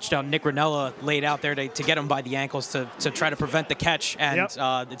caught the touchdown, Nick Ranella, laid out there to get him by the ankles to try to prevent the catch. And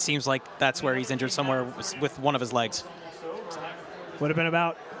it seems like that's where he's injured, somewhere with one of his legs. Would have been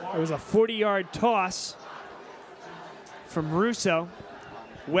it was a 40-yard toss from Russo.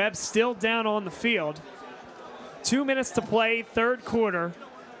 Webb still down on the field. 2 minutes to play, third quarter.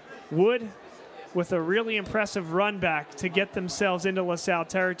 Wood with a really impressive run back to get themselves into LaSalle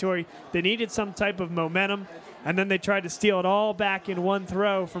territory. They needed some type of momentum, and then they tried to steal it all back in one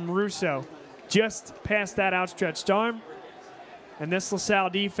throw from Russo, just past that outstretched arm. And this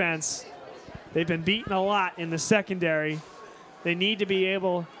LaSalle defense, they've been beaten a lot in the secondary. They need to be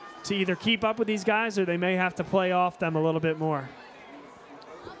able to either keep up with these guys or they may have to play off them a little bit more.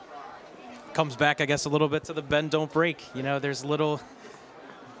 Comes back, I guess, a little bit to the bend, don't break. There's a little.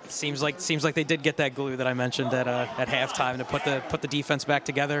 Seems like they did get that glue that I mentioned at halftime to put the defense back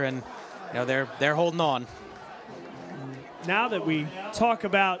together, and they're holding on. Now that we talk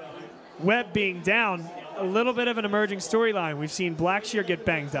about Webb being down, a little bit of an emerging storyline. We've seen Blackshear get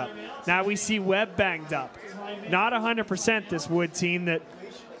banged up. Now we see Webb banged up. Not 100% this Wood team that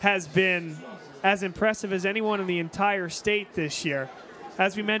has been as impressive as anyone in the entire state this year.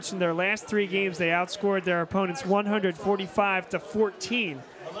 As we mentioned, their last 3 games, they outscored their opponents 145-14.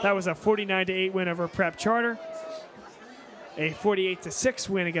 That was a 49-8 win over Prep Charter, a 48-6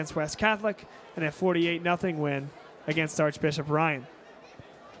 win against West Catholic, and a 48-0 win against Archbishop Ryan.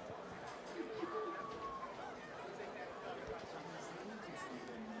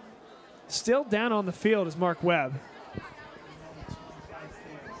 Still down on the field is Mark Webb.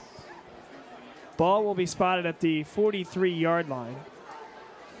 Ball will be spotted at the 43-yard line.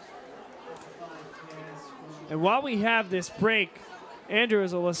 And while we have this break, Andrew,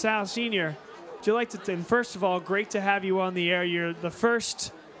 as a LaSalle senior, would you like to, and first of all, great to have you on the air. You're the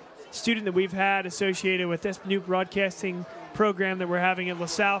first student that we've had associated with this new broadcasting program that we're having at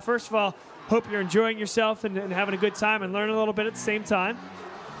LaSalle. First of all, hope you're enjoying yourself and having a good time and learning a little bit at the same time.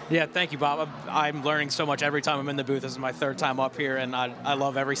 Yeah, thank you, Bob. I'm learning so much every time I'm in the booth. This is my 3rd time up here, and I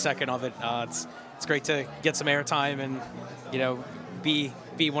love every second of it. It's great to get some airtime and, be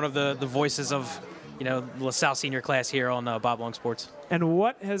one of the voices of, LaSalle senior class here on Bob Long Sports. And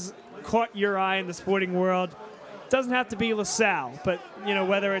what has caught your eye in the sporting world? Doesn't have to be LaSalle, but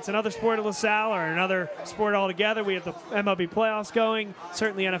whether it's another sport at LaSalle or another sport altogether, we have the MLB playoffs going,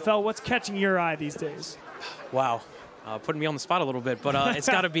 certainly NFL. What's catching your eye these days? Wow, putting me on the spot a little bit, but it's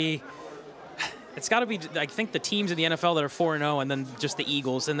got to be. It's got to be, I think, the teams in the NFL that are 4-0, and then just the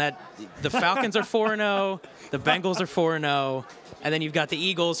Eagles, and that the Falcons are 4-0, the Bengals are 4-0, and then you've got the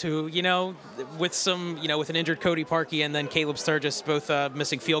Eagles who, with with an injured Cody Parkey and then Caleb Sturgis both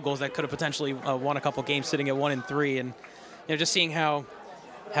missing field goals that could have potentially won a couple games, sitting at 1-3, and just seeing how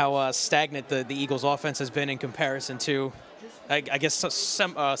stagnant the Eagles' offense has been in comparison to, I guess,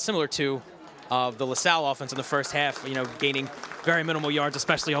 similar to of the LaSalle offense in the first half, gaining very minimal yards,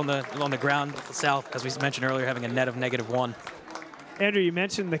 especially on the ground. LaSalle, as we mentioned earlier, having a net of -1. Andrew, you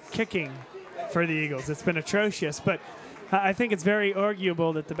mentioned the kicking for the Eagles. It's been atrocious, but I think it's very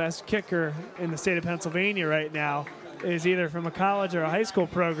arguable that the best kicker in the state of Pennsylvania right now is either from a college or a high school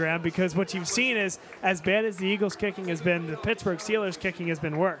program, because what you've seen is, as bad as the Eagles kicking has been, the Pittsburgh Steelers kicking has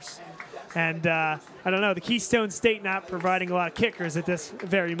been worse. And I don't know, the Keystone State not providing a lot of kickers at this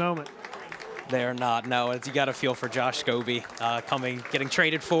very moment. They are not. No, you got to feel for Josh Scobie getting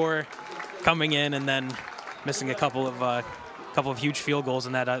traded for, coming in, and then missing a couple of huge field goals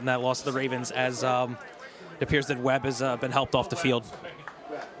in that loss to the Ravens, as it appears that Webb has been helped off the field.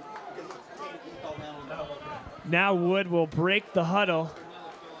 Now Wood will break the huddle,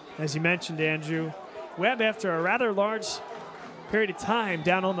 as you mentioned, Andrew. Webb, after a rather large period of time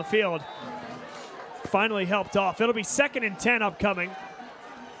down on the field, finally helped off. It'll be 2nd and 10 upcoming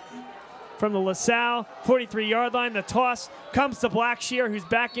from the LaSalle 43-yard line. The toss comes to Blackshear, who's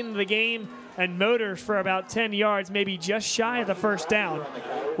back into the game and motors for about 10 yards, maybe just shy of the first down.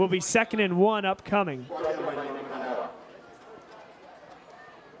 Will be 2nd and 1 upcoming.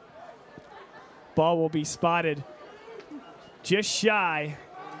 Ball will be spotted just shy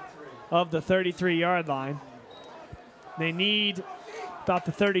of the 33-yard line. They need about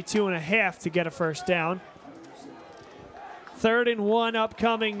the 32.5 to get a first down. 3rd and 1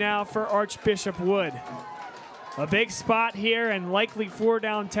 upcoming now for Archbishop Wood. A big spot here and likely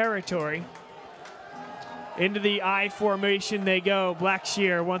 4-down territory. Into the I formation they go.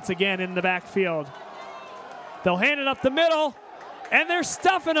 Blackshear once again in the backfield. They'll hand it up the middle, and they're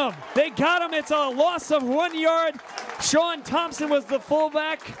stuffing him. They got him. It's a loss of 1 yard. Sean Thompson was the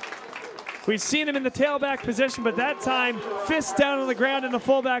fullback. We've seen him in the tailback position, but that time, fist down on the ground in the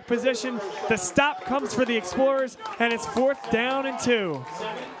fullback position. The stop comes for the Explorers, and it's 4th down and 2.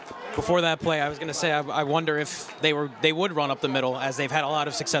 Before that play, I was going to say I wonder if they would run up the middle, as they've had a lot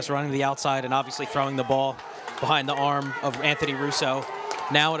of success running the outside and obviously throwing the ball behind the arm of Anthony Russo.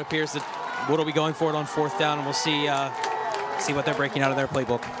 Now it appears that Wood will be going for it on 4th down, and we'll see what they're breaking out of their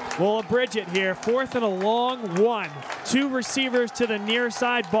playbook. We'll abridge it here. 4th and a long 1. 2 receivers to the near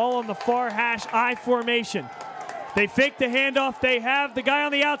side. Ball on the far hash, I formation. They fake the handoff. They have the guy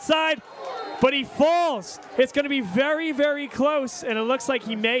on the outside, but he falls. It's going to be very, very close, and it looks like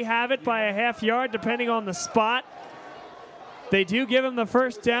he may have it by a half yard, depending on the spot. They do give him the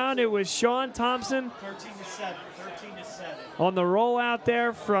first down. It was Sean Thompson. 13-7. On the rollout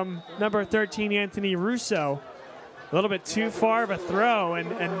there from number 13, Anthony Russo. A little bit too far of a throw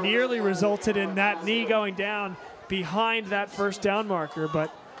and nearly resulted in that knee going down behind that first down marker.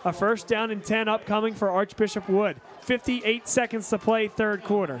 But a 1st down and 10 upcoming for Archbishop Wood. 58 seconds to play, 3rd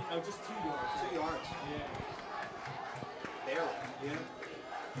quarter. No, just 2 yards. Barely.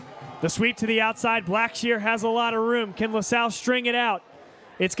 The sweep to the outside. Blackshear has a lot of room. Can LaSalle string it out?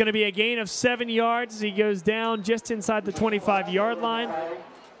 It's going to be a gain of 7 yards. He goes down just inside the 25-yard line.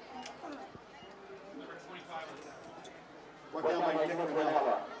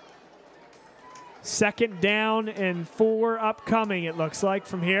 Second down and 4 upcoming, it looks like,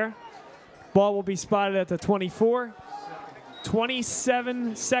 from here. Ball will be spotted at the 24.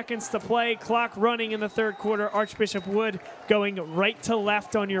 27 seconds to play. Clock running in the 3rd quarter. Archbishop Wood going right to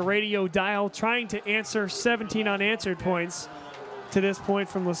left on your radio dial, trying to answer 17 unanswered points to this point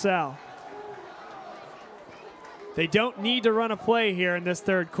from LaSalle. They don't need to run a play here in this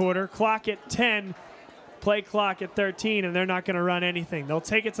 3rd quarter. Clock at 10. Play clock at 13, and they're not going to run anything. They'll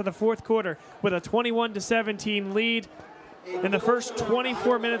take it to the 4th quarter with a 21-17 lead. In the first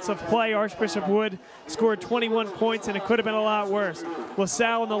 24 minutes of play, Archbishop Wood scored 21 points, and it could have been a lot worse.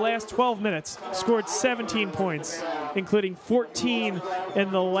 LaSalle in the last 12 minutes scored 17 points, including 14 in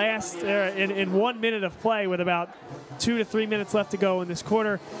the last in 1 minute of play, with about 2 to 3 minutes left to go in this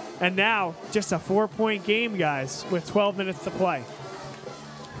quarter. And now just a 4-point game, guys, with 12 minutes to play.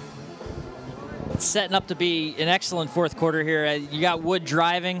 It's setting up to be an excellent 4th quarter here. You got Wood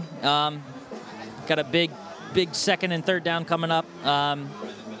driving. Got a big 2nd and 3rd down coming up.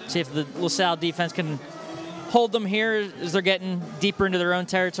 See if the LaSalle defense can hold them here as they're getting deeper into their own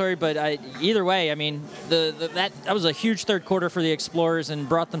territory. But either way, I mean, that was a huge 3rd quarter for the Explorers and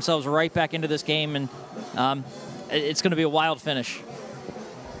brought themselves right back into this game. And it's going to be a wild finish.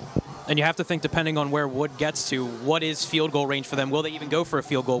 And you have to think, depending on where Wood gets to, what is field goal range for them? Will they even go for a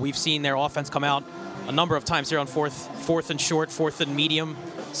field goal? We've seen their offense come out a number of times here on 4th and short, 4th and medium.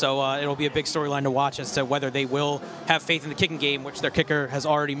 So it'll be a big storyline to watch as to whether they will have faith in the kicking game, which their kicker has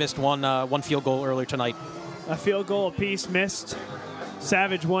already missed one field goal earlier tonight. A field goal apiece missed.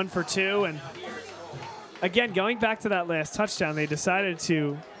 Savage 1 for 2, and again, going back to that last touchdown, they decided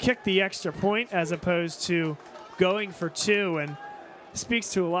to kick the extra point as opposed to going for two, and speaks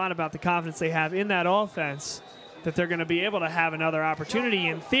to a lot about the confidence they have in that offense, that they're going to be able to have another opportunity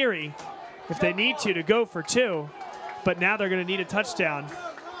in theory if they need to go for two, but now they're going to need a touchdown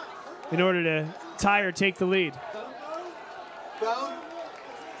in order to tie or take the lead.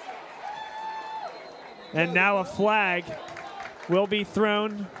 And now a flag will be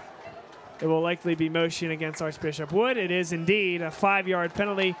thrown. It will likely be motion against Archbishop Wood. It is indeed a 5-yard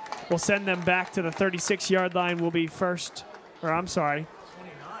penalty. Will send them back to the 36-yard line. Will be first, or I'm sorry,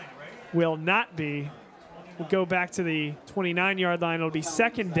 29, right? will not be. We'll go back to the 29-yard line. It'll be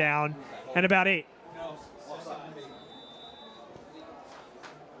second down and about 8.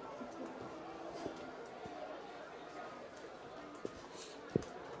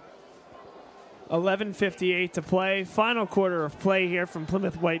 11:58 to play. Final quarter of play here from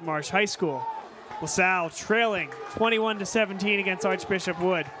Plymouth White Marsh High School. LaSalle trailing 21-17 against Archbishop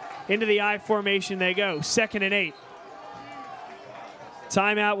Wood. Into the I formation they go. 2nd and 8.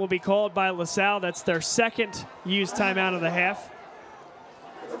 Timeout will be called by LaSalle. That's their second used timeout of the half.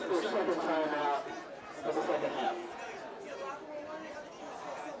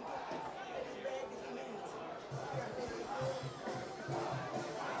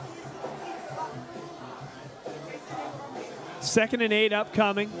 Second and 8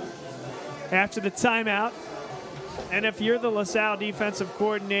 upcoming after the timeout. And if you're the LaSalle defensive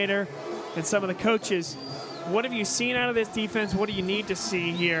coordinator and some of the coaches, what have you seen out of this defense? What do you need to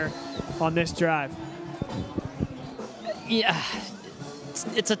see here on this drive? Yeah,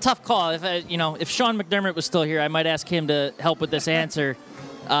 it's a tough call. If Sean McDermott was still here, I might ask him to help with this answer.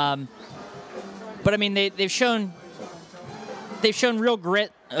 But I mean, they've shown real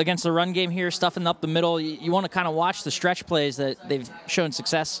grit against the run game here, stuffing up the middle. You want to kind of watch the stretch plays that they've shown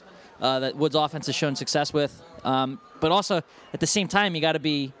success, that Wood's offense has shown success with. But also, at the same time, you got to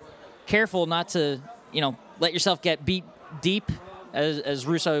be careful not to, let yourself get beat deep, as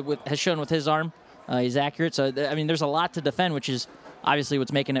Russo has shown with his arm. He's accurate. So, there's a lot to defend, which is obviously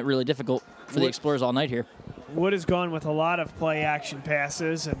what's making it really difficult for the Explorers all night here. Wood has gone with a lot of play action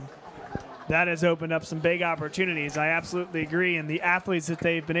passes, and that has opened up some big opportunities. I absolutely agree. And the athletes that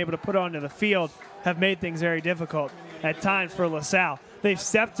they've been able to put onto the field have made things very difficult at times for LaSalle. They've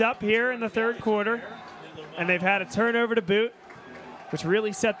stepped up here in the third quarter, and they've had a turnover to boot, which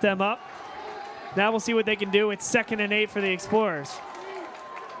really set them up. Now we'll see what they can do. It's 2nd and 8 for the Explorers.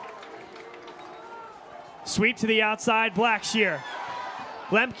 Sweep to the outside, Blackshear.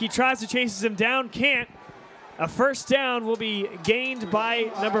 Lemke tries to chase him down, can't. A first down will be gained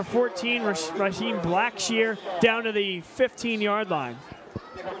by number 14, Raheem Blackshear, down to the 15-yard line.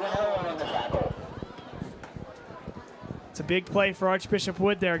 It's a big play for Archbishop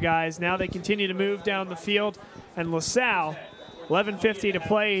Wood there, guys. Now they continue to move down the field, and LaSalle, 11:50 to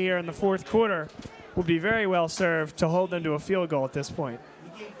play here in the fourth quarter, will be very well served to hold them to a field goal at this point.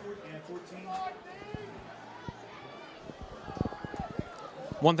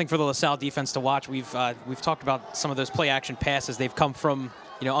 One thing for the LaSalle defense to watch, we've talked about some of those play action passes. They've come from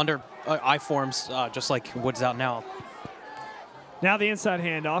under I forms, just like Wood's out now. Now the inside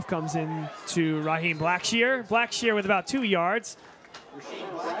handoff comes in to Raheem Blackshear. Blackshear with about 2 yards.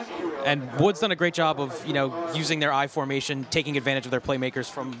 And Wood's done a great job of using their I formation, taking advantage of their playmakers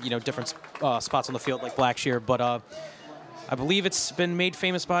from different spots on the field like Blackshear. But I believe it's been made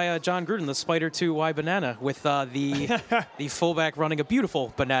famous by John Gruden, the Spider 2Y banana, with the fullback running a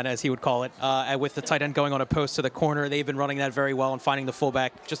beautiful banana, as he would call it, and with the tight end going on a post to the corner. They've been running that very well and finding the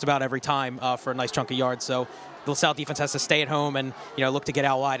fullback just about every time for a nice chunk of yards. So the LaSalle defense has to stay at home and look to get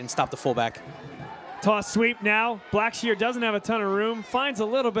out wide and stop the fullback. Toss sweep now. Blackshear doesn't have a ton of room, finds a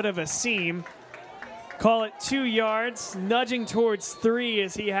little bit of a seam. Call it 2 yards, nudging towards 3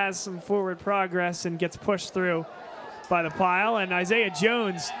 as he has some forward progress and gets pushed through by the pile. And Isaiah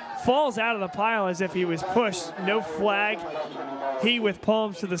Jones falls out of the pile as if he was pushed. No flag. He, with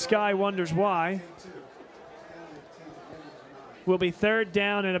palms to the sky, wonders why. Will be third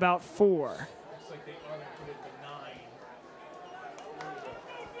down and about 4.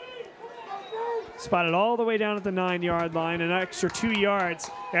 Spotted all the way down at the 9-yard line. An extra 2 yards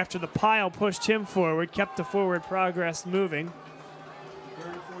after the pile pushed him forward, kept the forward progress moving.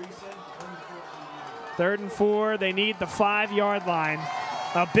 3rd and 4. They need the 5-yard line.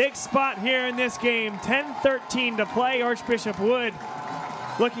 A big spot here in this game. 10-13 to play. Archbishop Wood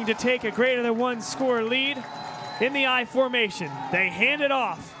looking to take a greater than 1 score lead in the I formation. They hand it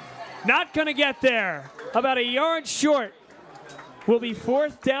off. Not going to get there. About a yard short. Will be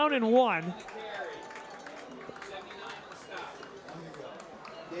 4th down and 1.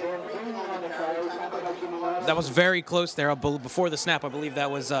 That was very close there. Before the snap, I believe that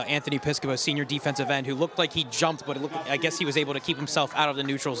was Anthony Piscopo, senior defensive end, who looked like he jumped, but I guess he was able to keep himself out of the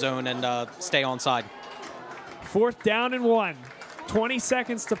neutral zone and stay onside. 4th down and 1. 20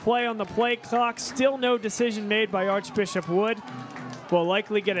 seconds to play on the play clock. Still no decision made by Archbishop Wood. Will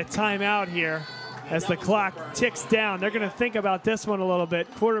likely get a timeout here as the clock ticks down. They're going to think about this one a little bit.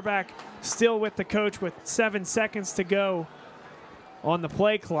 Quarterback still with the coach with 7 seconds to go on the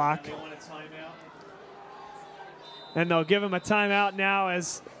play clock. And they'll give him a timeout now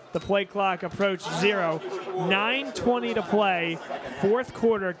as the play clock approaches 0. 9:20 to play, 4th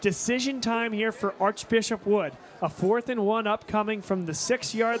quarter. Decision time here for Archbishop Wood. A 4th and 1 upcoming from the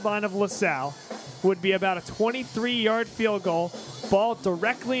 6-yard line of LaSalle. Would be about a 23-yard field goal. Ball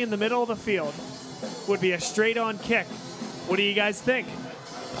directly in the middle of the field. Would be a straight-on kick. What do you guys think?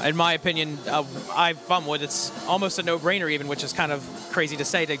 In my opinion, if I'm Wood, it's almost a no-brainer even, which is kind of crazy to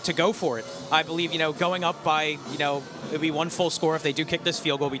say, to go for it. I believe, going up by, it'll be one full score. If they do kick this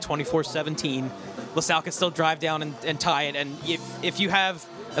field goal, it'll be 24-17. LaSalle can still drive down and tie it. And if you have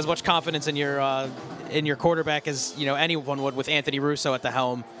as much confidence in your quarterback as, anyone would with Anthony Russo at the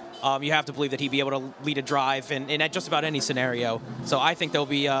helm, you have to believe that he'd be able to lead a drive in just about any scenario. So I think there'll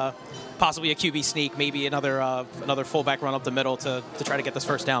be possibly a QB sneak, maybe another fullback run up the middle to try to get this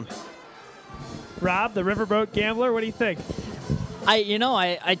first down. Rob, the Riverboat Gambler, what do you think?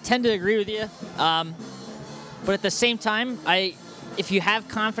 I tend to agree with you, but at the same time, if you have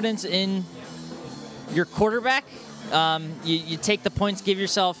confidence in your quarterback, you take the points, give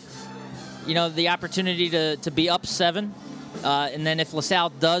yourself, the opportunity to be up 7, and then if LaSalle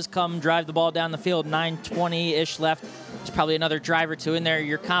does come drive the ball down the field, 9:20-ish left, there's probably another drive or two in there.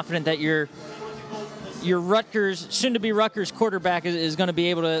 You're confident that your Rutgers, soon-to-be Rutgers quarterback is going to be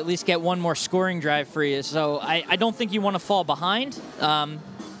able to at least get one more scoring drive for you. So I don't think you want to fall behind.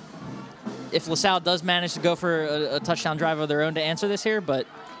 If LaSalle does manage to go for a touchdown drive of their own to answer this here, but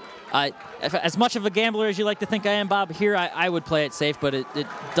as much of a gambler as you like to think I am, Bob, here I would play it safe, but it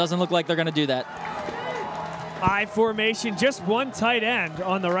doesn't look like they're going to do that. I formation, just one tight end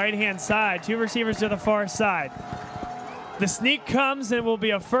on the right-hand side, 2 receivers to the far side. The sneak comes and will be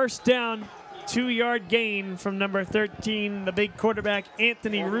a first down, 2-yard gain from number 13, the big quarterback,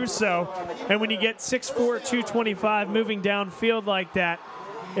 Anthony Russo. And when you get 6'4", 225 moving downfield like that,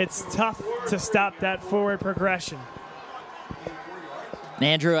 it's tough to stop that forward progression.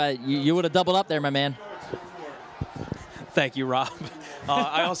 Andrew, you would have doubled up there, my man. Thank you, Rob.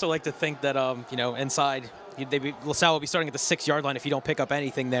 I also like to think that, inside, LaSalle will be starting at the 6-yard line if you don't pick up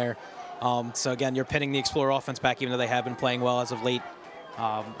anything there. So, again, you're pinning the Explorer offense back, even though they have been playing well as of late.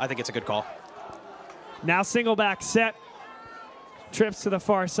 I think it's a good call. Now single back set. Trips to the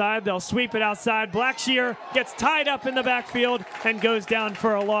far side. They'll sweep it outside. Blackshear gets tied up in the backfield and goes down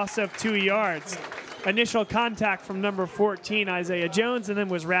for a loss of 2 yards. Initial contact from number 14, Isaiah Jones, and then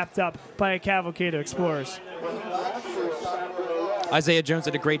was wrapped up by a cavalcade of Explorers. Isaiah Jones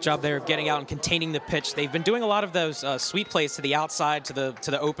did a great job there of getting out and containing the pitch. They've been doing a lot of those sweep plays to the outside, to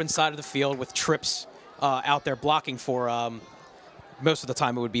the open side of the field with trips out there blocking for most of the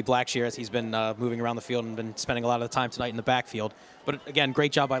time it would be Blackshear, as he's been moving around the field and been spending a lot of the time tonight in the backfield. But again,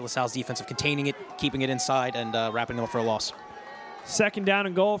 great job by LaSalle's defense of containing it, keeping it inside, and wrapping them up for a loss. 2nd down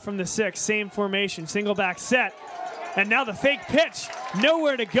and goal from the 6, same formation, single back set. And now the fake pitch.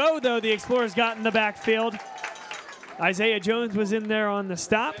 Nowhere to go, though, the Explorers got in the backfield. Isaiah Jones was in there on the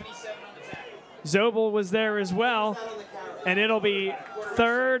stop. Zobel was there as well. And it'll be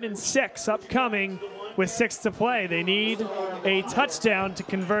 3rd and 6 upcoming with 6 to play. They need a touchdown to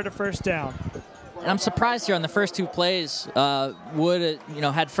convert a first down. And I'm surprised here on the first 2 plays, Wood,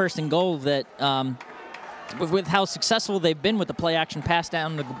 had 1st and goal that with how successful they've been with the play action pass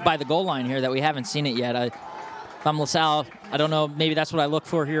down by the goal line here that we haven't seen it yet. If I'm LaSalle, I don't know, maybe that's what I look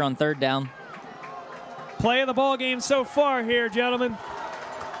for here on 3rd down. Play of the ball game so far here, gentlemen.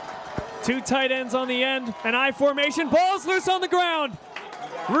 2 tight ends on the end, an I formation, ball's loose on the ground.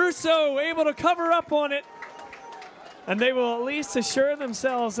 Russo able to cover up on it, and they will at least assure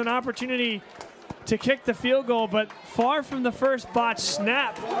themselves an opportunity to kick the field goal, but far from the first botched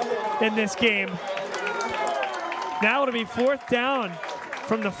snap in this game. Now it'll be 4th down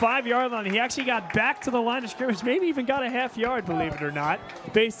from the 5-yard line. He actually got back to the line of scrimmage, maybe even got a half yard, believe it or not,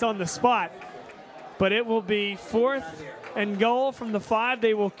 based on the spot. But it will be 4th and goal from the 5.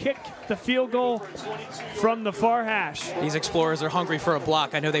 They will kick the field goal from the far hash. These Explorers are hungry for a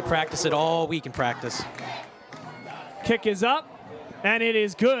block. I know they practice it all week in practice. Kick is up, and it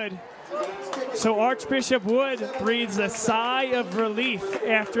is good. So Archbishop Wood breathes a sigh of relief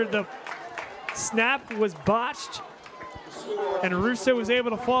after the snap was botched and Russo was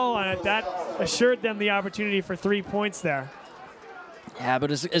able to fall on it. That assured them the opportunity for 3 points there. Yeah,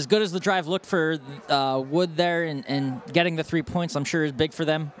 but as good as the drive looked for Wood there and getting the 3 points, I'm sure is big for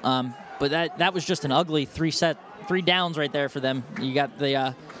them. But that was just an ugly three downs right there for them. You got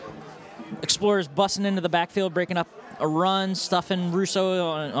the Explorers busting into the backfield, breaking up a run, stuffing Russo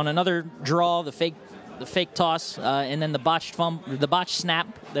on another draw, the fake toss, and then the botched snap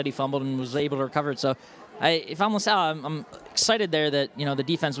that he fumbled and was able to recover it. So if I'm LaSalle, I'm excited there that the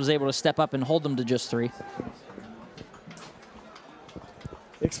defense was able to step up and hold them to just 3.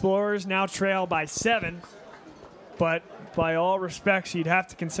 Explorers now trail by 7, but by all respects, you'd have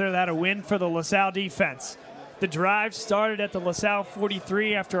to consider that a win for the LaSalle defense. The drive started at the LaSalle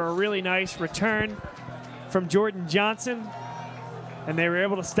 43 after a really nice return from Jordan Johnson, and they were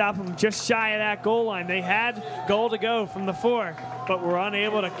able to stop him just shy of that goal line. They had goal to go from the 4, but were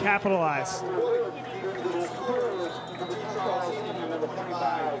unable to capitalize.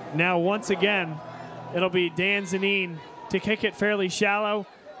 Now, once again, it'll be Dan Zanine to kick it fairly shallow.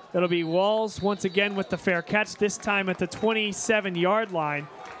 It'll be Walls once again with the fair catch, this time at the 27-yard line.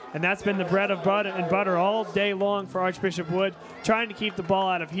 And that's been the bread and butter all day long for Archbishop Wood, trying to keep the ball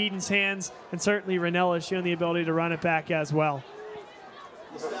out of Heaton's hands, and certainly Ranella has shown the ability to run it back as well.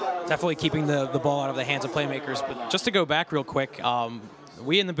 Definitely keeping the ball out of the hands of playmakers. But just to go back real quick,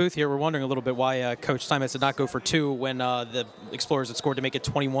 we in the booth here were wondering a little bit why Coach Steinmetz did not go for 2 when the Explorers had scored to make it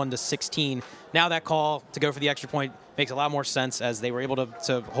 21-16. Now that call to go for the extra point makes a lot more sense, as they were able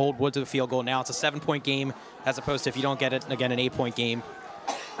to hold Wood to the field goal. Now it's a 7-point game, as opposed to, if you don't get it, again, an 8-point game.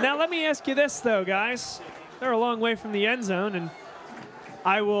 Now let me ask you this, though, guys. They're a long way from the end zone, and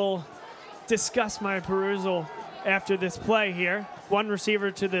I will discuss my perusal after this play here. One receiver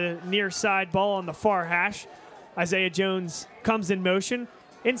to the near side, ball on the far hash. Isaiah Jones comes in motion.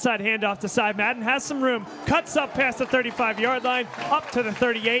 Inside handoff to Cy Madden, has some room, cuts up past the 35-yard line, up to the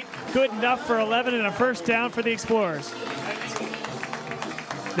 38. Good enough for 11 and a first down for the Explorers.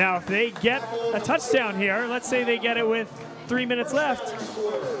 Now, if they get a touchdown here, let's say they get it with 3 minutes left.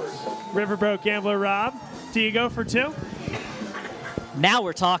 Riverboat Gambler Rob, do you go for 2? Now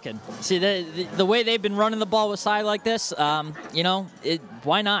we're talking. See, the way they've been running the ball with Salle like this,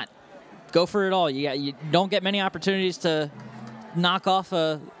 why not? Go for it all. You don't get many opportunities to knock off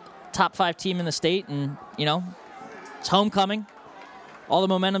a top 5 team in the state, and, it's homecoming. All the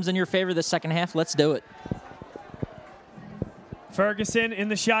momentum's in your favor this second half. Let's do it. Ferguson in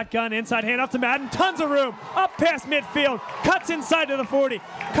the shotgun, inside handoff to Madden, tons of room, up past midfield, cuts inside to the 40,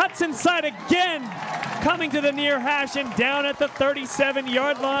 cuts inside again, coming to the near hash and down at the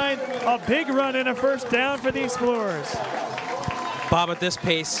 37-yard line. A big run and a first down for the Explorers. Bob, at this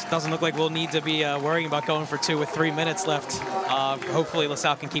pace, doesn't look like we'll need to be worrying about going for 2 with 3 minutes left. Hopefully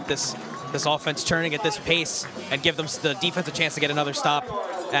LaSalle can keep this offense churning at this pace and give them the defense a chance to get another stop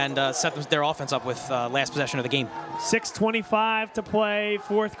and set their offense up with last possession of the game. 6:25 to play,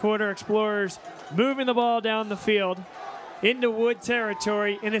 fourth quarter. Explorers moving the ball down the field into Wood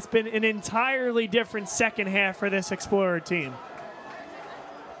territory, and it's been an entirely different second half for this Explorer team.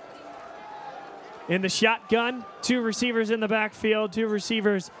 In the shotgun, 2 receivers in the backfield, 2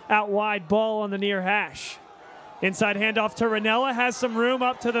 receivers out wide, ball on the near hash. Inside handoff to Ranella, has some room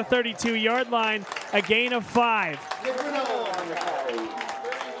up to the 32-yard line, a gain of 5.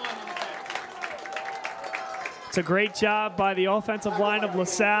 It's a great job by the offensive line of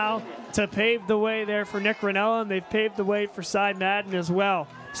LaSalle to pave the way there for Nick Ranella, and they've paved the way for Cy Madden as well.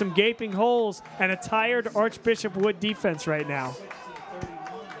 Some gaping holes and a tired Archbishop Wood defense right now.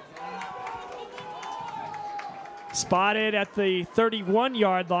 Spotted at the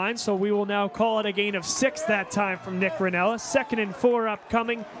 31-yard line, so we will now call it a gain of 6 that time from Nick Ranella. 2nd and 4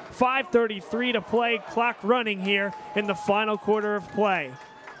 upcoming, 5:33 to play, clock running here in the final quarter of play.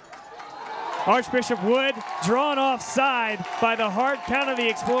 Archbishop Wood drawn offside by the hard count of the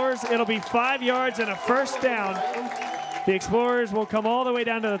Explorers. It'll be 5 yards and a first down. The Explorers will come all the way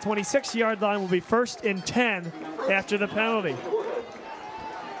down to the 26-yard line, will be 1st and 10 after the penalty.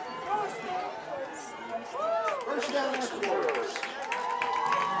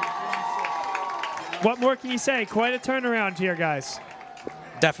 What more can you say? Quite a turnaround here, guys.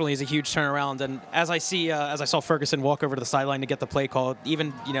 Definitely is a huge turnaround, and as I saw Ferguson walk over to the sideline to get the play call,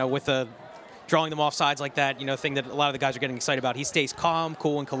 even with drawing them off sides like that, thing that a lot of the guys are getting excited about, he stays calm,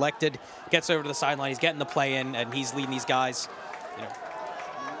 cool, and collected, gets over to the sideline, he's getting the play in, and he's leading these guys,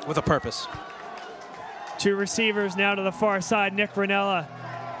 with a purpose. 2 receivers now to the far side. Nick Ranella,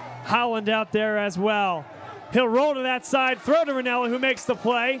 Holland out there as well. He'll roll to that side, throw to Ranella, who makes the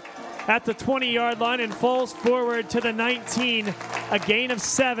play at the 20-yard line and falls forward to the 19. A gain of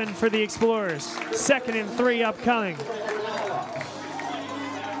 7 for the Explorers. 2nd and 3 upcoming.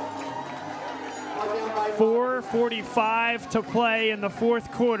 4:45 to play in the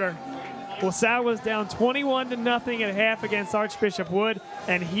fourth quarter. LaSalle was down 21-0 at half against Archbishop Wood,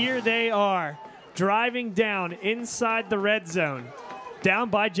 and here they are, driving down inside the red zone, down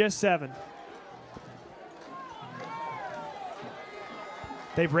by just 7.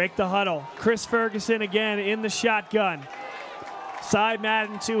 They break the huddle. Chris Ferguson again in the shotgun. Cy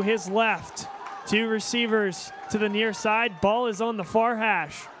Madden to his left. 2 receivers to the near side. Ball is on the far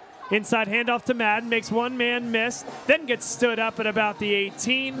hash. Inside handoff to Madden, makes one man miss, then gets stood up at about the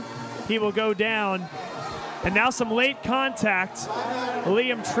 18. He will go down. And now some late contact.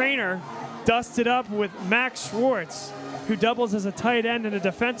 Liam Traynor dusted up with Max Schwartz, who doubles as a tight end and a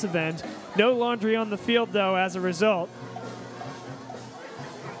defensive end. No laundry on the field, though, as a result.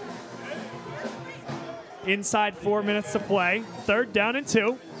 Inside 4 minutes to play. 3rd down and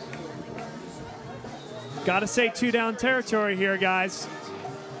 2. Gotta say 2-down territory here, guys.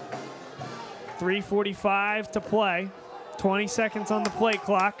 3:45 to play. 20 seconds on the play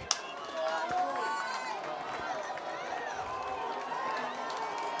clock.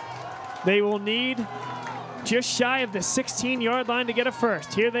 They will need just shy of the 16-yard line to get a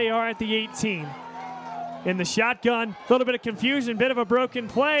first. Here they are at the 18. In the shotgun, a little bit of confusion, bit of a broken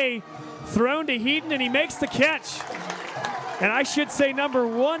play. Thrown to Heaton, and he makes the catch. And I should say number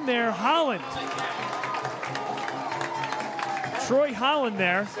 1 there, Holland. Troy Holland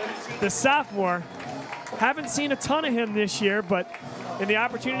there, the sophomore. Haven't seen a ton of him this year, but in the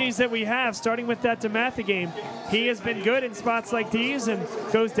opportunities that we have, starting with that DeMatha game, he has been good in spots like these and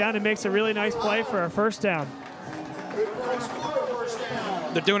goes down and makes a really nice play for a first down.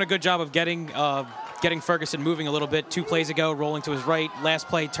 They're doing a good job of getting Ferguson moving a little bit. 2 plays ago, rolling to his right. Last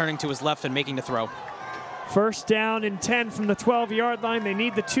play, turning to his left and making the throw. First down and 10 from the 12-yard line. They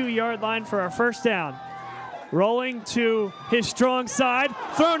need the 2-yard line for a first down. Rolling to his strong side.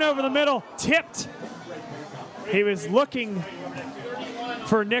 Thrown over the middle. Tipped. He was looking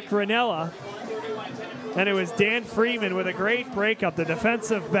for Nick Ranella. And it was Dan Freeman with a great breakup. The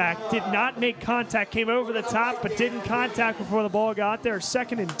defensive back did not make contact. Came over the top, but didn't contact before the ball got there.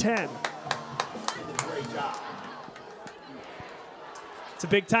 2nd and 10. It's a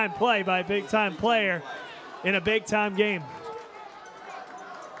big-time play by a big-time player in a big-time game.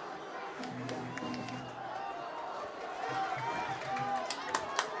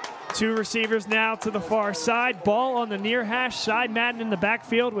 Two receivers now to the far side. Ball on the near hash. Side Madden in the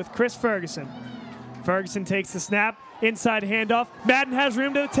backfield with Chris Ferguson. Ferguson takes the snap. Inside handoff. Madden has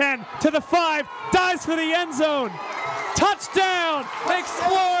room to the 10, to the 5. Dives for the end zone. Touchdown!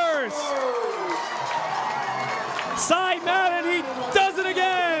 Explorers! Cy Madden, he does it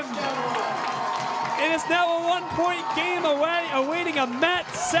again! It is now a 1-point game away, awaiting a Matt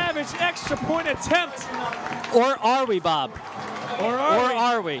Savage extra point attempt. Or are we, Bob? Or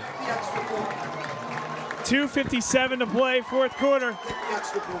are we? 2:57 to play, fourth quarter.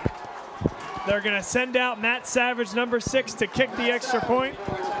 They're going to send out Matt Savage, number 6, to kick the extra point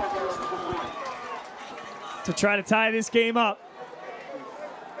to try to tie this game up.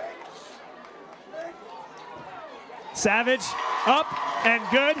 Savage up and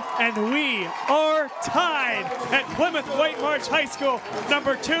good, and we are tied at Plymouth White Marsh High School.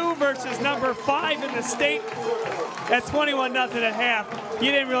 Number 2 versus number 5 in the state at 21-0 at half.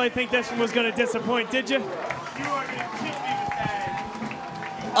 You didn't really think this one was going to disappoint, did you?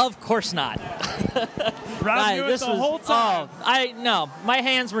 Of course not. Rob knew it the whole time. No, my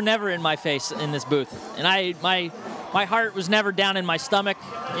hands were never in my face in this booth, and my heart was never down in my stomach.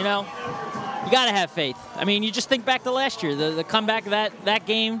 You know, you gotta have faith. I mean, you just think back to last year, the comeback of that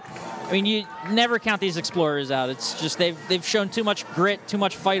game. I mean, you never count these Explorers out. It's just they've shown too much grit, too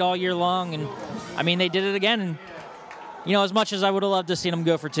much fight all year long, and I mean they did it again. And you know, as much as I would have loved to see them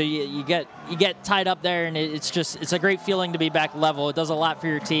go for 2, you get tied up there, and it's a great feeling to be back level. It does a lot for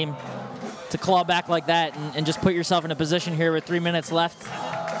your team to claw back like that and just put yourself in a position here with 3 minutes left.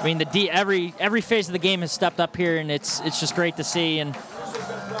 I mean, every phase of the game has stepped up here, and it's just great to see. And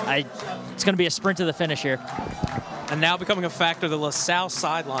it's going to be a sprint to the finish here. And now becoming a factor, the LaSalle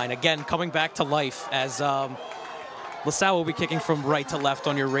sideline again coming back to life as LaSalle will be kicking from right to left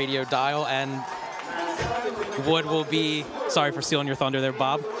on your radio dial, and Wood will be, sorry for stealing your thunder there,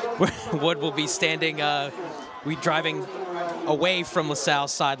 Bob. Wood will be standing, driving away from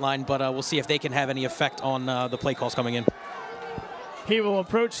LaSalle's sideline, but we'll see if they can have any effect on the play calls coming in. He will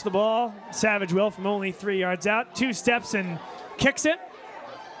approach the ball. Savage will from only 3 yards out. 2 steps and kicks it.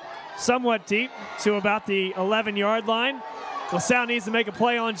 Somewhat deep to about the 11-yard line. LaSalle needs to make a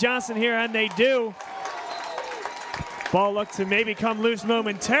play on Johnson here, and they do. Ball looked to maybe come loose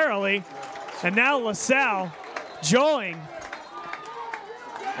momentarily. And now LaSalle jawing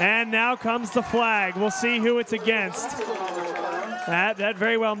And now comes the flag. We'll see who it's against. That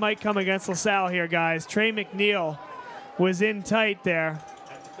very well might come against LaSalle here, guys. Trey McNeil was in tight there.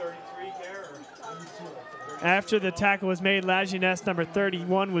 After the tackle was made, Lajeunesse, number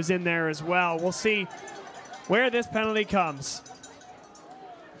 31, was in there as well. We'll see where this penalty comes.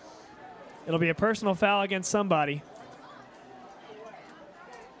 It'll be a personal foul against somebody.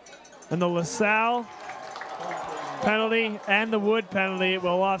 And the LaSalle penalty and the Wood penalty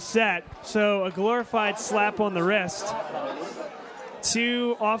will offset. So a glorified slap on the wrist.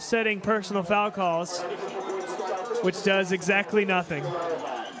 2 offsetting personal foul calls, which does exactly nothing.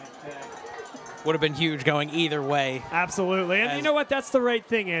 Would have been huge going either way. Absolutely. And you know what? That's the right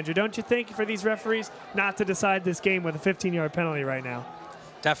thing, Andrew. Don't you think, for these referees not to decide this game with a 15-yard penalty right now?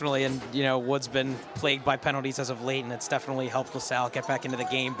 Definitely, and Wood's been plagued by penalties as of late, and it's definitely helped LaSalle get back into the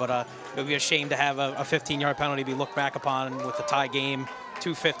game. But it would be a shame to have a 15-yard penalty be looked back upon with the tie game,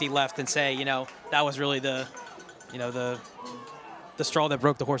 2:50 left, and say, that was really the straw that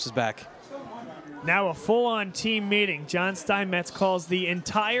broke the horse's back. Now a full-on team meeting. John Steinmetz calls the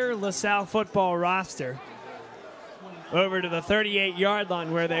entire LaSalle football roster over to the 38-yard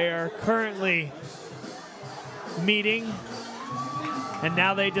line where they are currently meeting. And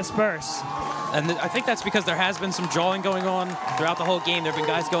now they disperse. And I think that's because there has been some jawing going on throughout the whole game. There have been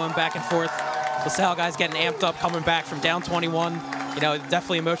guys going back and forth. LaSalle guys getting amped up, coming back from down 21.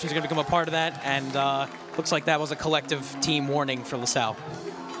 Definitely emotions are going to become a part of that. And looks like that was a collective team warning for LaSalle.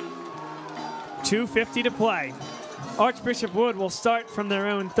 2:50 to play. Archbishop Wood will start from their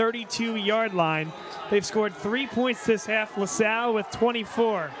own 32-yard line. They've scored 3 points this half. LaSalle with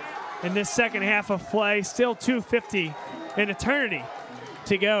 24 in this second half of play. Still 2:50, an eternity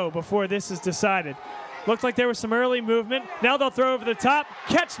to go before this is decided. Looked like there was some early movement. Now they'll throw over the top.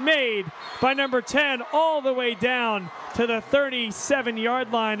 Catch made by number 10 all the way down to the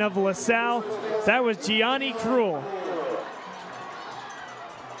 37-yard line of LaSalle. That was Gianni Cruel.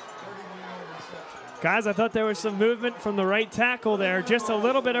 Guys, I thought there was some movement from the right tackle there just a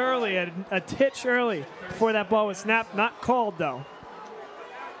little bit early, a titch early before that ball was snapped. Not called, though.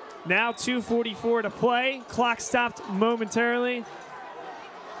 Now 2:44 to play. Clock stopped momentarily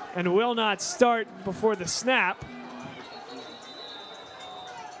and will not start before the snap.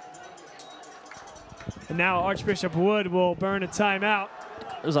 And now Archbishop Wood will burn a timeout.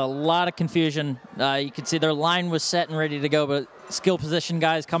 There's a lot of confusion. You can see their line was set and ready to go, but skill position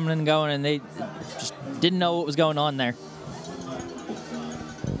guys coming and going, and they just didn't know what was going on there.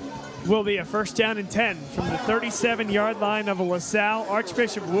 Will be a first down and 10 from the 37-yard line of LaSalle.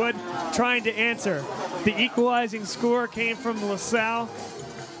 Archbishop Wood trying to answer. The equalizing score came from LaSalle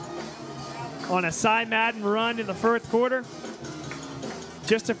on a Cy Madden run in the fourth quarter.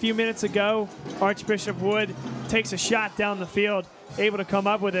 Just a few minutes ago, Archbishop Wood takes a shot down the field, able to come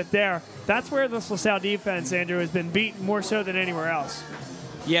up with it there. That's where this LaSalle defense, Andrew, has been beaten more so than anywhere else.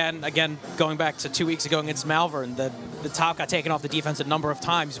 Yeah, and again, going back to 2 weeks ago against Malvern, the top got taken off the defense a number of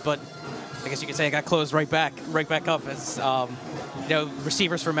times, but I guess you could say it got closed right back up as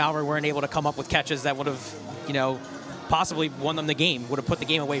receivers for Malvern weren't able to come up with catches that would have, possibly won them the game, would have put the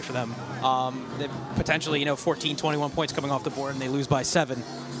game away for them. Potentially, 14, 21 points coming off the board, and they lose by 7.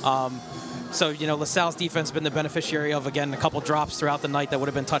 So, LaSalle's defense has been the beneficiary of, again, a couple drops throughout the night that would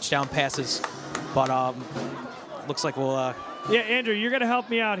have been touchdown passes. But looks like we'll... Yeah, Andrew, you're going to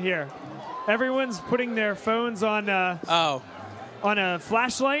help me out here. Everyone's putting their phones on on a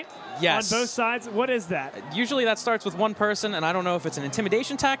flashlight. Yes. On both sides. What is that? Usually that starts with one person, and I don't know if it's an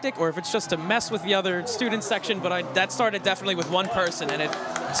intimidation tactic or if it's just to mess with the other student section, but that started definitely with one person, and it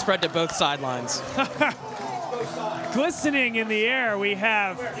spread to both sidelines. Glistening in the air, we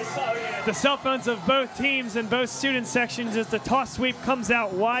have the cell phones of both teams and both student sections as the toss sweep comes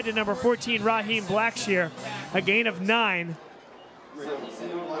out wide to number 14, Raheem Blackshear. A gain of 9.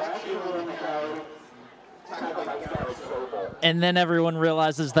 And then everyone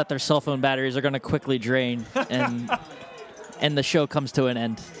realizes that their cell phone batteries are going to quickly drain, and the show comes to an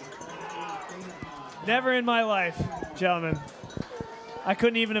end. Never in my life, gentlemen. I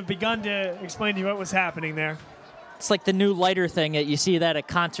couldn't even have begun to explain to you what was happening there. It's like the new lighter thing. You see that at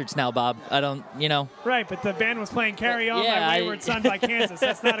concerts now, Bob. I don't. Right, but the band was playing Carry On My Wayward Son by Kansas.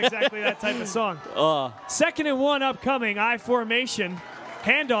 That's not exactly that type of song. 2nd and 1 upcoming, I formation.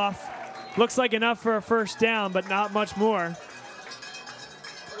 Handoff. Looks like enough for a first down, but not much more.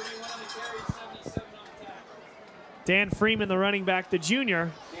 Dan Freeman, the running back, the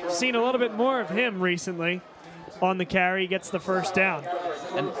junior. Seen a little bit more of him recently on the carry. Gets the first down.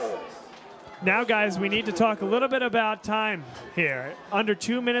 And now, guys, we need to talk a little bit about time here. Under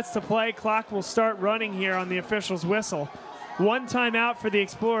 2 minutes to play. Clock will start running here on the official's whistle. One timeout for the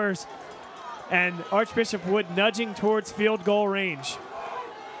Explorers, and Archbishop Wood nudging towards field goal range.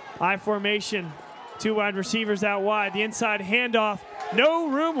 I formation, 2 wide receivers out wide. The inside handoff, no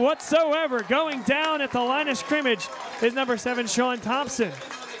room whatsoever. Going down at the line of scrimmage is number 7, Sean Thompson.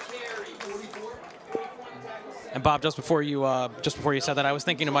 And Bob, just before you said that, I was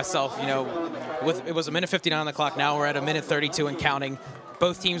thinking to myself, it was a minute 59 on the clock. Now we're at a minute 32 and counting.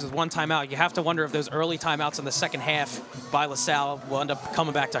 Both teams with one timeout. You have to wonder if those early timeouts in the second half by LaSalle will end up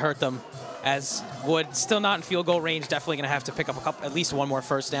coming back to hurt them. As Wood still not in field goal range, definitely going to have to pick up at least one more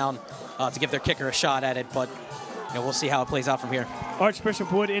first down to give their kicker a shot at it. But we'll see how it plays out from here.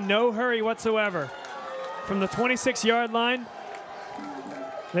 Archbishop Wood in no hurry whatsoever. From the 26-yard line,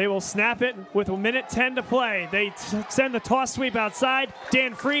 they will snap it with a minute 10 to play. They send the toss sweep outside.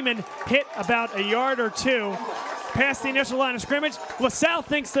 Dan Freeman hit about a yard or 2 past the initial line of scrimmage. LaSalle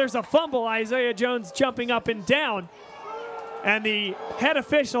thinks there's a fumble. Isaiah Jones jumping up and down. And the head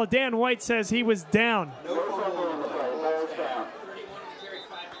official, Dan White, says he was down.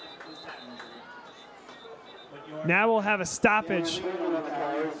 Now we'll have a stoppage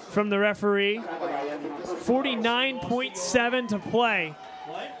from the referee. 49.7 to play.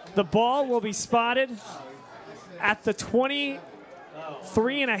 The ball will be spotted at the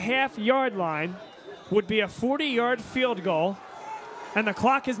 23.5-yard line. Would be a 40-yard field goal. And the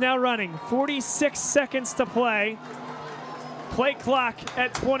clock is now running. 46 seconds to play. Play clock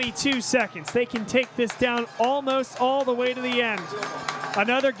at 22 seconds. They can take this down almost all the way to the end.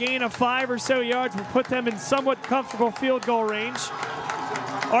 Another gain of 5 or so yards will put them in somewhat comfortable field goal range.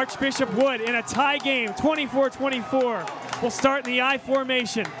 Archbishop Wood in a tie game, 24-24, will start in the I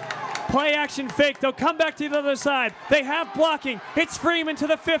formation. Play action fake. They'll come back to the other side. They have blocking. It's Freeman to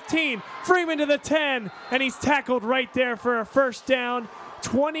the 15, Freeman to the 10, and he's tackled right there for a first down.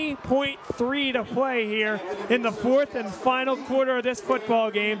 20.3 to play here in the fourth and final quarter of this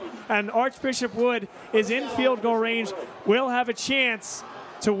football game. And Archbishop Wood is in field goal range. Will have a chance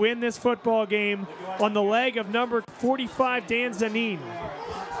to win this football game on the leg of number 45, Dan Zanin.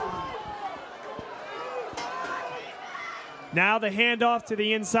 Now the handoff to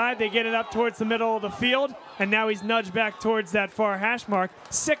the inside. They get it up towards the middle of the field, and now he's nudged back towards that far hash mark.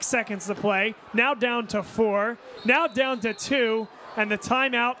 6 seconds to play. Now down to 4. Now down to 2. And the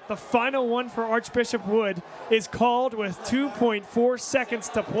timeout, the final one for Archbishop Wood, is called with 2.4 seconds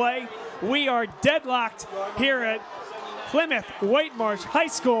to play. We are deadlocked here at Plymouth White Marsh High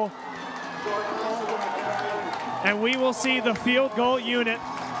School. And we will see the field goal unit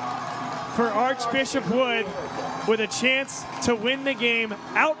for Archbishop Wood with a chance to win the game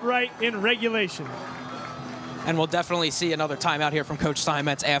outright in regulation. And we'll definitely see another timeout here from Coach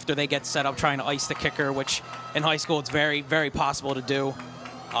Steinmetz after they get set up trying to ice the kicker, which in high school it's very, very possible to do.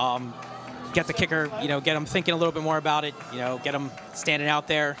 Get the kicker, get him thinking a little bit more about it, get him standing out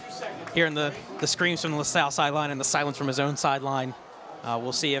there, hearing the screams from the LaSalle sideline and the silence from his own sideline.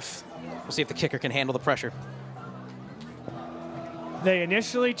 We'll see if the kicker can handle the pressure. They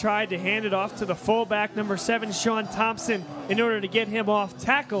initially tried to hand it off to the fullback, number 7, Sean Thompson, in order to get him off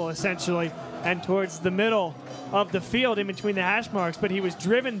tackle, essentially, and towards the middle of the field in between the hash marks, but he was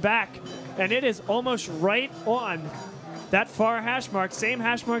driven back, and it is almost right on that far hash mark, same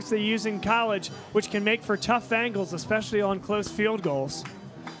hash marks they use in college, which can make for tough angles, especially on close field goals.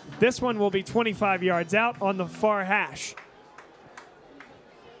 This one will be 25 yards out on the far hash.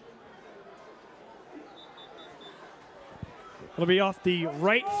 It'll be off the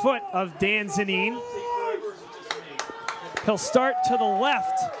right foot of Dan Zanin. He'll start to the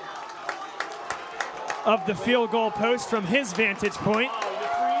left of the field goal post from his vantage point.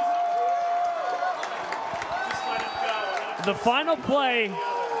 The final play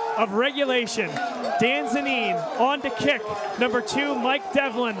of regulation. Dan Zanin on to kick. Number 2, Mike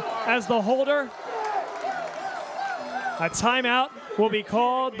Devlin as the holder. A timeout will be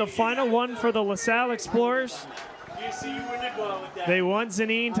called, the final one for the LaSalle Explorers. They want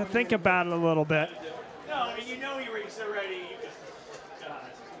Zanin to think about it a little bit. No, I mean, he's already.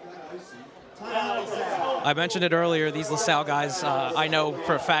 I mentioned it earlier, these LaSalle guys, I know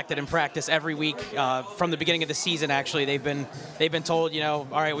for a fact that in practice every week, from the beginning of the season, actually, they've been told, all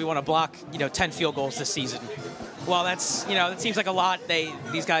right, we want to block, 10 field goals this season. Well, that's, that seems like a lot.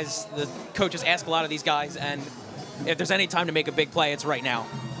 These guys, the coaches ask a lot of these guys, and if there's any time to make a big play, it's right now.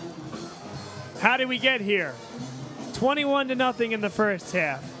 How did we get here? 21-0 in the first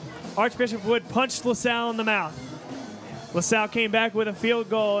half. Archbishop Wood punched LaSalle in the mouth. LaSalle came back with a field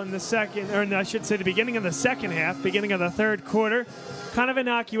goal in the second, or I should say the beginning of the second half, beginning of the third quarter, kind of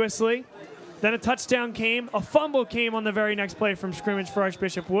innocuously. Then a touchdown came. A fumble came on the very next play from scrimmage for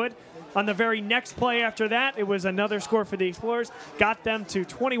Archbishop Wood. On the very next play after that, it was another score for the Explorers. Got them to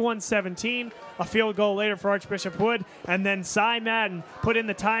 21-17. A field goal later for Archbishop Wood. And then Cy Madden put in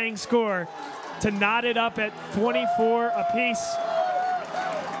the tying score to knot it up at 24 apiece.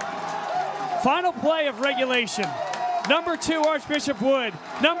 Final play of regulation. Number 2, Archbishop Wood.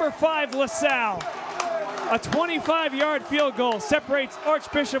 Number 5, LaSalle. A 25-yard field goal separates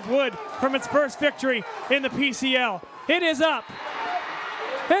Archbishop Wood from its first victory in the PCL. It is up,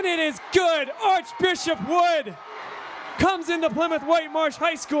 and it is good. Archbishop Wood comes into Plymouth White Marsh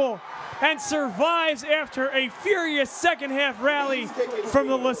High School and survives after a furious second-half rally from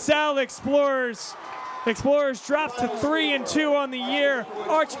the LaSalle Explorers. Explorers dropped to 3-2 on the year.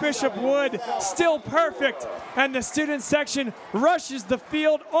 Archbishop Wood still perfect, and the student section rushes the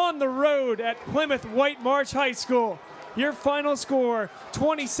field on the road at Plymouth White Marsh High School. Your final score,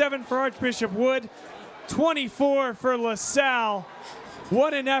 27 for Archbishop Wood, 24 for LaSalle.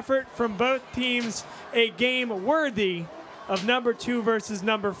 What an effort from both teams, a game worthy of number 2 versus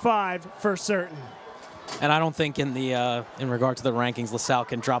number 5 for certain. And I don't think in regard to the rankings, LaSalle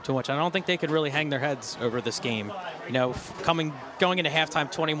can drop too much. I don't think they could really hang their heads over this game. You know, going into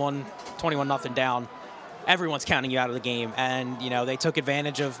halftime 21-0 down, everyone's counting you out of the game. And, you know, they took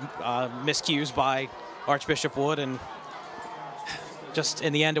advantage of miscues by Archbishop Wood, and just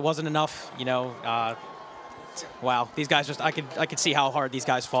in the end, it wasn't enough. You know, wow, these guys I could see how hard these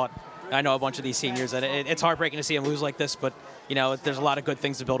guys fought. I know a bunch of these seniors, and it's heartbreaking to see them lose like this, but, you know, there's a lot of good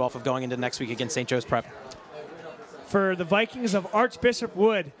things to build off of going into next week against St. Joe's Prep. For the Vikings of Archbishop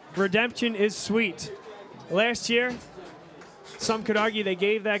Wood, redemption is sweet. Last year, some could argue they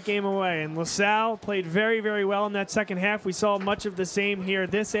gave that game away, and LaSalle played very, very well in that second half. We saw much of the same here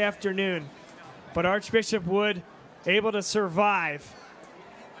this afternoon. But Archbishop Wood able to survive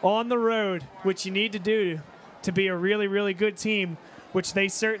on the road, which you need to do to be a really, really good team, which they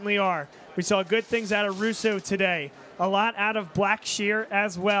certainly are. We saw good things out of Russo today. A lot out of Blackshear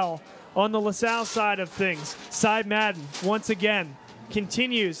as well. On the LaSalle side of things, Cy Madden, once again,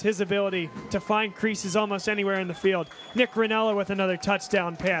 continues his ability to find creases almost anywhere in the field. Nick Ranella with another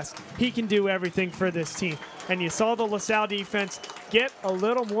touchdown pass. He can do everything for this team. And you saw the LaSalle defense get a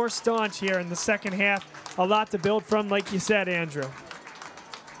little more staunch here in the second half. A lot to build from, like you said, Andrew.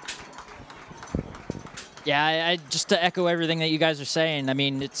 Yeah, I just to echo everything that you guys are saying, I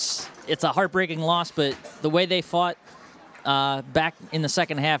mean, it's a heartbreaking loss, but the way they fought back in the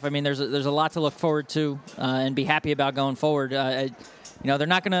second half, I mean, there's a lot to look forward to and be happy about going forward. You know, they're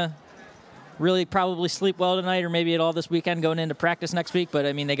not going to really probably sleep well tonight or maybe at all this weekend going into practice next week, but,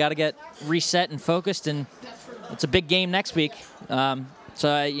 I mean, they got to get reset and focused, and it's a big game next week.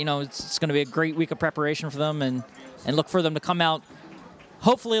 So, you know, it's going to be a great week of preparation for them, and look for them to come out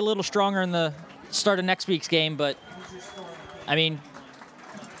hopefully a little stronger in the start of next week's game. But I mean,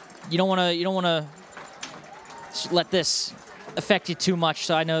 you don't want to let this affect you too much.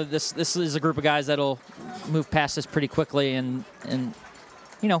 So I know this is a group of guys that'll move past this pretty quickly and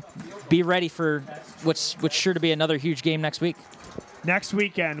you know, be ready for what's sure to be another huge game next week. Next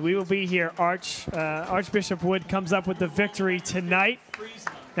weekend, we will be here. Archbishop Wood comes up with the victory tonight.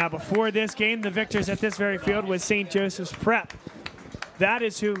 Now, before this game, the victors at this very field was St. Joseph's Prep. That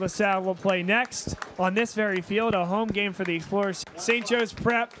is who LaSalle will play next on this very field, a home game for the Explorers. St. Joe's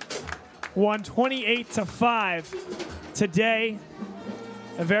Prep won 28-5 today.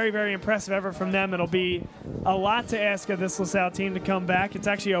 A very, very impressive effort from them. It'll be a lot to ask of this LaSalle team to come back. It's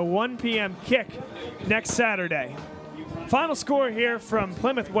actually a 1 p.m. kick next Saturday. Final score here from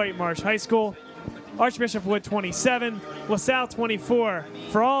Plymouth White Marsh High School. Archbishop Wood 27, LaSalle 24.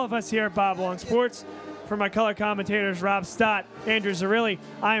 For all of us here at Bob Long Sports, for my color commentators Rob Stott, Andrew Zarilli,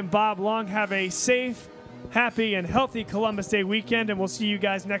 I am Bob Long. Have a safe, happy, and healthy Columbus Day weekend, and we'll see you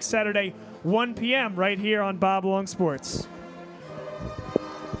guys next Saturday, 1 p.m. right here on Bob Long Sports.